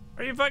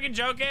 Are you fucking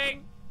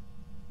joking?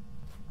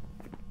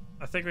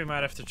 I think we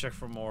might have to check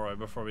for Moroi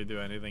before we do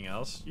anything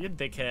else. You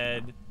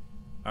dickhead.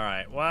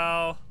 Alright,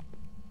 well...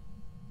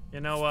 You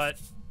know what?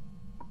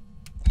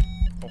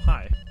 Oh,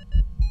 hi.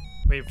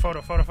 Wait,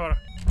 photo. Can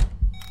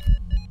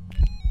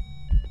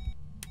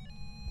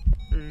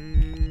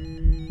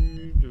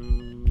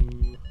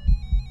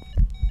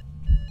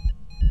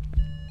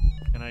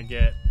I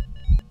get...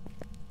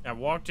 I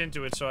walked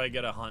into it so I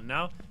get a hunt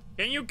now.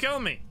 Can you kill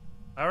me?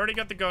 I already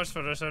got the ghost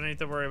photo, so I don't need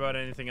to worry about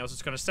anything else.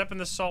 It's gonna step in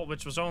the salt,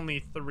 which was only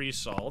 3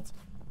 salt.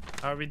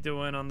 How are we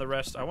doing on the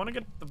rest? I want to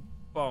get the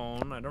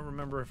bone. I don't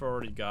remember if I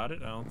already got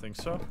it. I don't think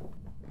so.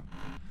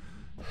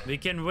 We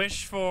can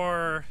wish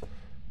for...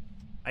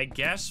 I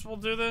guess we'll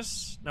do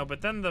this? No,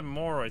 but then the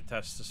Moroi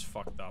test is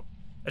fucked up.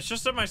 It's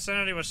just that my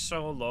sanity was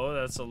so low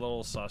that it's a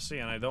little sussy,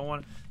 and I don't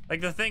want...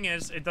 Like, the thing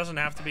is, it doesn't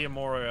have to be a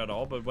Moroi at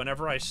all, but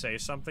whenever I say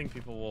something,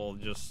 people will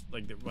just,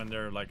 like, when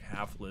they're, like,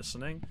 half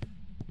listening,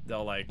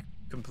 they'll, like,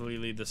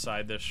 completely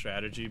decide their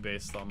strategy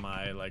based on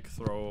my, like,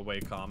 throwaway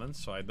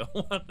comments, so I don't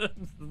want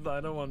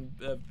I don't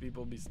want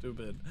people to be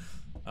stupid.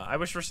 I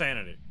wish for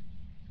sanity.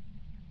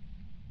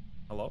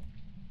 Hello?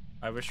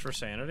 I wish for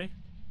sanity?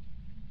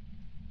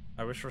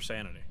 I wish for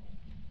sanity.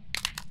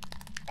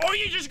 Oh,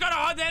 you just got a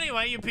hunt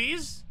anyway, you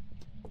peas!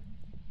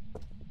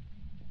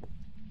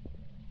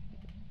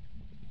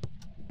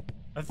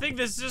 I think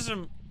this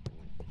isn't...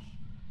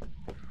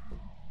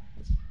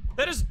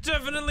 That is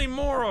definitely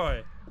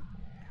Moroi.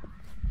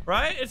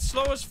 Right? It's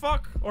slow as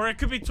fuck. Or it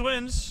could be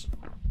twins.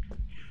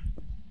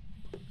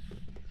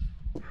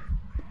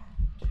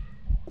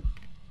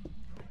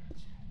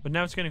 But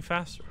now it's getting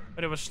faster.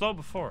 But it was slow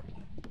before.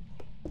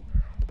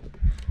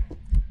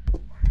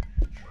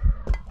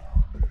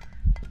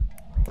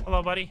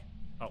 Hello, buddy.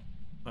 Oh,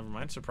 never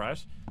mind.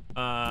 Surprise.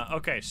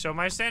 Okay, so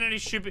my sanity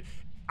should be...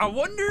 I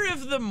wonder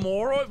if the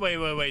Moroi...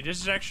 Wait.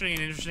 This is actually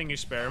an interesting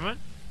experiment.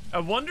 I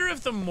wonder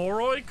if the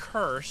Moroi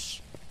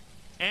curse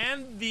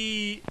and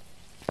the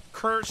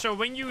curse... So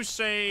when you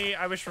say,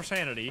 I wish for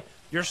sanity,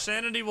 your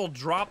sanity will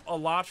drop a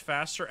lot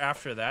faster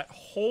after that.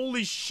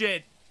 Holy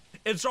shit.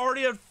 It's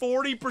already at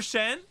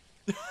 40%?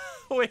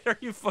 Wait, are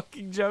you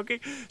fucking joking?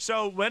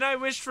 So when I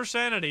wished for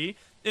sanity,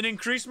 it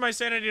increased my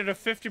sanity to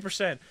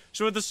 50%.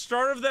 So at the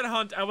start of that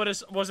hunt, I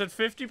was at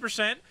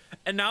 50%,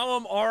 and now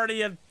I'm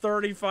already at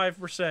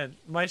 35%.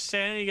 My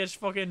sanity gets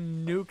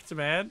fucking nuked,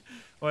 man.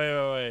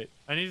 Wait.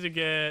 I need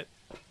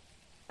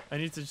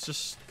to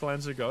just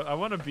cleanse the goat. I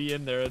want to be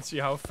in there and see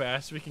how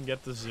fast we can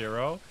get to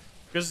 0.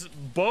 Because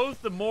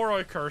both the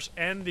Moroi curse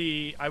and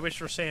the I wish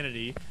for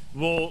sanity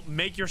will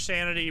make your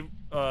sanity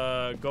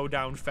go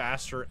down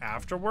faster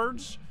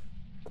afterwards.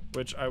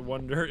 Which I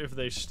wonder if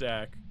they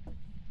stack.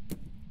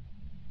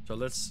 So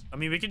let's... I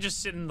mean, we could just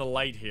sit in the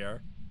light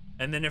here.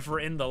 And then if we're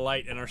in the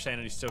light and our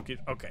sanity still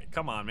keeps... Okay,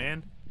 come on,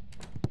 man.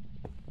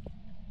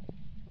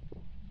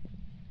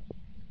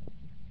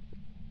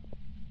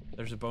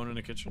 There's a bone in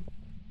the kitchen.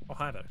 Oh,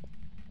 hi there.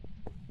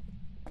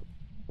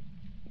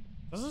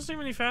 Doesn't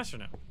seem any faster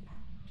now.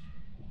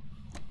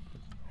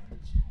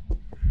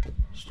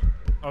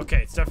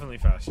 Okay, it's definitely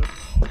faster.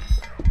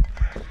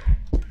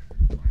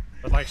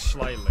 But, like,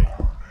 slightly.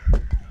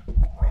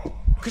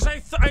 Because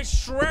I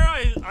swear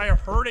I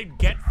heard it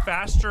get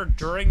faster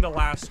during the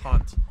last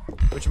hunt.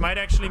 Which might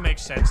actually make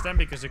sense then,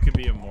 because it could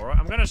be a Moroi.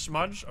 I'm gonna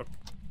smudge. Oh,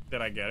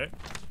 did I get it?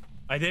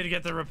 I did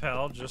get the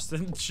repel,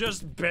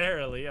 just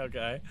barely,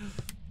 okay.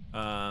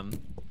 Well,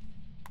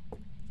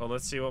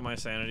 let's see what my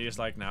sanity is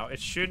like now. It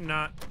should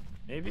not...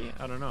 Maybe?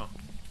 I don't know.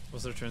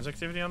 Was there twins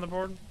activity on the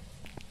board?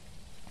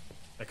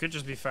 It could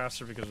just be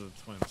faster because of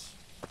the twins.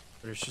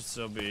 But it should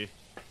still be...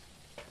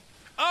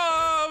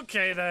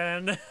 Okay,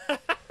 then.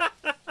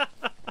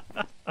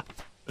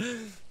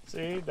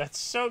 See? That's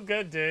so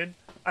good, dude.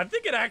 I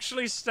think it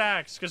actually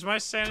stacks, because my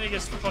sanity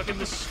gets fucking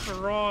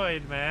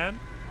destroyed, man.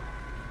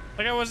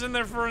 Like, I was in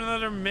there for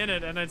another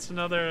minute, and it's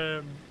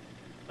another,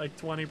 like,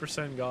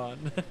 20%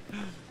 gone.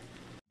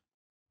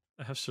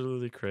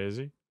 Absolutely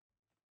crazy.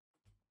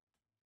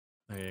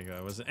 There you go.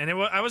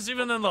 I was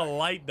even in the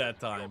light that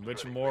time,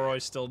 which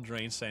Moroi still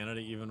drains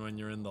sanity even when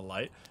you're in the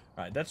light.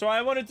 All right, that's why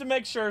I wanted to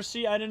make sure.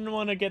 See, I didn't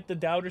want to get the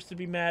doubters to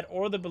be mad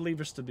or the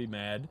believers to be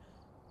mad,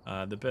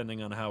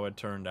 depending on how it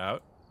turned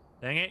out.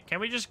 Dang it. Can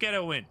we just get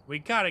a win? We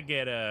gotta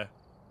get a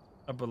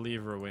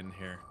believer win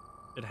here.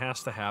 It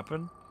has to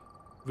happen.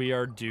 We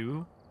are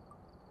due.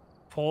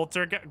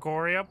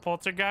 Goria,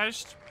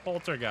 poltergeist.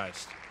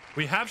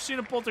 We have seen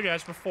a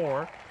poltergeist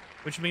before,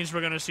 which means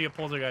we're gonna see a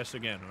poltergeist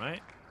again,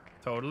 right?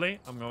 Totally.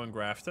 I'm going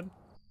Grafton.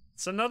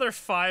 It's another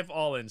 5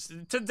 all-ins.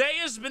 Today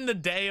has been the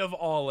day of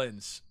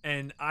all-ins,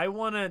 and I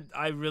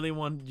really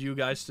want you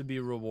guys to be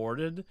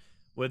rewarded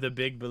with a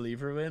big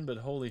believer win, but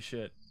holy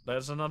shit.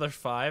 That's another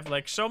 5.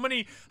 Like, so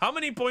many... How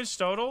many points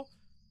total?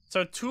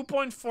 So,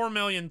 2.4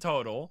 million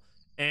total.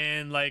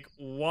 And, like,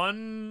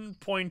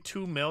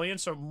 1.2 million.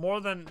 So, more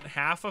than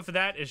half of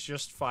that is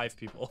just 5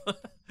 people.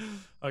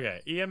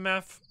 Okay.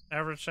 EMF,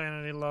 average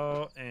sanity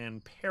low,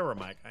 and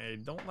Paramike. I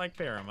don't like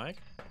Paramike.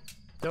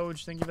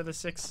 Doge, thank you for the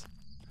 6.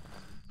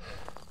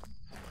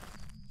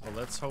 Well,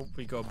 let's hope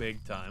we go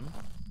big time.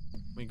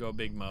 We go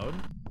big mode.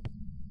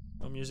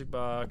 No music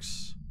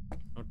box.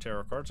 No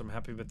tarot cards. I'm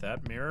happy with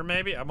that. Mirror,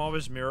 maybe? I'm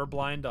always mirror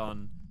blind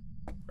on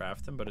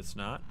Grafton, but it's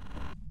not.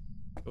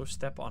 Go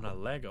step on a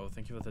Lego.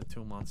 Thank you for the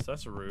 2 months.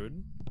 That's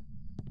rude.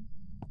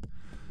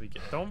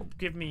 Don't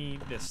give me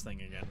this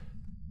thing again.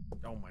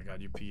 Oh my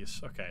god, you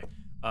piece. Okay.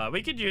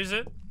 We could use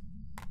it.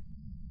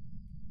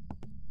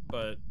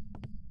 But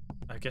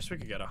I guess we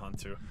could get a hunt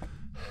too.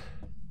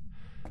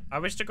 I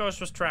wish the ghost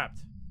was trapped.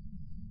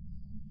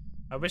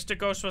 I wish the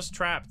ghost was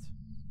trapped.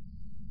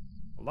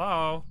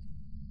 Hello?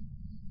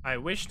 I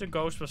wish the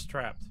ghost was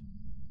trapped.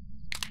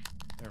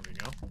 There we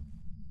go.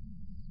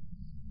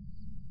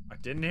 I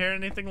didn't hear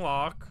anything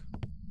lock.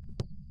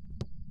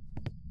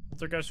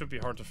 Poltergeist would be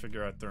hard to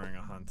figure out during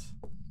a hunt.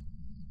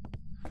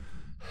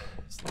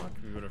 It's not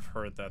like we would have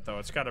heard that though.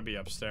 It's gotta be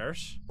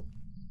upstairs.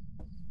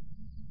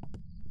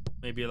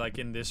 Maybe like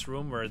in this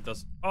room where it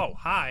does. Oh,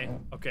 hi.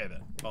 Okay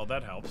then. Well,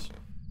 that helps.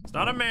 It's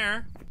not a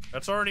mare.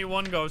 That's already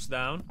one ghost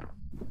down.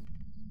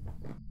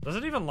 Does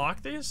it even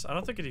lock these? I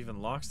don't think it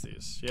even locks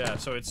these. Yeah,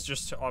 so it's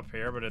just up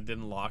here, but it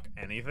didn't lock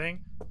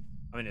anything.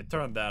 I mean, it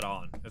turned that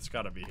on. It's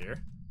gotta be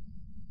here.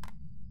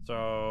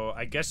 So,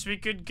 I guess we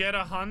could get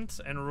a hunt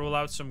and rule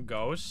out some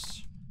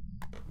ghosts.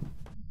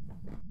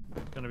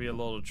 It's gonna be a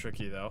little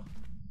tricky, though.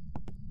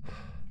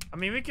 I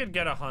mean, we could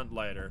get a hunt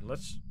later.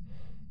 Let's...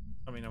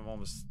 I mean, I'm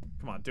almost...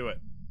 Come on, do it.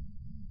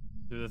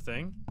 Do the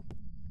thing.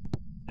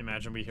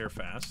 Imagine we hear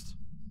fast.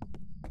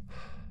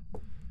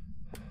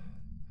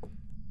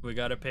 We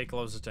gotta pay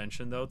close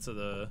attention, though, to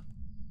the...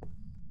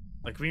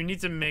 Like, we need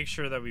to make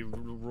sure that we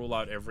rule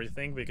out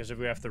everything, because if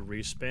we have to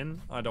respin,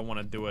 I don't want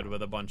to do it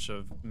with a bunch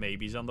of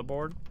maybes on the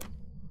board.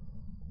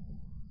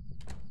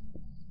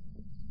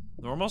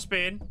 Normal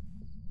speed.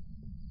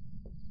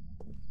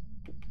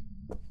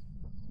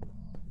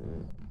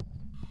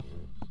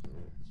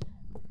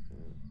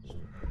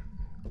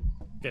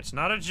 Okay, it's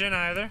not a djinn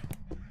either.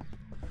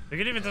 We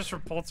could even test for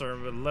Polter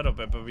a little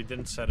bit, but we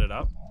didn't set it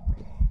up.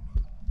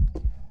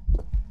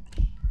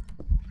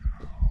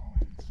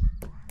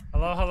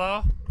 Hello,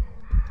 hello?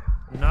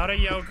 Not a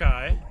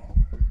yokai.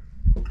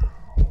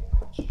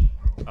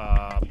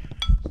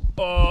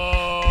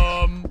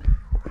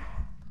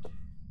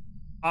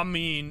 I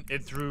mean,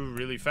 it threw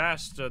really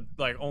fast.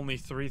 Like, only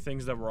 3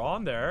 things that were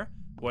on there.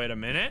 Wait a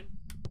minute.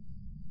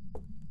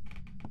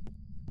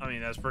 I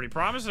mean, that's pretty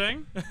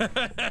promising.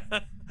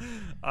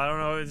 I don't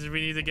know if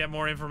we need to get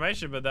more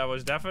information, but that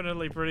was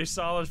definitely pretty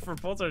solid for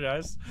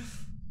Poltergeist.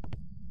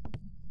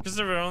 Because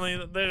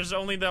there's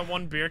only that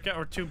 1 beer can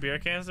or 2 beer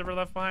cans that were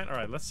left behind. All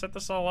right, let's set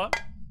this all up.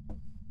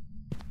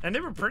 And they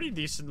were pretty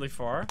decently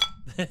far.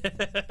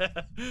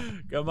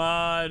 Come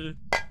on,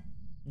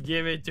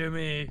 give it to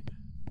me.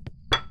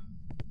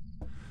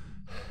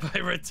 My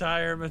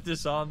retirement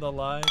is on the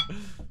line.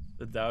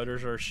 The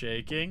doubters are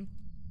shaking.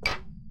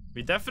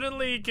 We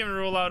definitely can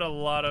rule out a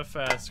lot of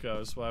fast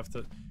ghosts. We'll have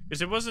to,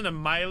 because it wasn't a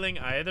miling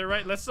either,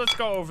 right? Let's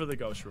go over the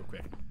ghost real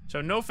quick.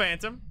 So no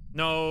phantom,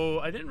 no.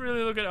 I didn't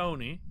really look at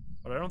Oni,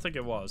 but I don't think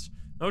it was.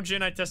 No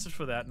djinn, I tested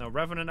for that. No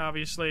revenant,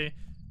 obviously.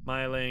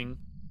 Miling.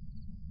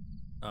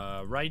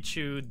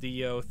 Raichu,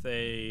 Dio,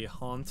 Thay,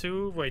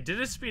 Hantu. Wait, did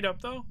it speed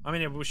up though? I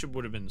mean, I wish it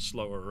would have been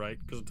slower, right?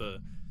 Because of the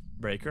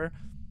breaker.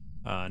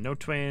 No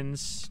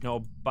twins, no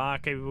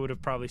Bake, we would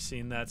have probably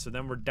seen that. So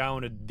then we're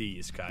down to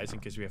these guys in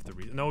case we have to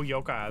read. No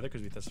yokai either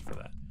because we tested for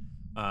that.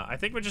 I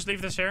think we'll just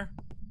leave this here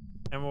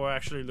and we'll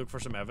actually look for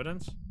some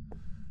evidence.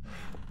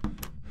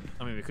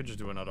 I mean, we could just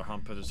do another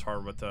hunt, but it's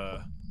hard with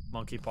the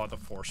monkey paw, the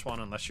force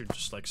one, unless you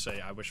just like say,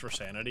 I wish for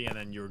sanity, and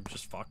then you're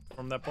just fucked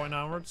from that point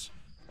onwards.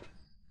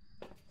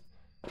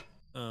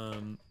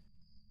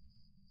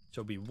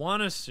 So we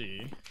want to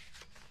see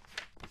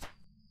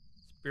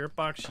Spirit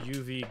Box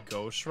UV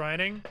Ghost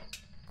Riding.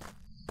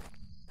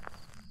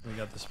 We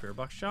got the Spirit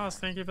Box. Joss,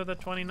 thank you for the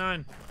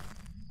 29.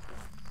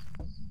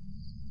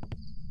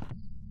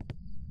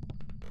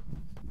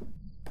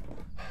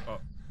 Oh.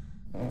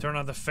 Turn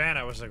on the fan.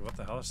 I was like, what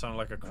the hell? It sounded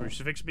like a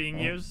crucifix being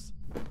used.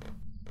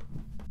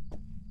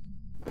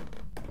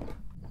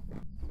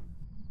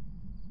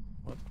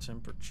 What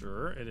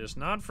temperature? It is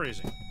not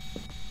freezing.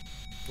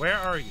 Where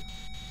are you?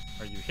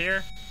 Are you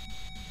here?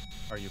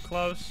 Are you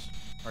close?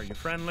 Are you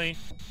friendly?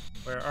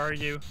 Where are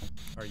you?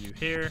 Are you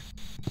here?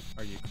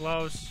 Are you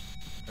close?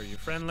 Are you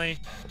friendly?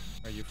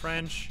 Are you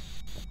French?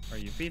 Are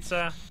you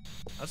pizza?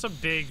 That's a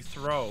big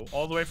throw.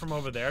 All the way from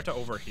over there to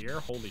over here.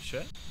 Holy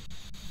shit.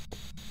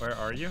 Where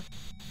are you?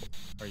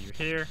 Are you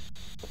here?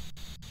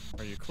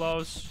 Are you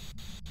close?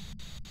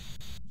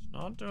 It's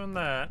not doing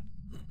that.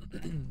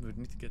 We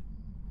need to get...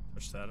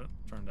 Push that up.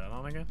 Turn that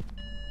on again.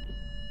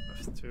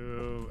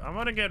 I'm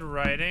gonna get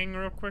writing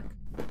real quick.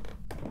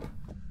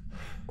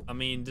 I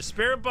mean, the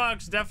Spirit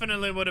Box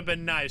definitely would have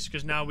been nice,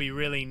 because now we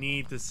really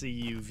need to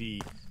see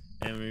UV,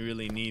 and we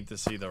really need to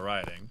see the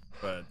writing.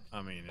 But,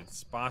 I mean,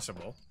 it's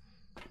possible.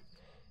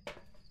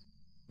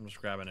 I'm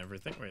just grabbing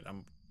everything. Wait,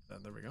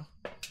 there we go.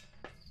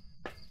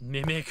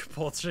 Mimic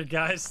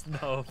Poltergeist?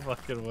 No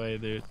fucking way,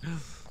 dude.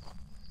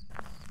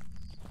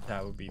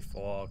 That would be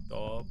fucked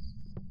up.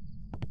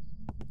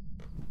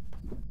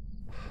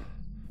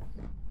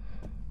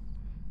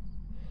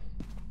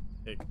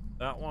 Take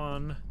that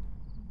one.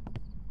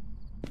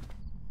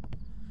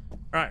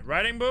 Alright,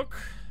 writing book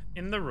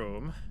in the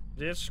room.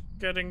 It is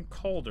getting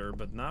colder,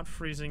 but not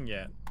freezing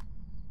yet.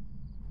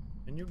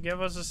 Can you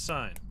give us a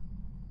sign?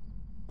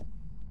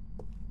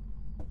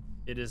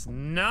 It is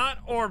not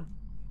or...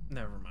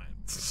 Never mind.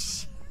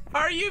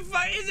 Are you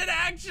is it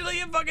actually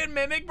a fucking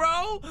mimic,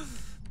 bro?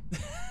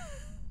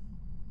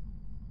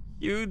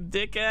 You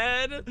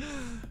dickhead.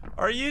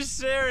 Are you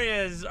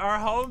serious? Our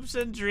hopes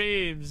and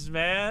dreams,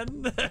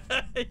 man.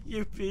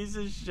 You piece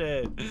of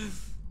shit.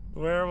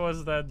 Where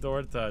was that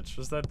door touch?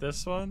 Was that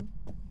this one?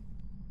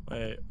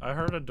 Wait, I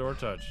heard a door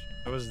touch.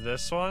 It was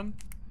this one?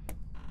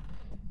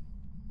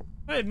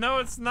 Wait, no,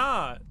 it's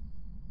not.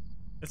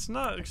 It's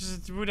not,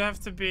 because it would have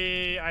to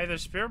be either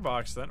spirit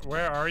box then.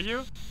 Where are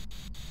you?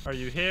 Are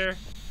you here?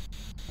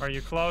 Are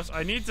you close?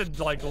 I need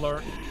to, like,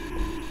 learn.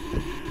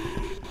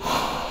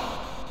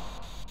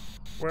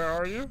 Where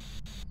are you?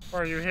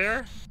 Are you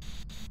here?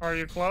 Are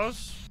you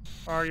close?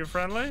 Are you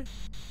friendly?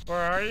 Where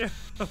are you?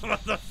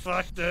 What the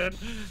fuck, dude?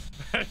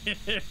 Are you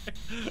here?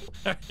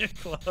 Are you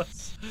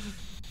close?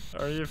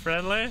 Are you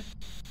friendly?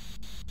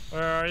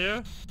 Where are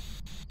you?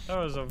 That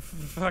was a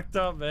fucked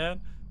up,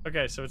 man.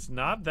 Okay, so it's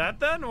not that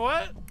then?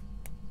 What?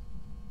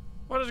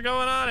 What is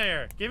going on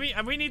here? Give me,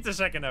 we need the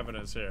second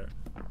evidence here.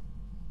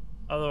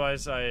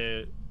 Otherwise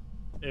it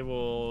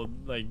will,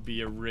 like,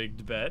 be a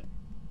rigged bet.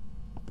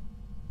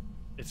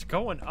 It's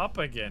going up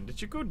again.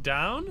 Did you go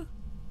down?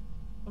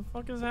 What the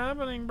fuck is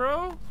happening,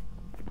 bro?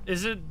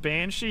 Is it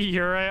Banshee,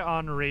 Yurei,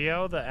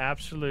 Onryo, the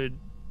absolute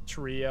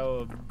trio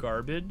of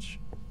garbage?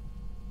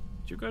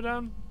 Did you go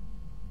down?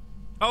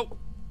 Oh,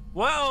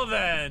 well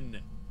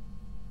then.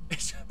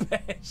 It's a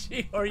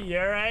Banshee or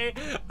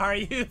Yurei? Are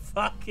you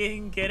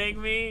fucking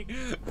kidding me?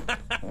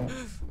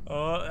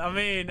 Oh, I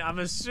mean, I'm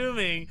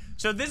assuming.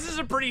 So this is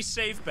a pretty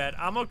safe bet.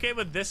 I'm okay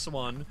with this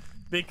one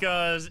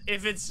because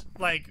if it's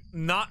like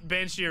not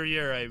Banshee or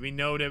Yurei, we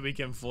know that we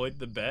can void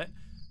the bet.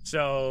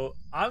 So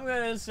I'm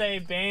gonna say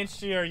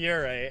Banshee or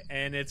Yurei,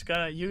 and it's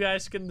gonna, you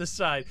guys can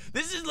decide.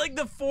 This is like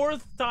the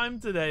 4th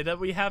time today that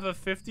we have a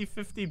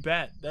 50-50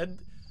 bet. That,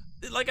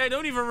 like, I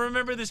don't even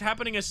remember this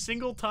happening a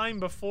single time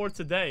before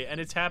today,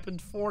 and it's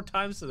happened 4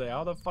 times today.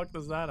 How the fuck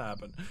does that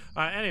happen?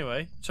 Alright,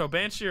 anyway, so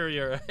Banshee or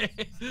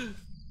Yurei?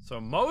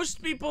 So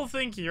most people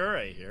think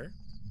Yurei here.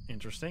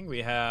 Interesting.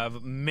 We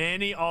have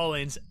many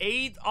all-ins.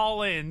 8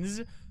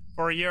 all-ins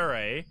for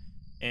Yurei,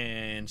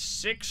 and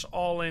 6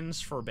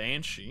 all-ins for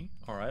Banshee.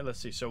 Alright, let's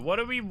see. So what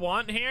do we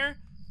want here?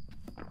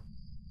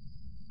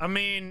 I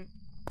mean,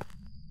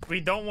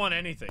 we don't want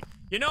anything.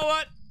 You know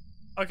what?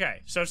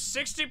 Okay, so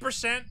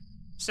 60%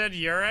 said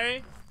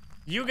Yurei.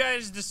 You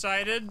guys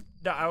decided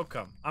the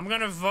outcome. I'm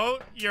gonna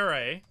vote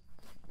Yurei,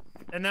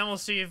 and then we'll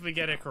see if we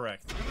get it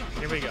correct.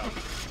 Here we go.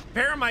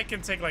 Paramic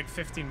can take like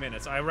 15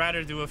 minutes. I'd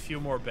rather do a few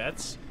more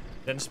bets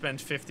than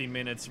spend 15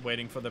 minutes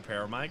waiting for the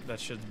Paramic. That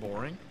shit's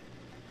boring.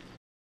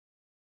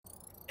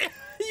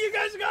 You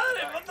guys got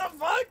it! What the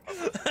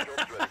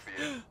fuck?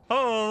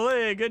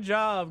 Holy, good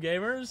job,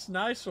 gamers.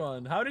 Nice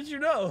one. How did you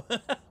know?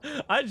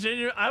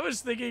 I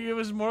was thinking it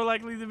was more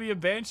likely to be a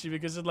Banshee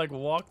because it like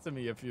walked to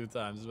me a few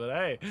times. But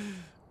hey,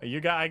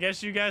 I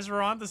guess you guys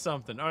were onto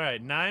something. All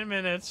right, 9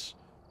 minutes.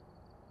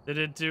 Did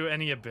it do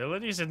any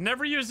abilities? It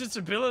never used its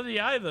ability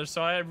either,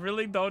 so I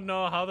really don't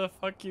know how the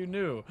fuck you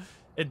knew.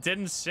 It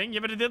didn't sing?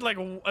 Yeah, but it did like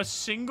a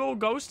single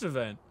ghost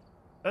event.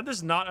 That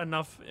is not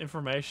enough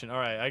information. All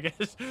right, I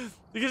guess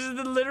because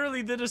it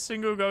literally did a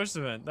single ghost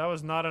event. That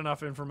was not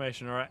enough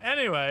information. All right.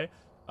 Anyway,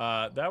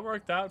 that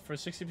worked out for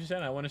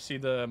 60%. I want to see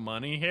the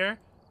money here.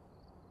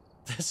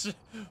 This,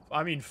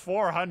 I mean,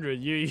 400.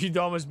 You'd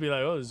almost be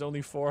like, oh, there's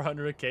only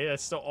 400k.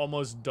 That's still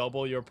almost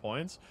double your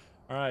points.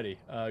 Alrighty.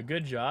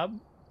 Good job.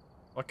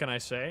 What can I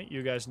say?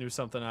 You guys knew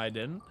something I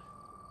didn't.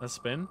 Let's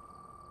spin.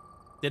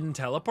 Didn't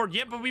teleport?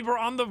 Yeah, but we were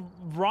on the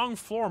wrong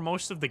floor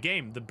most of the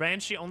game. The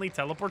Banshee only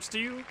teleports to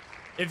you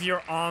if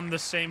you're on the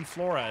same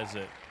floor as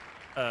it.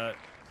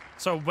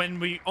 So when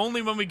we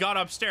got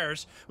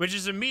upstairs, which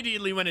is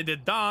immediately when it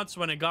did dots,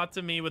 when it got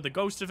to me with the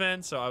ghost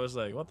event, so I was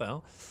like, what the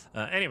hell?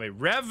 Anyway,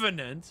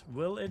 Revenant.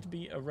 Will it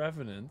be a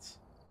Revenant?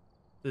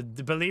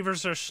 The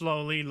believers are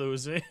slowly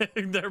losing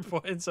their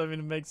points. I mean,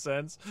 it makes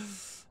sense.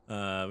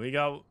 We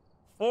got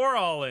 4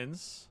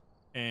 all-ins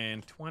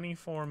and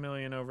 24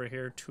 million over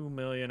here, 2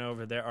 million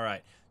over there. All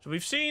right. So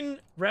we've seen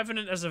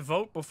Revenant as a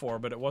vote before,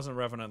 but it wasn't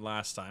Revenant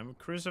last time.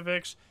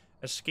 Crucifix,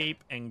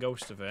 Escape, and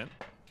Ghost Event.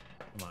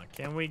 Come on,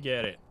 can we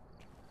get it?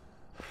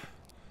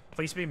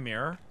 Please be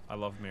Mirror. I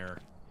love Mirror.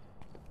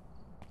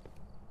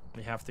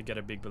 We have to get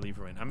a big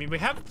believer in. I mean, we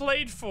have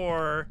played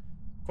for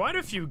quite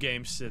a few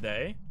games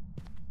today,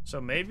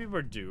 so maybe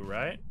we're due,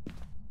 right?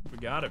 We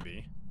gotta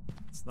be.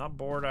 It's not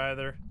bored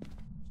either.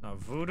 It's not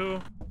Voodoo.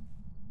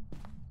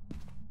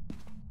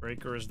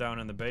 Breaker is down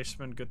in the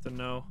basement. Good to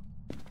know.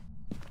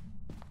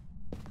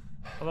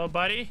 Hello,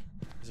 buddy.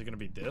 Is it gonna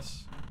be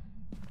this?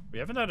 We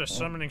haven't had a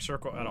summoning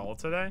circle at all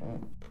today.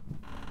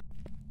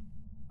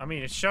 I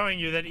mean, it's showing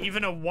you that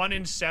even a 1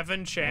 in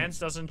 7 chance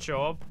doesn't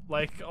show up,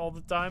 like, all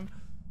the time.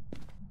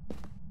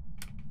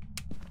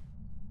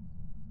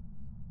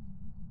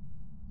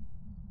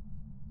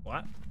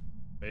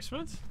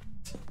 Basement?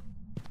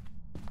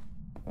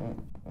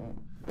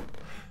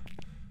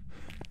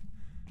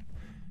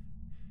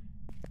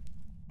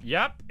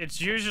 Yep,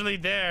 it's usually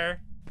there.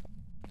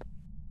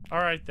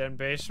 Alright then,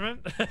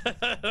 basement. What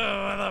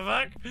the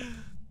fuck?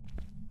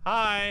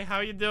 Hi, how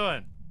you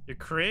doing? You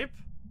creep?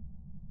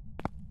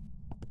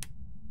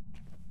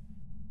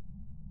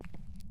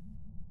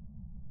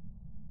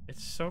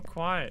 It's so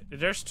quiet.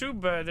 There's two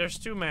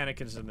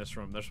mannequins in this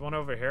room. There's one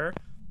over here,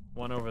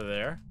 one over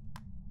there.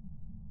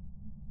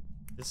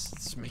 This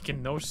is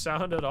making no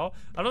sound at all.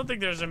 I don't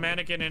think there's a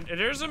mannequin in...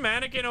 There's a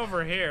mannequin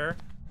over here.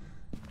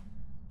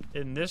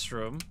 In this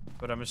room.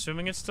 But I'm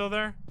assuming it's still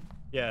there?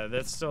 Yeah,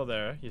 that's still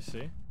there, you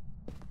see.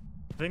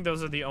 I think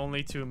those are the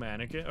only two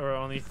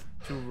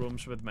two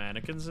rooms with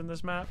mannequins in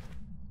this map.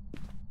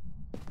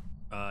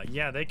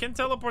 Yeah, they can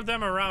teleport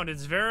them around.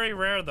 It's very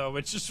rare, though,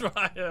 which is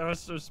why I was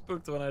so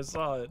spooked when I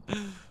saw it.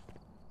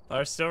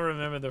 I still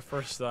remember the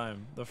first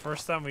time. The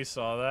first time we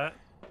saw that.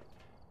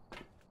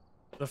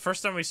 The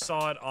first time we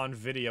saw it on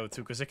video,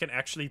 too, because it can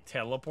actually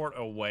teleport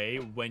away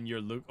when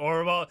you're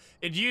well,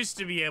 it used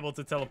to be able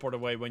to teleport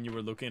away when you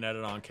were looking at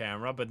it on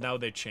camera, but now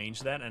they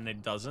changed that, and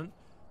it doesn't.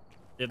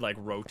 It, like,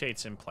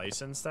 rotates in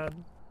place instead.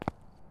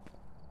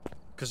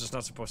 Because it's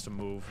not supposed to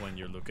move when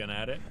you're looking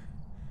at it.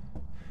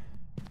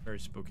 Very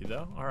spooky,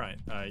 though. Alright,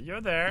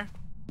 you're there.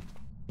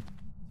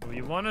 So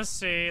we want to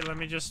see... Let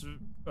me just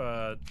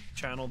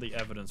channel the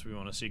evidence we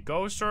want to see.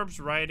 Ghost orbs,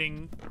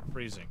 writing,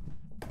 freezing.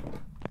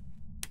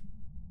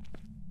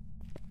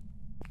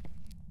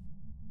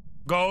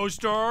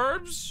 Ghost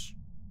orbs?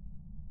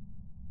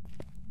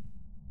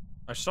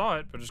 I saw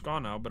it, but it's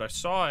gone now. But I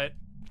saw it.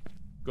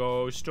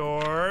 Ghost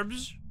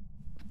orbs.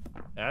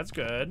 That's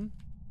good.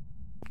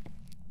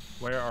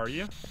 Where are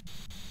you?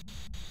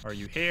 Are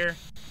you here?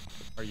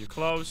 Are you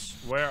close?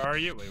 Where are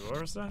you? Wait,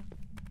 what was that?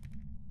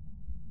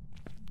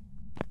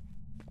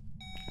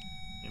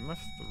 EMF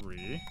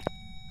 3.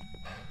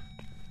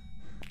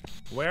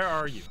 Where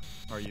are you?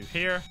 Are you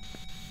here?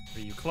 Are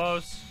you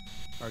close?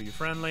 Are you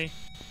friendly?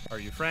 Are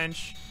you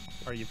French?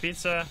 Are you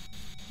pizza?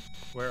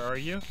 Where are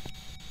you?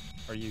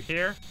 Are you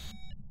here?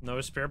 No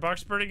spirit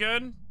box, pretty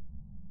good.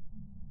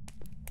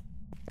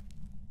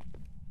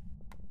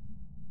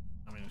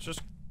 I mean, it's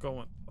just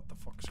going... What the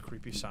fuck is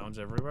creepy sounds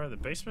everywhere? The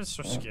basement's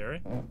so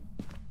scary.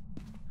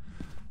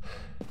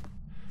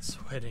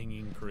 Sweating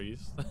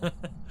increase.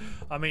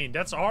 I mean,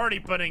 that's already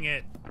putting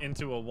it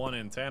into a 1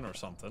 in 10 or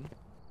something.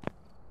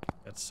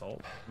 That's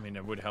salt. I mean,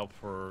 it would help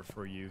for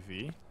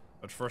UV.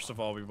 But first of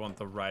all, we want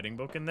the writing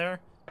book in there.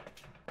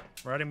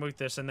 Writing book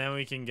this, and then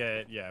we can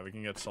get, yeah, we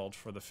can get salt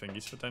for the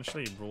fingies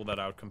potentially. Rule that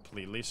out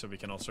completely, so we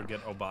can also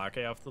get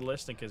Obake off the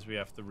list in case we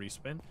have to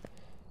respin.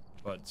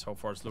 But so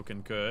far it's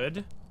looking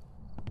good.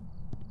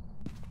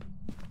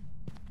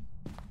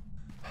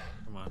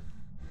 Come on.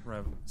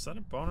 Rev. Is that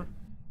a boner?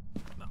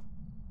 No.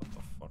 What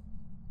the fuck?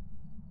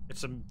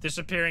 It's a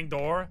disappearing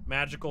door.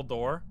 Magical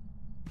door.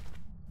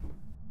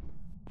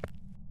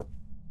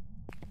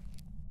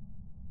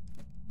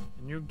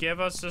 Can you give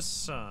us a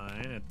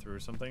sign? It threw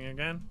something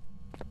again.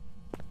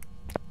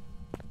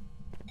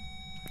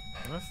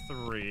 With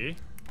 3.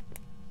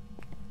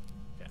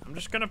 Okay, I'm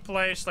just gonna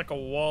place like a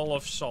wall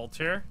of salt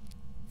here.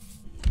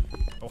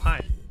 Oh,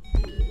 hi.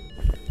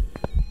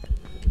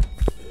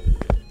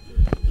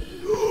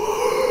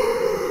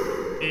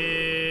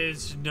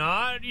 It's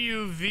not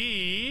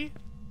UV,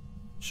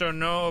 so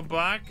no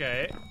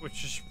Obake,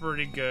 which is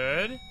pretty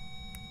good.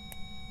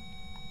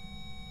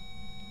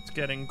 It's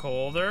getting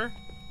colder.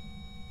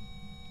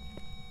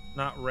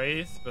 Not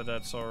Wraith, but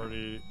that's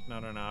already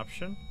not an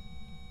option.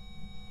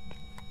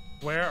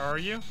 Where are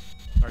you?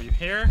 Are you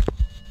here?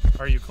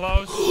 Are you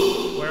close?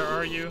 Where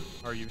are you?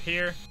 Are you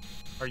here?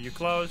 Are you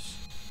close?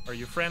 Are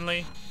you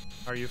friendly?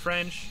 Are you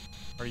French?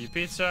 Are you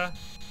pizza?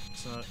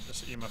 It's not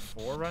just EMF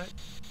 4, right?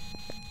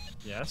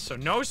 Yes, so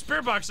no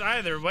spirit box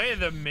either.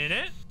 Wait a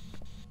minute.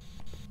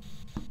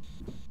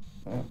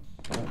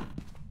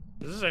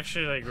 This is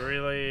actually like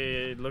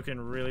really looking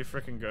really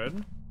freaking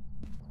good.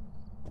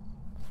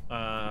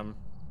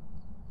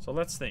 So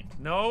let's think.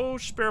 No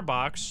spirit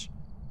box.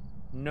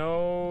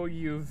 No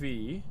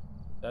UV.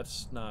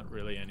 That's not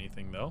really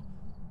anything, though.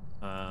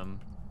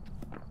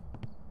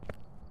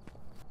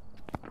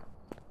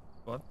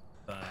 What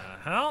the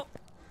hell?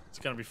 It's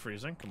gonna be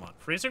freezing. Come on.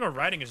 Freezing or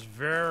writing is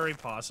very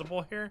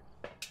possible here.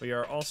 We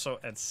are also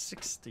at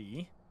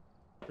 60.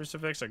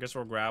 Crucifix, I guess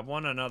we'll grab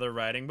one. Another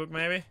writing book,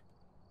 maybe?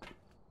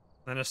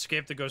 Then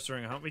escape the ghost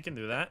during a hunt. We can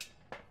do that.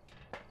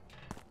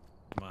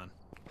 Come on.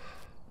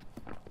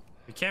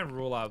 We can't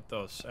rule out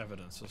those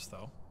evidences,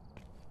 though.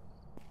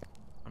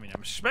 I mean,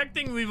 I'm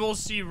expecting we will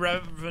see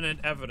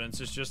Revenant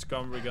evidence. It's just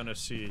we're gonna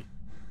see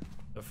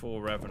the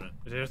full Revenant.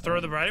 Did it throw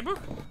the writing book?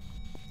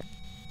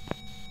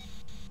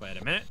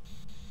 Wait a minute.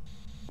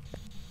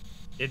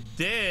 It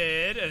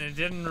did, and it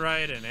didn't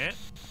write in it.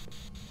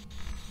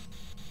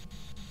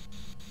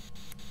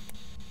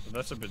 So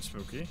that's a bit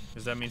spooky,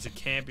 because that means it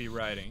can't be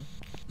writing.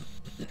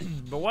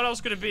 But what else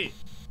could it be?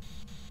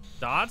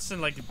 Dots,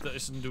 and like it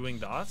isn't doing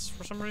dots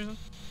for some reason?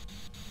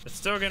 It's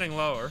still getting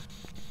lower.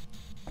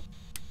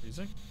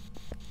 freezing?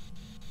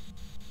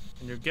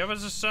 Can you give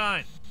us a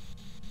sign?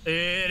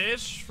 It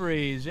is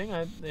freezing.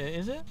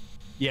 Is it?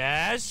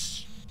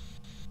 Yes.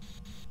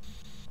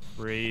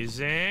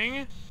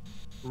 Freezing.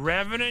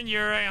 Revenant,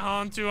 you're a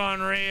Hantu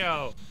on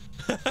Rio.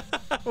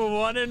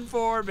 1 in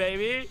 4,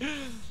 baby.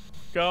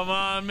 Come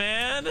on,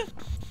 man.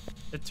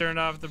 It turned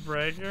off the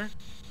breaker.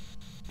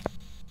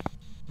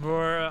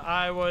 For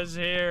I was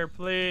here,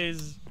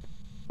 please.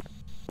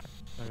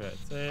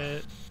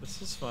 Okay,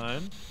 this is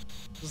fine.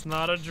 This is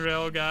not a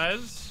drill,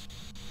 guys.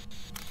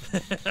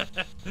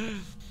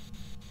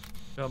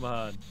 Come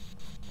on.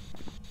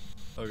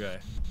 Okay.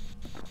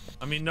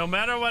 I mean, no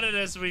matter what it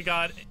is we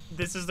got,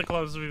 this is the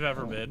closest we've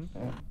ever been.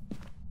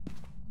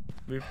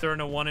 We've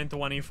turned a 1 in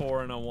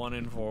 24 and a 1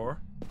 in 4.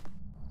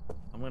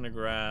 I'm gonna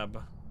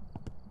grab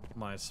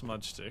my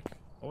smudge stick.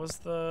 What was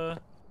the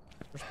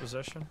first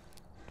possession?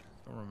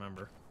 Don't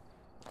remember.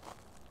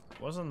 It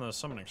wasn't the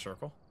summoning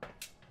circle.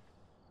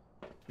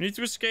 We need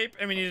to escape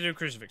and we need to do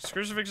crucifix.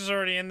 Crucifix is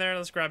already in there.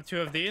 Let's grab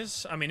 2 of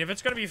these. I mean, if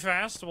it's gonna be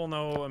fast, we'll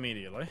know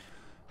immediately.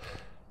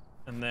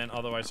 And then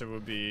otherwise it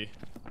would be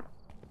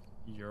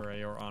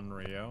Yurei or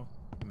Onryo.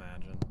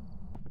 Imagine.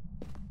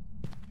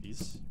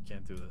 Please, you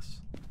can't do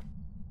this.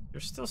 You're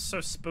still so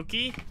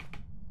spooky.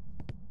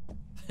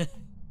 The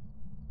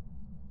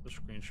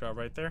screenshot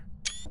right there.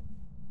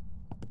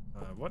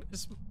 What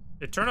is...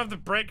 It turned off the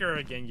breaker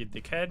again, you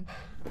dickhead.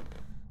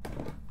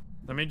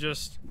 Let me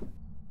just...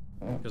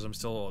 Because I'm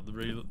still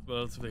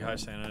relatively high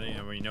sanity,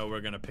 and we know we're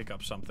gonna pick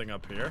up something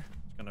up here.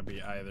 It's gonna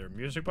be either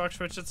music box,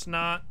 which it's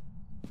not,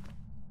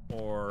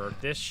 or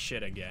this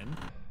shit again.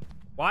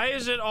 Why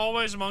is it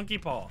always monkey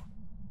paw?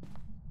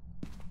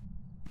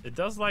 It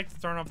does like to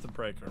turn off the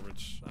breaker,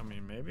 which, I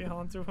mean, maybe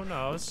Hantu, who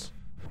knows?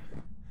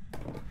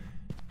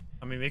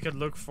 I mean, we could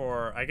look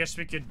for... I guess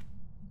we could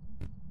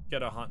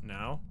get a hunt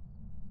now.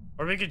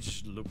 Or we could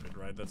just loop it,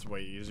 right? That's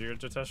way easier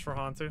to test for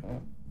Hantu.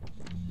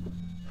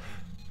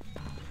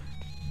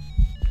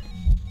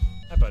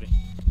 Hi, buddy.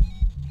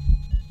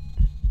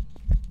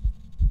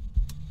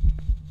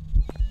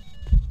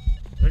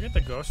 Did I get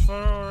the ghost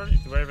photo already?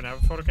 Do I even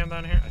have a photo cam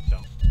down here? I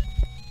don't.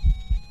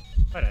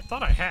 Wait, I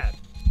thought I had.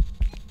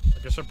 I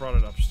guess I brought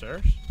it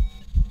upstairs.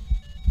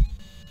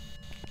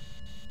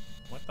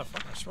 What the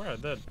fuck? I swear I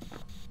did.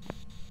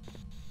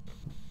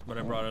 But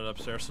I brought it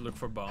upstairs to look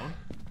for bone.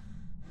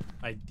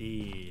 I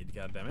did,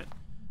 goddammit.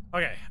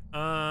 Okay,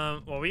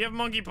 well, we have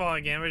monkey paw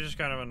again, which is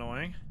kind of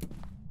annoying.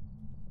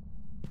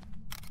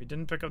 We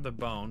didn't pick up the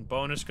bone.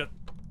 Bone is good.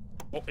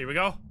 Oh, here we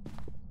go.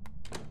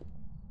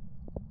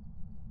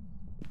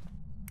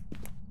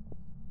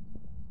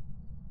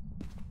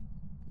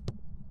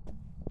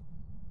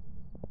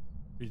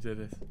 We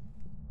did it.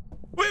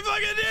 We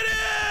fucking did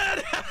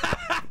it!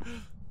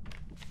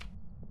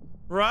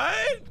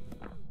 Right?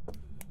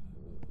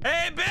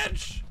 Hey,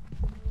 bitch!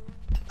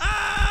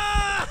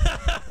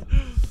 Ah!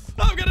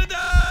 I'm gonna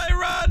die!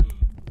 Run!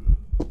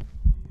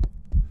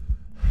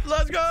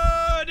 Let's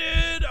go,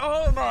 dude!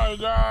 Oh my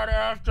god,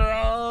 after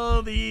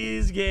all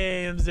these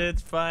games,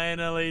 it's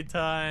finally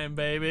time,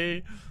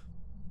 baby.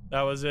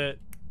 That was it.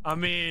 I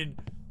mean,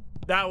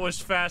 that was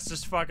fast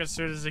as fuck as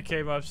soon as it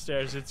came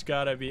upstairs. It's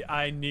gotta be.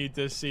 I need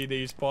to see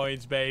these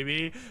points,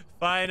 baby.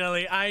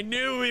 Finally, I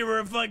knew we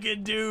were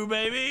fucking due,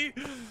 baby.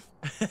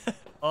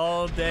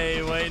 All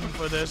day waiting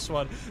for this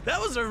one. That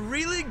was a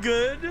really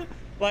good,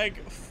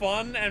 like,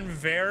 fun and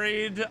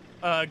varied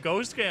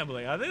ghost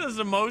gambling. I think it was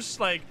the most,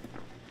 like,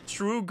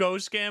 true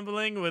ghost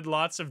gambling with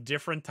lots of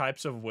different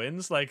types of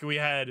wins. Like, we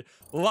had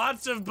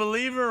lots of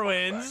believer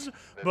wins,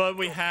 but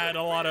we had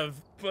a lot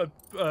of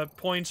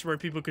points where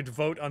people could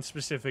vote on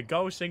specific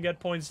ghosts and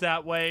get points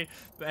that way.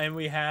 And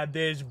we had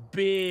this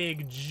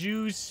big,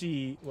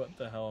 juicy... What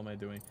the hell am I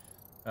doing?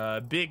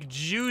 Big,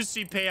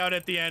 juicy payout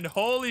at the end.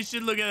 Holy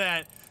shit, look at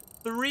that.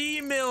 3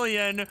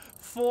 million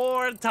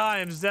 4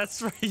 times.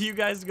 That's for you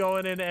guys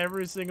going in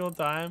every single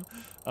time.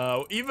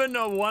 Even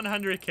a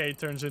 100k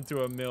turns into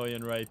 $1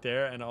 million right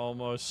there, and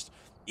almost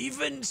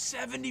even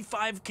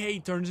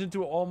 75k turns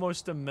into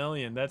almost $1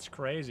 million. That's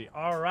crazy.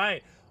 All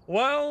right,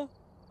 well,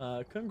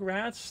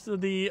 congrats to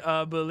the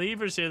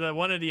believers here that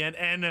won at the end,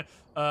 and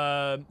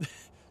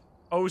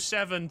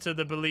 07 to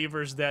the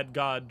believers that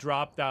got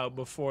dropped out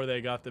before they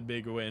got the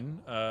big win.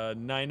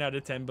 9 out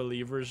of 10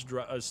 believers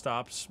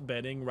stops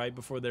betting right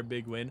before their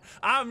big win.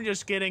 I'm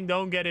just kidding.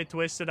 Don't get it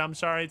twisted. I'm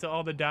sorry to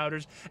all the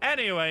doubters.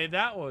 Anyway,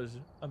 that was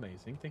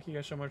amazing. Thank you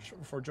guys so much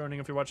for joining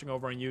if you're watching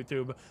over on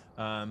YouTube.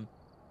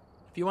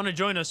 If you want to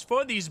join us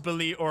for these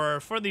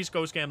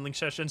ghost gambling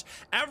sessions,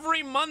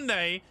 every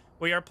Monday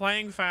we are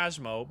playing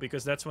Phasmo,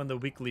 because that's when the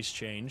weeklies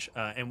change,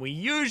 and we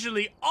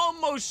usually,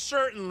 almost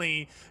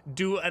certainly,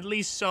 do at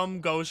least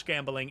some ghost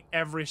gambling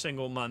every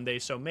single Monday,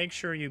 so make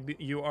sure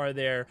you are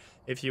there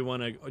if you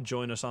want to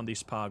join us on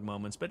these Pog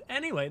moments. But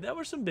anyway, that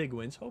were some big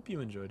wins. Hope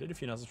you enjoyed it.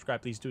 If you're not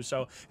subscribed, please do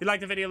so. If you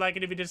liked the video, like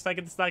it. If you dislike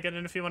it, dislike it.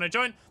 And if you want to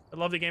join the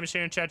lovely gamers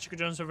here in chat, you can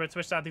join us over at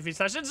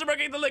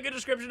twitch.tv/Instagram. The link in the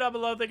description down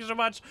below. Thank you so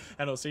much,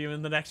 and I'll see you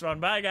in the next one.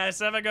 Bye, guys.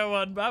 Have a good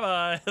one.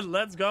 Bye-bye.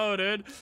 Let's go, dude.